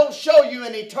on and don't show you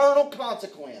an eternal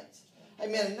consequence.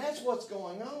 Amen. And that's what's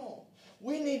going on.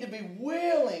 We need to be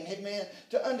willing, amen,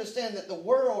 to understand that the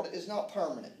world is not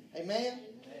permanent. Amen.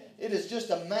 It is just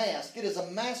a mask. It is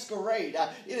a masquerade.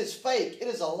 It is fake. It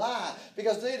is a lie,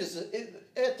 because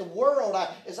the world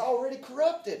is already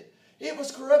corrupted. It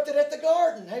was corrupted at the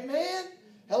garden. Amen.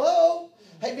 Hello.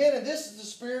 Amen. And this is the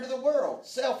spirit of the world: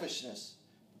 selfishness,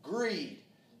 greed,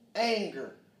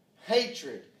 anger,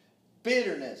 hatred,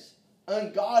 bitterness,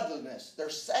 ungodliness. They're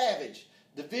savage.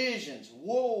 Divisions,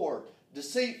 war,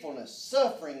 deceitfulness,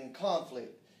 suffering and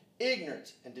conflict,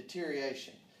 ignorance and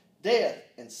deterioration, death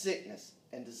and sickness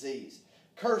and disease,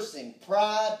 cursing,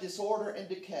 pride, disorder, and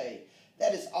decay.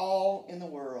 That is all in the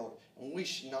world, and we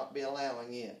should not be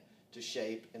allowing it to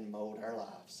shape and mold our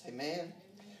lives. Amen?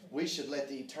 We should let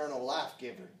the eternal life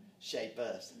giver shape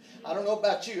us. I don't know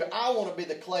about you. I want to be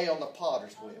the clay on the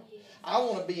potter's wheel. I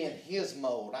want to be in his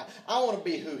mold. I want to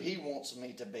be who he wants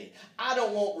me to be. I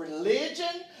don't want religion.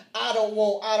 I don't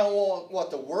want what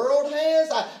the world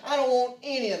has. I don't want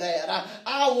any of that.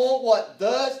 I want what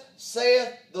thus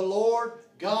saith the Lord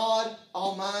God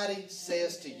Almighty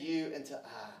says to you and to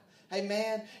I.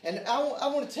 Amen. And I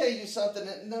want to tell you something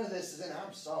that none of this is in.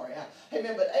 I'm sorry.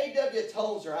 Amen. But A.W.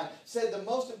 Tozer said the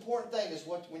most important thing is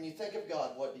when you think of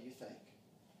God, what do you think?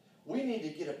 We need to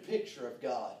get a picture of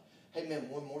God. Amen.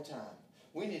 One more time.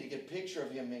 We need to get a picture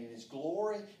of him in his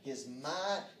glory, his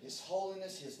might, his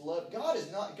holiness, his love. God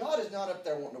is not up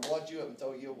there wanting to wad you up and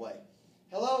throw you away.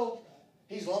 Hello?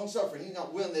 He's long-suffering. He's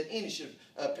not willing that any should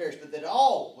perish, but that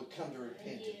all would come to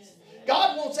repentance.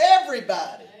 God wants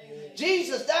everybody.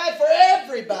 Jesus died for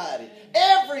everybody.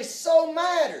 Every soul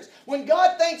matters. When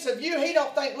God thinks of you, he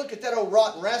don't think, look at that old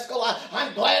rotten rascal.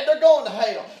 I'm glad they're going to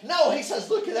hell. No, he says,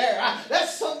 look at there.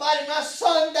 That's somebody my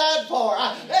son died for.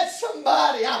 That's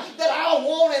somebody that I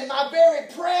want in my very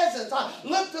presence.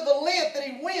 Look to the length that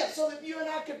he went so that you and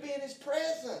I could be in his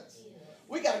presence.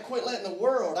 We got to quit letting the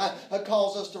world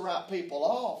cause us to write people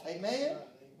off. Amen?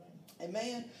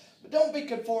 Amen. But don't be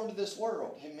conformed to this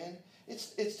world. Amen.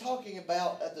 It's talking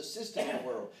about the system of the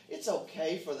world. It's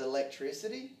okay for the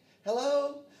electricity.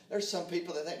 Hello? There's some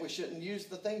people that think we shouldn't use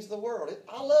the things of the world.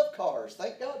 I love cars.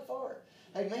 Thank God for it.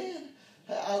 Amen.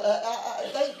 I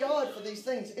thank God for these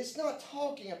things. It's not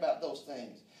talking about those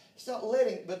things. It's not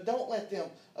but don't let them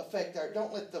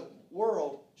don't let the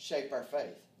world shape our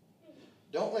faith.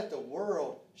 Don't let the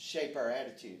world shape our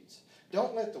attitudes.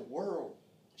 Don't let the world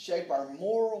shape our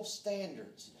moral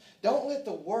standards. Don't let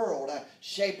the world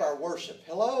shape our worship.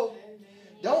 Hello? Amen.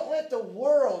 Don't let the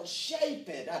world shape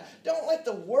it. Don't let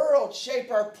the world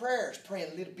shape our prayers,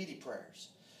 praying little bitty prayers.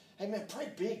 Amen. Pray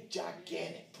big,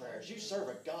 gigantic prayers. You serve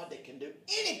a God that can do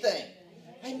anything.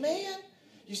 Amen.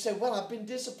 You say, well, I've been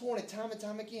disappointed time and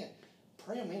time again.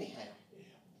 Pray them anyhow.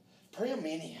 Pray them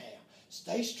anyhow.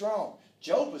 Stay strong.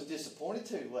 Job was disappointed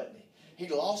too, wasn't he?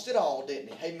 He lost it all,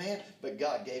 didn't he? Amen. But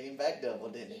God gave him back double,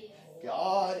 didn't he?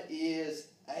 God is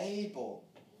able.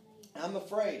 I'm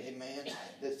afraid, amen,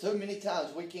 that so many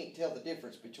times we can't tell the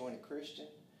difference between a Christian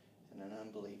and an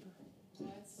unbeliever.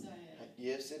 That's sad.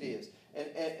 Yes, it is.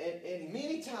 And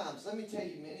many times, let me tell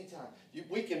you, many times,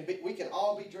 we can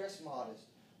all be dressed modest,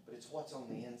 but it's what's on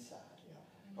the inside.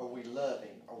 Are we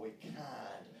loving? Are we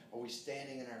kind? Are we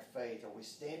standing in our faith? Are we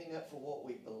standing up for what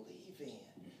we believe in?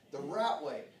 The right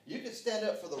way. You could stand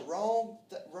up for the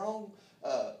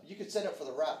you could stand up for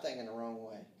the right thing in the wrong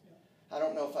way. I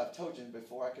don't know if I've told you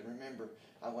before. I can remember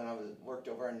when I worked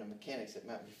over in the mechanics at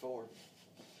Mountain Ford.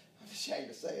 I'm ashamed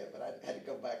to say it, but I had to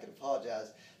go back and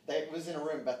apologize. They was in a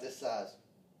room about this size.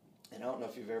 And I don't know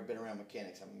if you've ever been around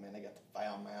mechanics. I mean, man, they got the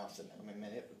foul mouths, and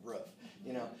man, it was rough,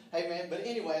 you know. Hey, man, but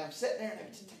anyway, I'm sitting there, and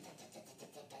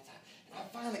I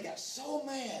finally got so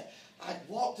mad. I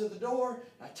walked to the door,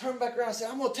 and I turned back around and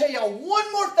said, I'm going to tell y'all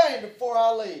one more thing before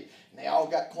I leave. And they all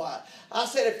got quiet. I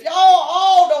said, if y'all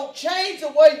all don't change the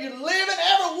way you're living,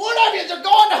 every one of you are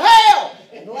going to hell.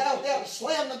 And loud out and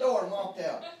slammed the door and walked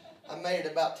out. I made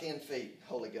it about 10 feet.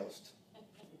 Holy Ghost.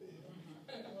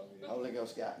 Holy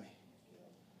Ghost got me.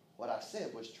 What I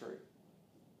said was true.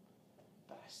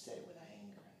 But I said it with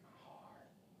anger in my heart.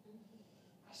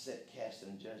 I said it casting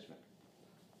in judgment.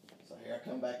 So here I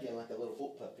come back in like a little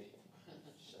whoop puppy.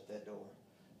 Shut that door.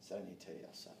 So I need to tell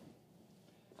y'all something.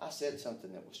 I said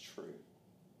something that was true,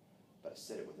 but I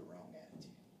said it with the wrong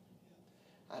attitude.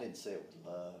 I didn't say it with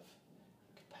love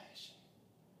and compassion.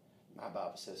 My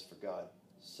Bible says, for God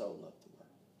so loved the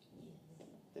world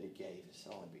that he gave his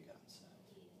only begotten Son.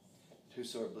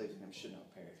 Whosoever believes in him should not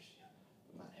perish,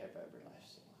 but might have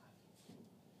everlasting life.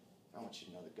 I want you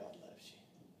to know that God loves you.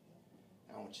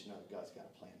 I want you to know that God's got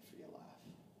a plan for your life.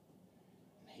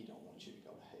 And he don't want you to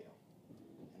go to hell.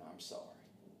 And I'm sorry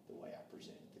the way I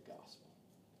presented the gospel.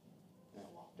 And I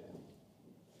walked out.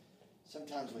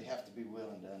 Sometimes we have to be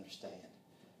willing to understand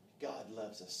God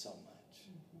loves us so much.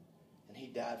 And he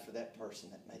died for that person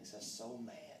that makes us so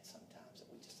mad sometimes that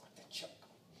we just like to choke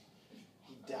them.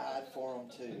 He died for them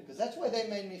too. Because that's the way they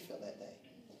made me feel that day.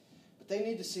 But they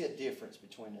need to see a difference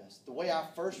between us. The way I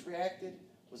first reacted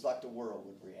was like the world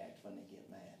would react when they get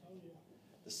mad.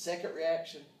 The second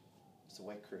reaction is the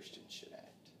way Christians should act.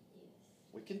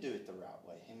 We can do it the right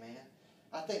way. Amen.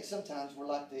 I think sometimes we're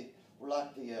like this. I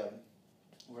got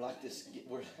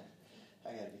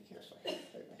to be careful.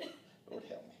 Lord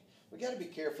help me. We got to be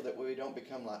careful that we don't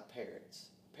become like parrots.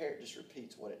 A parrot just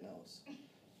repeats what it knows.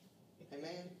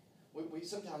 Amen. We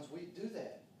sometimes we do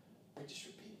that. We just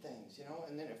repeat things, you know.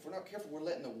 And then if we're not careful, we're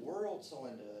letting the world so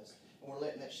into us, and we're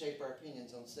letting that shape our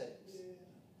opinions on sex.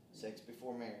 Sex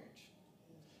before marriage.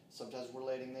 Sometimes we're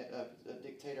letting that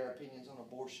dictate our opinions on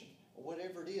abortion or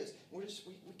whatever it is. We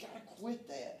got to quit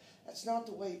that. That's not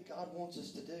the way God wants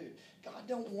us to do. God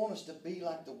don't want us to be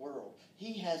like the world.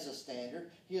 He has a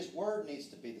standard. His word needs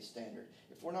to be the standard.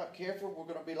 If we're not careful,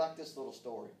 we're going to be like this little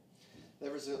story.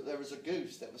 There was a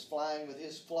goose that was flying with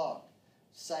his flock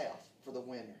south for the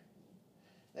winter.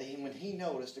 When he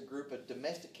noticed a group of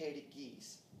domesticated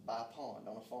geese by a pond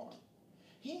on a farm,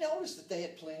 he noticed that they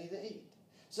had plenty to eat.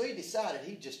 So he decided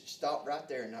he'd just stop right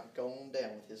there and not go on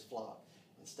down with his flock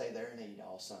and stay there and eat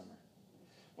all summer.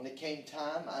 When it came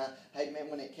time,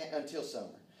 until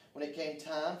summer, when it came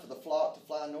time for the flock to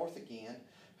fly north again,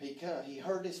 he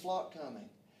heard his flock coming,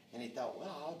 and he thought,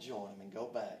 well, I'll join him and go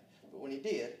back. But when he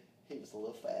did, he was a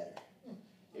little fatter.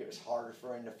 It was harder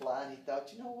for him to fly, and he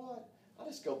thought, you know what? I'll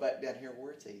just go back down here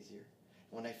where it's easier.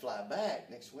 When they fly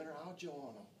back next winter, I'll join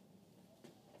them.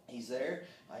 He's there,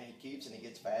 he keeps, and he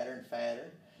gets fatter and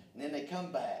fatter. And then they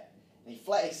come back, and he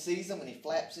sees them, and he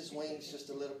flaps his wings just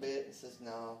a little bit and says,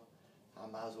 no, I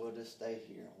might as well just stay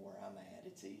here where I'm at.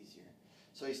 It's easier.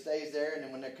 So he stays there, and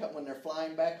then when they're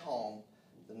flying back home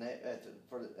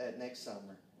next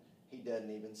summer, he doesn't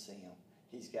even see them.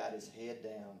 He's got his head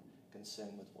down,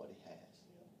 consumed with what he has.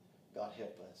 God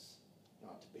help us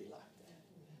not to be like that.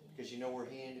 Because you know where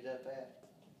he ended up at?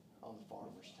 On the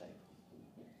farmer's table.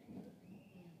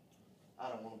 I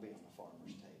don't want to be on the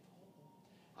farmer's table.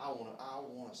 I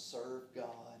want to serve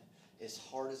God as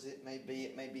hard as it may be.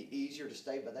 It may be easier to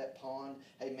stay by that pond,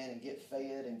 amen, and get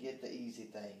fed and get the easy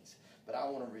things. But I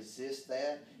want to resist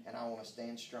that, and I want to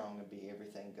stand strong and be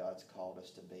everything God's called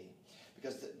us to be.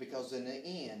 Because in the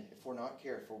end, if we're not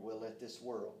careful, we'll let this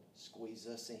world squeeze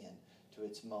us in to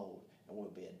its mold, and we'll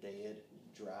be a dead,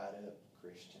 dried up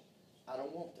Christian. I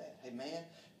don't want that. Amen.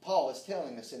 Paul is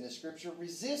telling us in the scripture,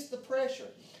 resist the pressure.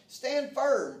 Stand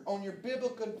firm on your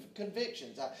biblical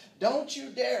convictions. Don't you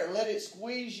dare let it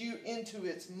squeeze you into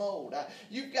its mold.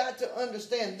 You've got to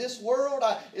understand this world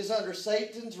is under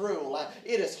Satan's rule.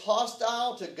 It is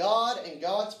hostile to God and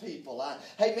God's people.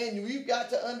 Hey man, you've got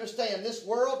to understand this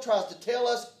world tries to tell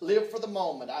us live for the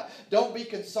moment. Don't be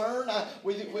concerned.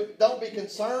 Don't be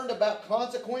concerned about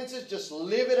consequences. Just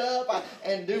live it up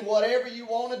and do whatever you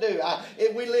want to do.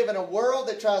 We live in a world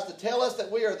that tries to tell us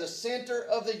that we are the center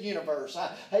of the universe.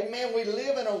 Hey man, we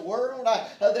live in a world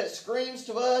that screams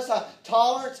to us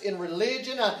tolerance in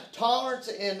religion, tolerance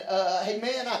in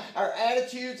our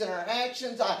attitudes and our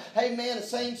actions,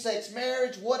 same-sex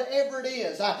marriage, whatever it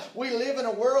is. We live in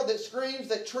a world that screams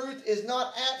that truth is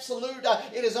not absolute,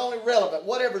 it is only relevant.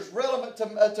 Whatever's relevant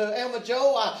to Emma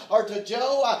Joe or to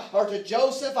Joe or to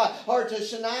Joseph or to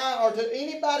Shania or to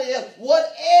anybody else,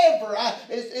 whatever,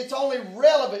 it's only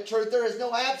relevant truth. There is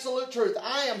no absolute truth.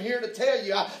 I am here to tell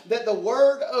you that the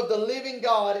Word of the living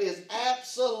God is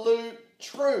absolute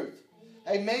truth.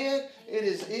 Amen. It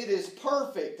is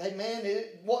perfect. Amen.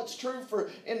 What's true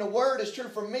in the Word is true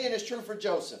for me and it's true for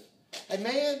Joseph.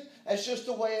 Amen. That's just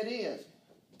the way it is.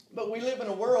 But we live in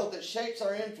a world that shapes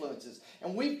our influences.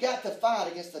 And we've got to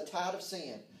fight against the tide of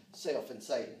sin, self and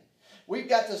Satan. We've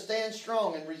got to stand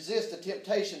strong and resist the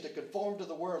temptation to conform to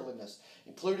the worldliness,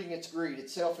 including its greed,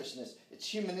 its selfishness, its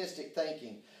humanistic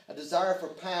thinking, a desire for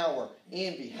power,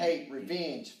 envy, hate,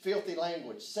 revenge, filthy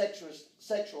language,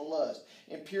 sexual lust,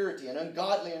 impurity, and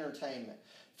ungodly entertainment,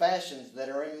 fashions that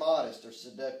are immodest or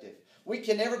seductive. We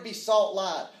can never be salt and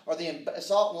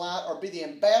light or be the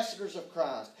ambassadors of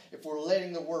Christ if we're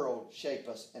letting the world shape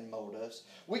us and mold us.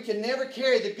 We can never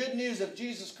carry the good news of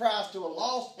Jesus Christ to a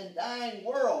lost and dying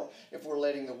world if we're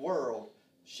letting the world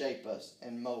shape us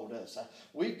and mold us.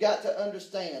 We've got to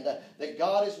understand that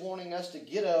God is wanting us to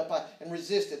get up and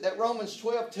resist it. That Romans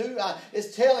 12:2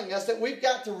 is telling us that we've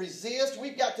got to resist.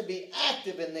 We've got to be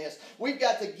active in this. We've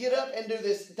got to get up and do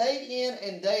this day in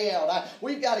and day out.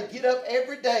 We've got to get up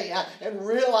every day and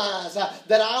realize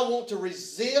that I want to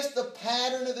resist the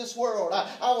pattern of this world.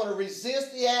 I want to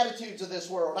resist the attitudes of this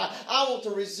world. I want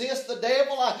to resist the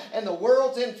devil and the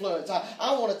world's influence.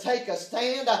 I want to take a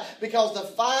stand because the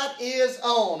fight is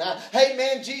on.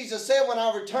 Amen. Jesus said, when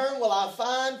I return, will I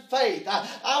find faith?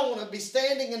 I want to be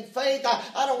standing in faith.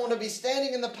 I don't want to be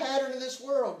standing in the pattern of this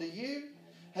world. Do you?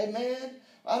 Amen.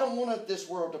 I don't want this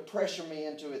world to pressure me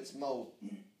into its mold.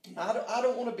 I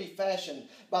don't want to be fashioned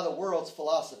by the world's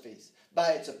philosophies,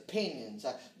 by its opinions,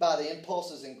 by the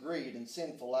impulses and greed and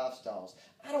sinful lifestyles.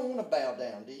 I don't want to bow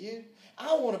down. Do you?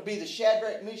 I want to be the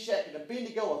Shadrach, Meshach, and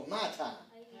Abednego of my time.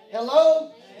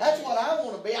 Hello? That's what I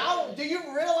want to be. Do you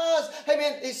realize,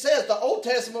 amen, it says the Old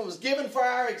Testament was given for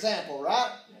our example, right?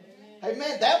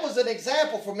 Amen. That was an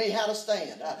example for me how to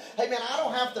stand. Amen. I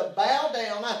don't have to bow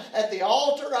down at the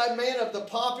altar, amen, of the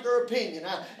popular opinion.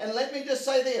 And let me just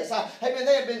say this. Amen.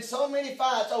 There have been so many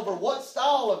fights over what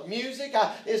style of music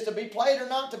is to be played or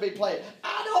not to be played.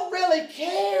 I don't really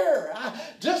care.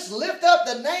 Just lift up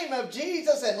the name of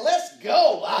Jesus and let's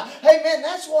go. Amen.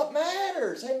 That's what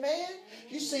matters. Amen.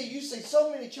 You see so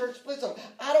many church splits.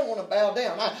 I don't want to bow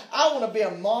down. I want to be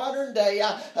a modern day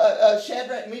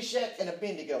Shadrach, Meshach, and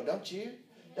Abednego. Don't you?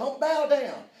 Don't bow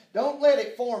down. Don't let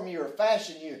it form you or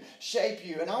fashion you, shape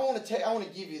you. And I want to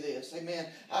give you this. Amen.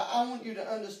 I want you to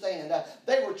understand.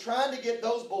 They were trying to get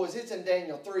those boys. It's in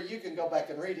Daniel 3. You can go back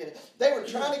and read it. They were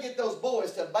trying to get those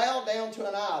boys to bow down to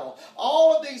an idol.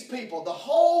 All of these people, the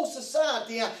whole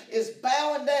society is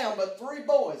bowing down, but 3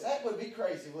 boys. That would be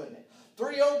crazy, wouldn't it?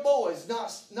 3 old boys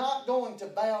not going to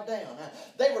bow down.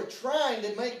 They were trying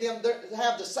to make them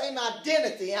have the same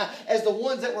identity as the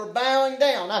ones that were bowing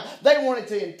down. They wanted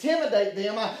to intimidate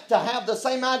them to have the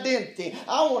same identity.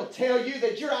 I want to tell you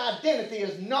that your identity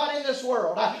is not in this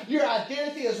world. Your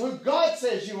identity is who God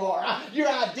says you are. Your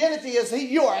identity is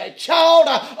you are a child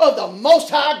of the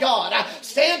Most High God.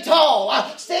 Stand tall.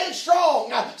 Stand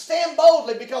strong. Stand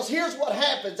boldly, because here's what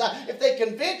happens. If they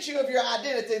convince you of your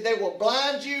identity, they will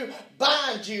blind you,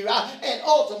 bind you, and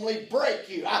ultimately break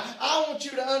you. I want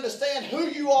you to understand who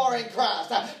you are in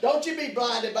Christ. Don't you be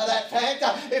blinded by that fact.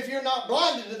 If you're not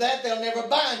blinded to that, they'll never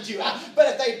bind you. But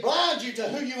if they blind you to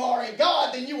who you are in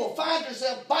God, then you will find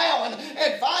yourself bowing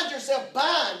and find yourself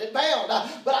bound.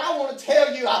 But I want to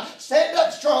tell you, stand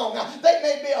up strong. There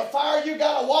may be a fire you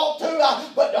got to walk through,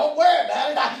 but don't worry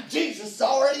about it. Jesus is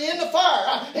already in the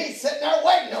fire. He's sitting there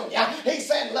waiting on you. He's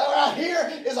saying, Lord,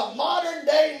 here is a modern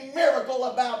day miracle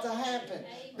about to happen.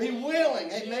 Be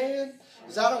willing, amen.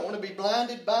 Because I don't want to be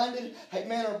blinded, binded,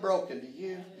 amen, or broken. To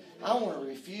you, I want to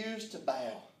refuse to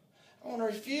bow. I want to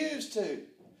refuse to.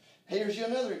 Here's you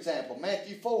another example.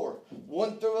 Matthew 4,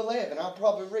 1 through 11. I'll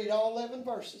probably read all 11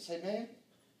 verses, amen.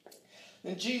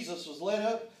 Then Jesus was led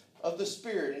up of the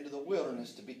Spirit into the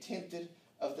wilderness to be tempted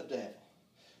of the devil.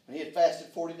 When he had fasted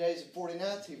 40 days and 40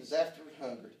 nights, he was afterward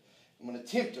hungry. And when the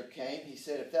tempter came, he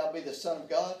said, If thou be the Son of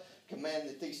God, command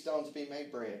that these stones be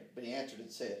made bread. But he answered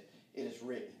and said, It is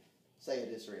written. Say it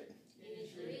is written. It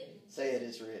is written. Say it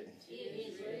is written. It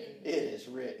is written. It is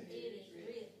written. It is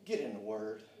written. Get in the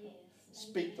Word. Yes.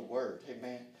 Speak the Word.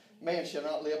 Amen. Man shall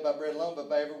not live by bread alone, but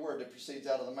by every word that proceeds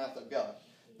out of the mouth of God.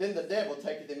 Then the devil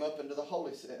taketh him up into the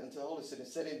holy city, and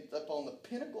set him up on the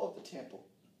pinnacle of the temple,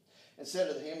 and said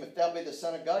unto him, If thou be the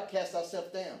Son of God, cast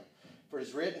thyself down. For it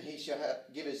is written, He shall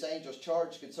give His angels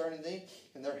charge concerning thee,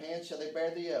 and their hands shall they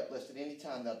bear thee up, lest at any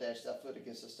time thou dash thy foot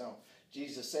against a stone.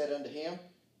 Jesus said unto him,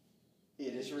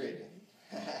 It is written,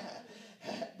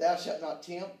 Thou shalt not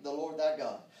tempt the Lord thy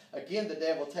God. Again the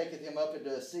devil taketh him up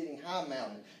into a exceeding high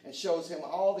mountain, and shows him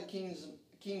all the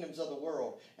kingdoms of the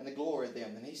world and the glory of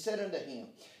them. And he said unto him,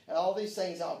 and all these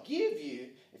things I'll give you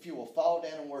if you will fall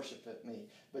down and worship at me.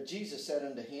 But Jesus said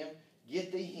unto him,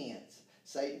 Get thee hence,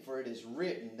 Satan, for it is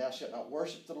written, Thou shalt not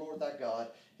worship the Lord thy God,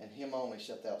 and him only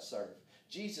shalt thou serve.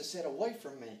 Jesus said, Away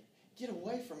from me. Get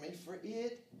away from me, for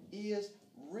it is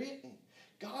written.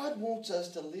 God wants us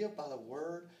to live by the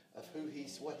word of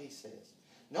what he says,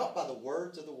 not by the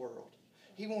words of the world.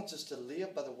 He wants us to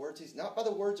live by the words. Not by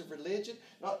the words of religion,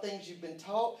 not things you've been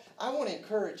taught. I want to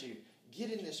encourage you,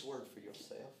 get in this word for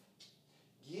yourself.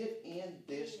 Get in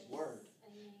this word.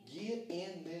 Get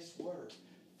in this word.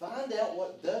 Find out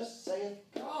what thus saith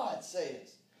God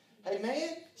says.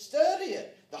 Amen? Study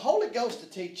it. The Holy Ghost to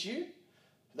teach you.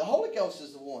 The Holy Ghost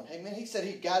is the one. Amen? He said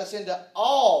he'd guide us into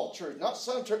all truth. Not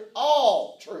some truth,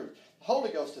 all truth. The Holy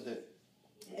Ghost to do it.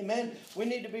 Amen? We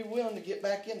need to be willing to get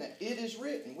back in there. It is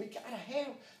written. We got to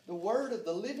have the word of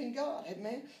the living God.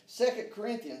 Amen? 2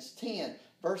 Corinthians 10,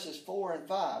 verses 4 and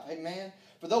 5. Amen?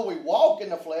 For though we walk in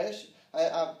the flesh,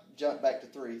 I've jumped back to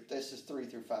 3. This is 3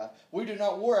 through 5. We do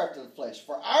not war after the flesh.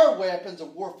 For our weapons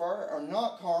of warfare are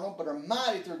not carnal, but are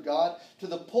mighty through God to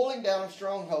the pulling down of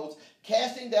strongholds,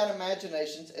 casting down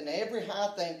imaginations, and every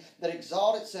high thing that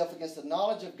exalts itself against the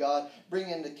knowledge of God,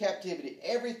 bringing into captivity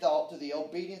every thought to the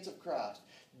obedience of Christ.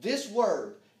 This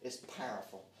word is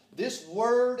powerful. This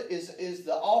word is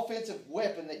the offensive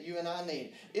weapon that you and I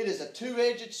need. It is a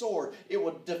two-edged sword. It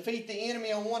will defeat the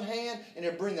enemy on one hand, and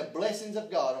it'll bring the blessings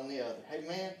of God on the other.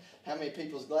 Amen? How many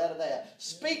people's glad of that?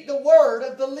 Speak the word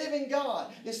of the living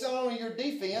God. It's not only your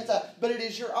defense, but it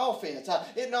is your offense.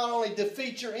 It not only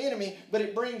defeats your enemy, but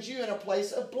it brings you in a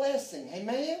place of blessing.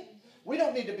 Amen? We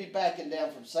don't need to be backing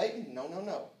down from Satan. No, no,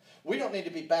 no. We don't need to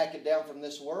be backing down from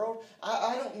this world.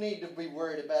 I don't need to be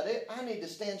worried about it. I need to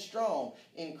stand strong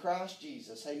in Christ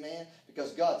Jesus. Amen?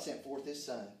 Because God sent forth his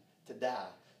Son to die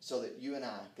so that you and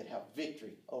I could have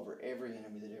victory over every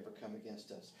enemy that ever come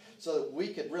against us. So that we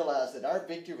could realize that our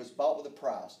victory was bought with a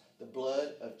price, the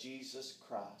blood of Jesus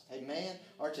Christ. Amen?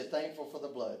 Aren't you thankful for the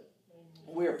blood?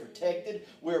 We are protected,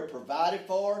 we are provided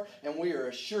for, and we are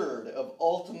assured of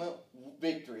ultimate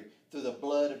victory through the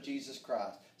blood of Jesus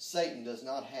Christ. Satan does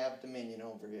not have dominion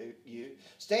over you.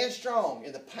 Stand strong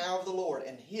in the power of the Lord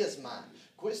and his might.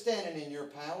 Quit standing in your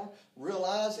power.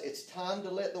 Realize it's time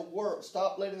to let the world,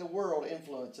 stop letting the world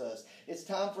influence us. It's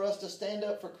time for us to stand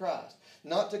up for Christ.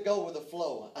 Not to go with the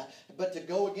flow, but to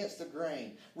go against the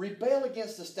grain. Rebel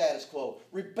against the status quo.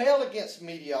 Rebel against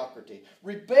mediocrity.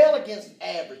 Rebel against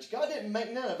average. God didn't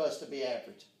make none of us to be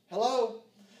average. Hello?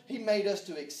 He made us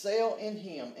to excel in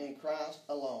him, in Christ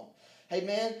alone. Hey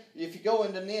man, if you go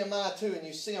into Nehemiah 2 and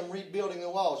you see them rebuilding the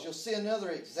walls, you'll see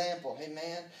another example. Hey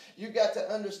man, you got to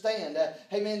understand that.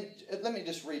 Hey man, let me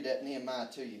just read that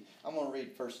Nehemiah to you. I'm going to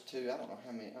read verse 2. I don't know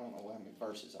how many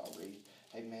verses I'll read.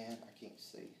 Hey man, I can't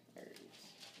see. There it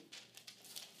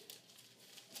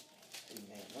is.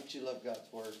 Amen. Don't you love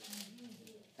God's word?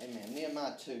 Amen.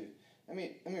 Nehemiah 2. Let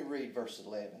me read verse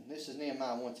 11. This is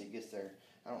Nehemiah once he gets there.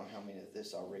 I don't know how many of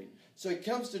this I'll read. So he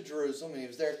comes to Jerusalem, and he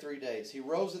was there 3 days. He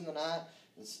rose in the night,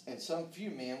 and some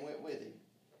few men went with him.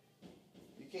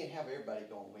 You can't have everybody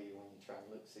going with you when you try and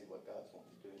look see what God's wanting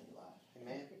to do in your life.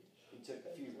 Amen? He took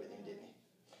a few with him, didn't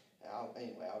he? I'll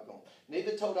go on.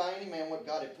 Neither told I any man what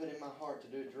God had put in my heart to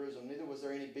do at Jerusalem. Neither was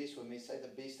there any beast with me, save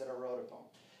the beast that I rode upon.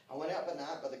 I went out by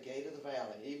night by the gate of the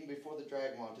valley, even before the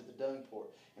Dragon to the dung port,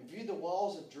 and viewed the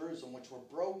walls of Jerusalem, which were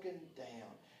broken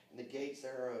down, and the gates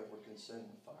thereof were consumed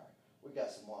with fire. We've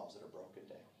got some walls that are broken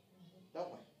down,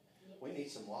 don't we? We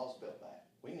need some walls built back.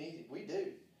 We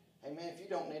do. Amen. If you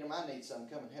don't need them, I need some.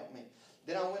 Come and help me.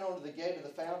 Then I went on to the gate of the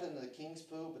fountain of the king's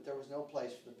pool, but there was no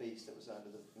place for the beast that was under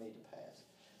me to pass.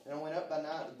 Then I went up by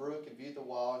night to the brook and viewed the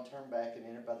wall, and turned back and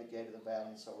entered by the gate of the valley,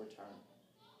 and so returned.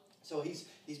 So he's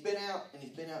been out, and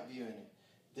he's been out viewing it.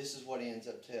 This is what he ends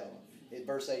up telling. In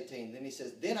verse 18, then he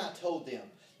says, Then I told them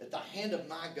that the hand of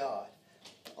my God,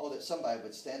 that somebody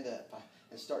would stand up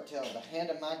and start telling, the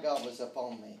hand of my God was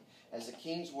upon me. As the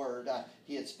king's word,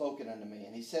 he had spoken unto me.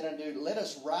 And he said unto, Let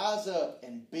us rise up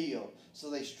and build. So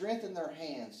they strengthened their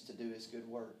hands to do his good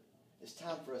work. It's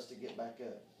time for us to get back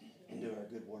up and do our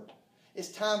good work. It's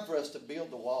time for us to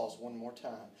build the walls one more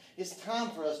time. It's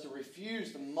time for us to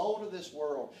refuse the mold of this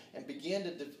world and begin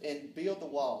to build the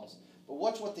walls. But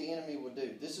watch what the enemy will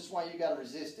do. This is why you got to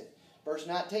resist it. Verse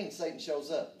 19, Satan shows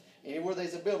up. Anywhere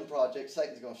there's a building project,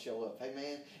 Satan's going to show up.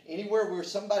 Amen. Anywhere where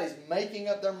somebody's making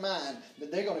up their mind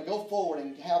that they're going to go forward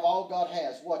and have all God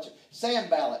has. Watch it.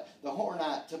 Sanballat, the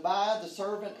Horonite, Tobiah, the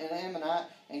servant and Ammonite,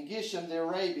 and Geshem, the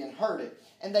Arabian, heard it.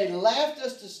 And they laughed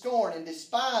us to scorn and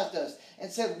despised us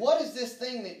and said, What is this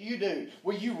thing that you do?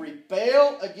 Will you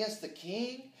rebel against the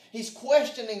king? He's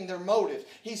questioning their motives.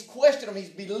 He's questioning them. He's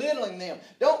belittling them.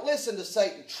 Don't listen to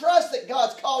Satan. Trust that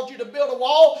God's called you to build a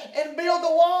wall and build the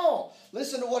wall.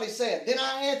 Listen to what he said. Then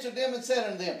I answered them and said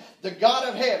unto them, the God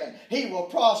of heaven, he will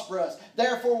prosper us.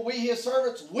 Therefore we his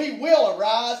servants, we will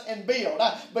arise and build.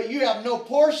 But you have no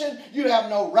portion. You have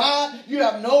no right. You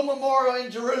have no memorial in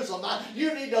Jerusalem.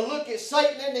 You need to look at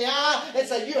Satan in the eye and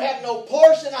say, you have no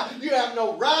portion. You have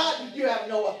no right. You have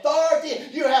no authority.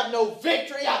 You have no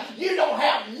victory. You don't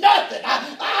have nothing.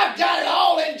 I've got it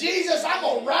all in Jesus. I'm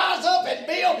going to rise up and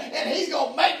build, and he's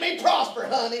going to make me prosper,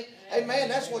 honey. Amen.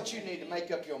 That's what you need to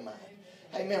make up your mind.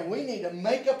 Amen. We need to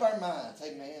make up our minds.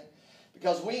 Amen.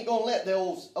 Because we ain't going to let the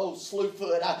old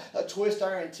slewfoot twist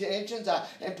our intentions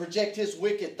and project his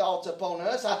wicked thoughts upon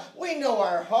us. We know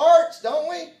our hearts, don't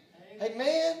we?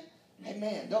 Amen.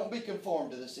 Amen. Don't be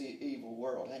conformed to this evil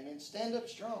world. Amen. Stand up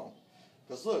strong.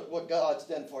 Because look what God's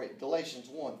done for you. Galatians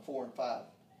 1, 4 and 5.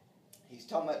 He's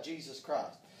talking about Jesus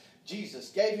Christ. Jesus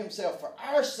gave himself for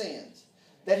our sins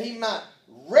that he might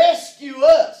rescue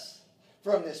us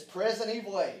from this present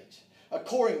evil age,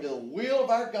 according to the will of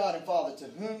our God and Father, to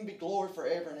whom be glory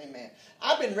forever and amen.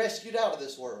 I've been rescued out of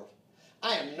this world.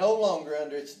 I am no longer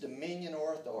under its dominion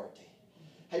or authority.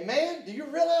 Hey man, do you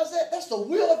realize that? That's the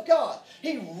will of God.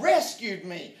 He rescued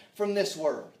me from this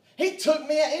world. He took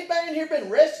me out. Anybody in here been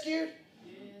rescued?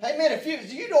 Hey man, if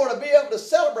you ought to be able to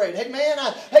celebrate. Hey man,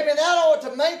 that ought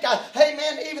to make. Hey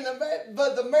man, even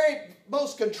the very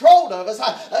most controlled of us,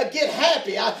 get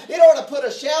happy. It ought to put a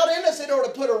shout in us. It ought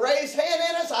to put a raised hand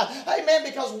in us. Hey man,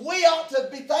 because we ought to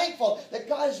be thankful that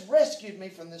God has rescued me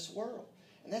from this world,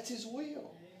 and that's His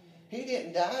will. He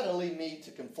didn't die to leave me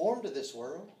to conform to this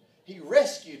world. He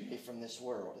rescued me from this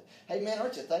world. Hey man,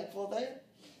 aren't you thankful of that?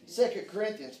 2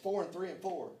 Corinthians 4 and 3 and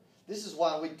 4. This is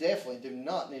why we definitely do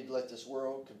not need to let this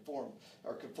world conform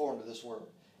to this world.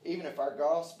 Even if our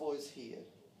gospel is hid.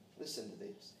 Listen to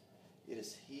this. It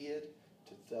is hid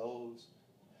to those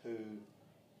who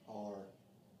are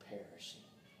perishing.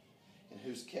 In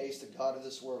whose case the God of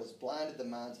this world has blinded the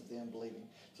minds of the unbelieving,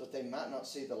 so that they might not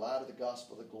see the light of the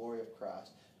gospel, the glory of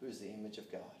Christ, who is the image of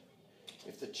God.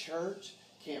 If the church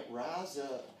can't rise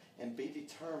up and be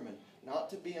determined not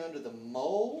to be under the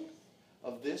mold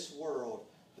of this world,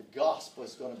 the gospel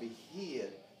is going to be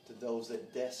hid to those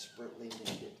that desperately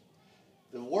need it.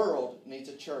 The world needs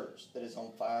a church that is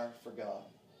on fire for God.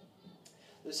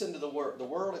 Listen to the word. The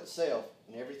world itself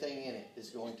and everything in it is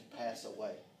going to pass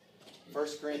away. 1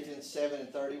 Corinthians 7 and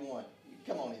 31.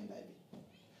 Come on in, baby.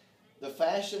 The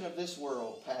fashion of this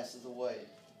world passes away.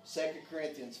 2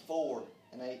 Corinthians 4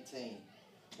 and 18.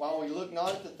 While we look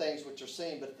not at the things which are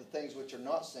seen, but at the things which are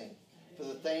not seen. For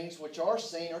the things which are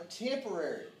seen are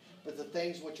temporary, but the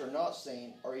things which are not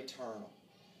seen are eternal.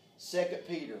 2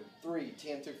 Peter 3,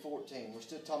 10 through 14. We're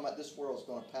still talking about this world is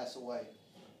going to pass away.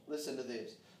 Listen to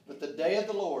this. But the day of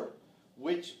the Lord,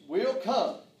 which will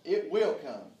come, it will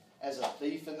come, as a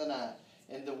thief in the night,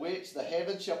 in the which the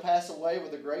heavens shall pass away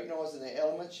with a great noise, and the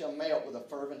elements shall melt with a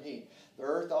fervent heat. The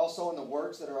earth also and the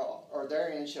works that are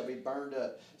therein shall be burned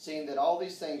up, seeing that all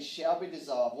these things shall be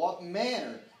dissolved. What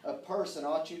manner of person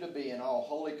ought you to be in all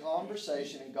holy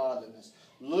conversation and godliness,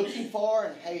 looking for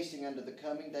and hasting unto the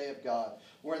coming day of God,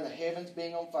 wherein the heavens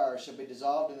being on fire shall be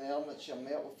dissolved, and the elements shall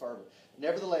melt with fervor.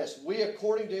 Nevertheless, we,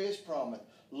 according to His promise,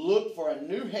 look for a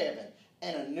new heaven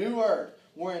and a new earth,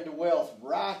 wherein dwelleth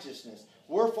righteousness.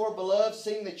 Wherefore, beloved,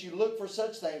 seeing that you look for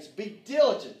such things, be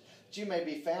diligent, that you may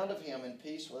be found of Him in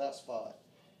peace, without spot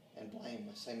and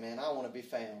blameless. Amen. I want to be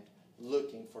found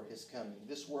looking for His coming.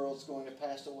 This world's going to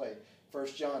pass away. 1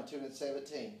 John 2 and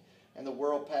 17. And the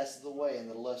world passeth away, and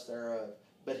the lust thereof.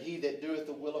 But he that doeth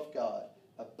the will of God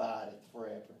abideth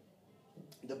forever.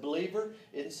 The believer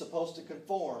isn't supposed to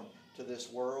conform to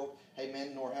this world,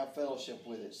 amen, nor have fellowship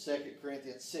with it. 2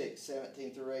 Corinthians 6,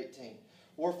 17 through 18.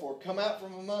 Wherefore, come out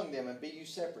from among them, and be you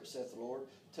separate, saith the Lord.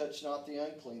 Touch not the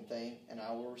unclean thing, and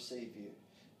I will receive you.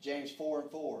 James 4 and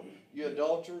 4. You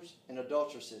adulterers and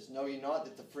adulteresses, know ye not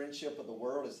that the friendship of the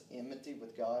world is enmity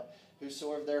with God?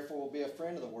 Whosoever therefore will be a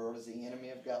friend of the world is the enemy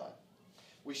of God.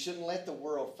 We shouldn't let the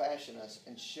world fashion us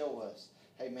and show us,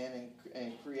 amen,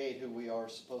 and create who we are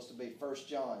supposed to be. 1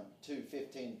 John 2,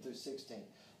 15 through 16.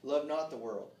 Love not the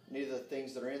world, neither the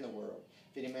things that are in the world.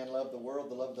 If any man love the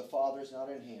world, the love of the Father is not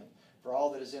in him. For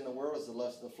all that is in the world is the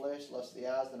lust of the flesh, lust of the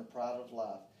eyes, and the pride of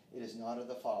life. It is not of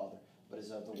the Father, but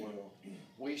is of the world.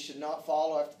 We should not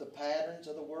follow after the patterns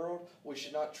of the world. We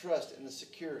should not trust in the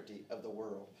security of the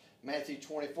world. Matthew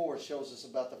 24 shows us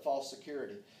about the false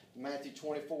security. Matthew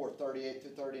 24, 38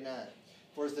 through 39.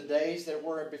 For as the days that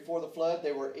were before the flood,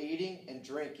 they were eating and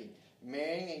drinking,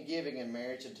 marrying and giving in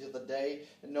marriage until the day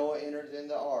that Noah entered in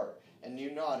the ark. and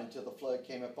knew not until the flood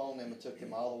came upon them and took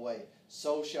them all away.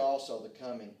 So shall also the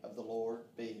coming of the Lord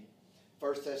be.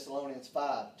 1 Thessalonians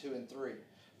 5, 2 and 3.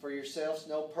 For yourselves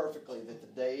know perfectly that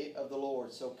the day of the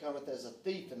Lord so cometh as a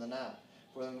thief in the night.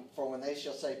 For when they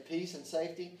shall say peace and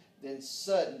safety, then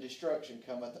sudden destruction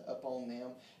cometh upon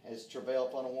them, as travail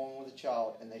upon a woman with a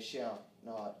child, and they shall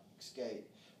not escape.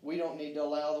 We don't need to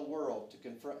allow the world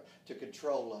to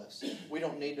control us. We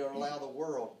don't need to allow the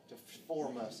world to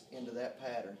form us into that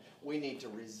pattern. We need to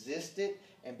resist it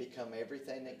and become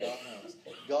everything that God has.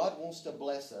 God wants to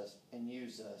bless us and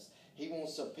use us. He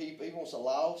wants a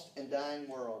lost and dying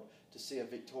world to see a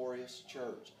victorious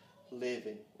church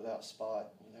living without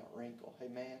spot, without wrinkle.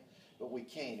 Amen? But we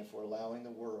can't if we're allowing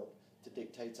the world to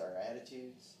dictate our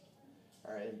attitudes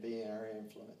and being our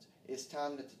influence. It's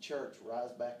time that the church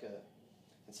rise back up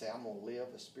and say, I'm going to live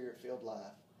a spirit-filled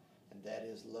life. And that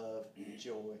is love,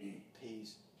 joy,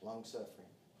 peace, long-suffering,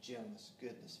 gentleness,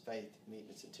 goodness, faith,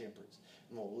 meekness, and temperance.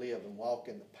 I'm going to live and walk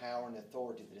in the power and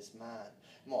authority that is mine.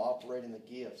 I'm going to operate in the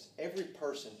gifts. Every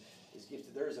person is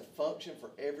gifted. There is a function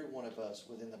for every one of us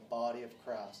within the body of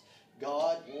Christ.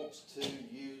 God wants to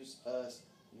use us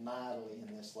mightily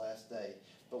in this last day.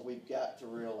 But we've got to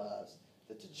realize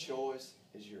that the choice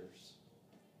is yours.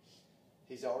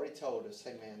 He's already told us,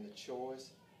 hey man, the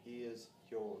choice is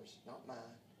yours, not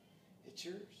mine. It's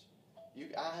yours.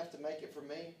 I have to make it for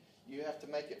me. You have to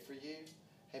make it for you.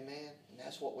 Amen. And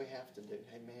that's what we have to do.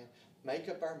 Amen. Make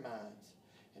up our minds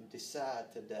and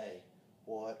decide today,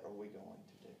 what are we going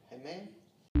to do? Amen.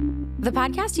 The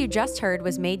podcast you just heard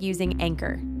was made using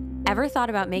Anchor. Ever thought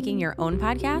about making your own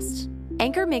podcast?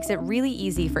 Anchor makes it really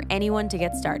easy for anyone to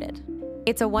get started.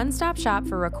 It's a one-stop shop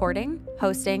for recording,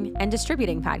 hosting, and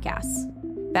distributing podcasts.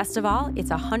 Best of all,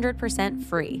 it's 100%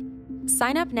 free.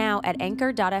 Sign up now at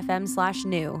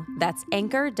anchor.fm/new. That's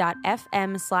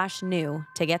anchor.fm/new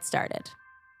to get started.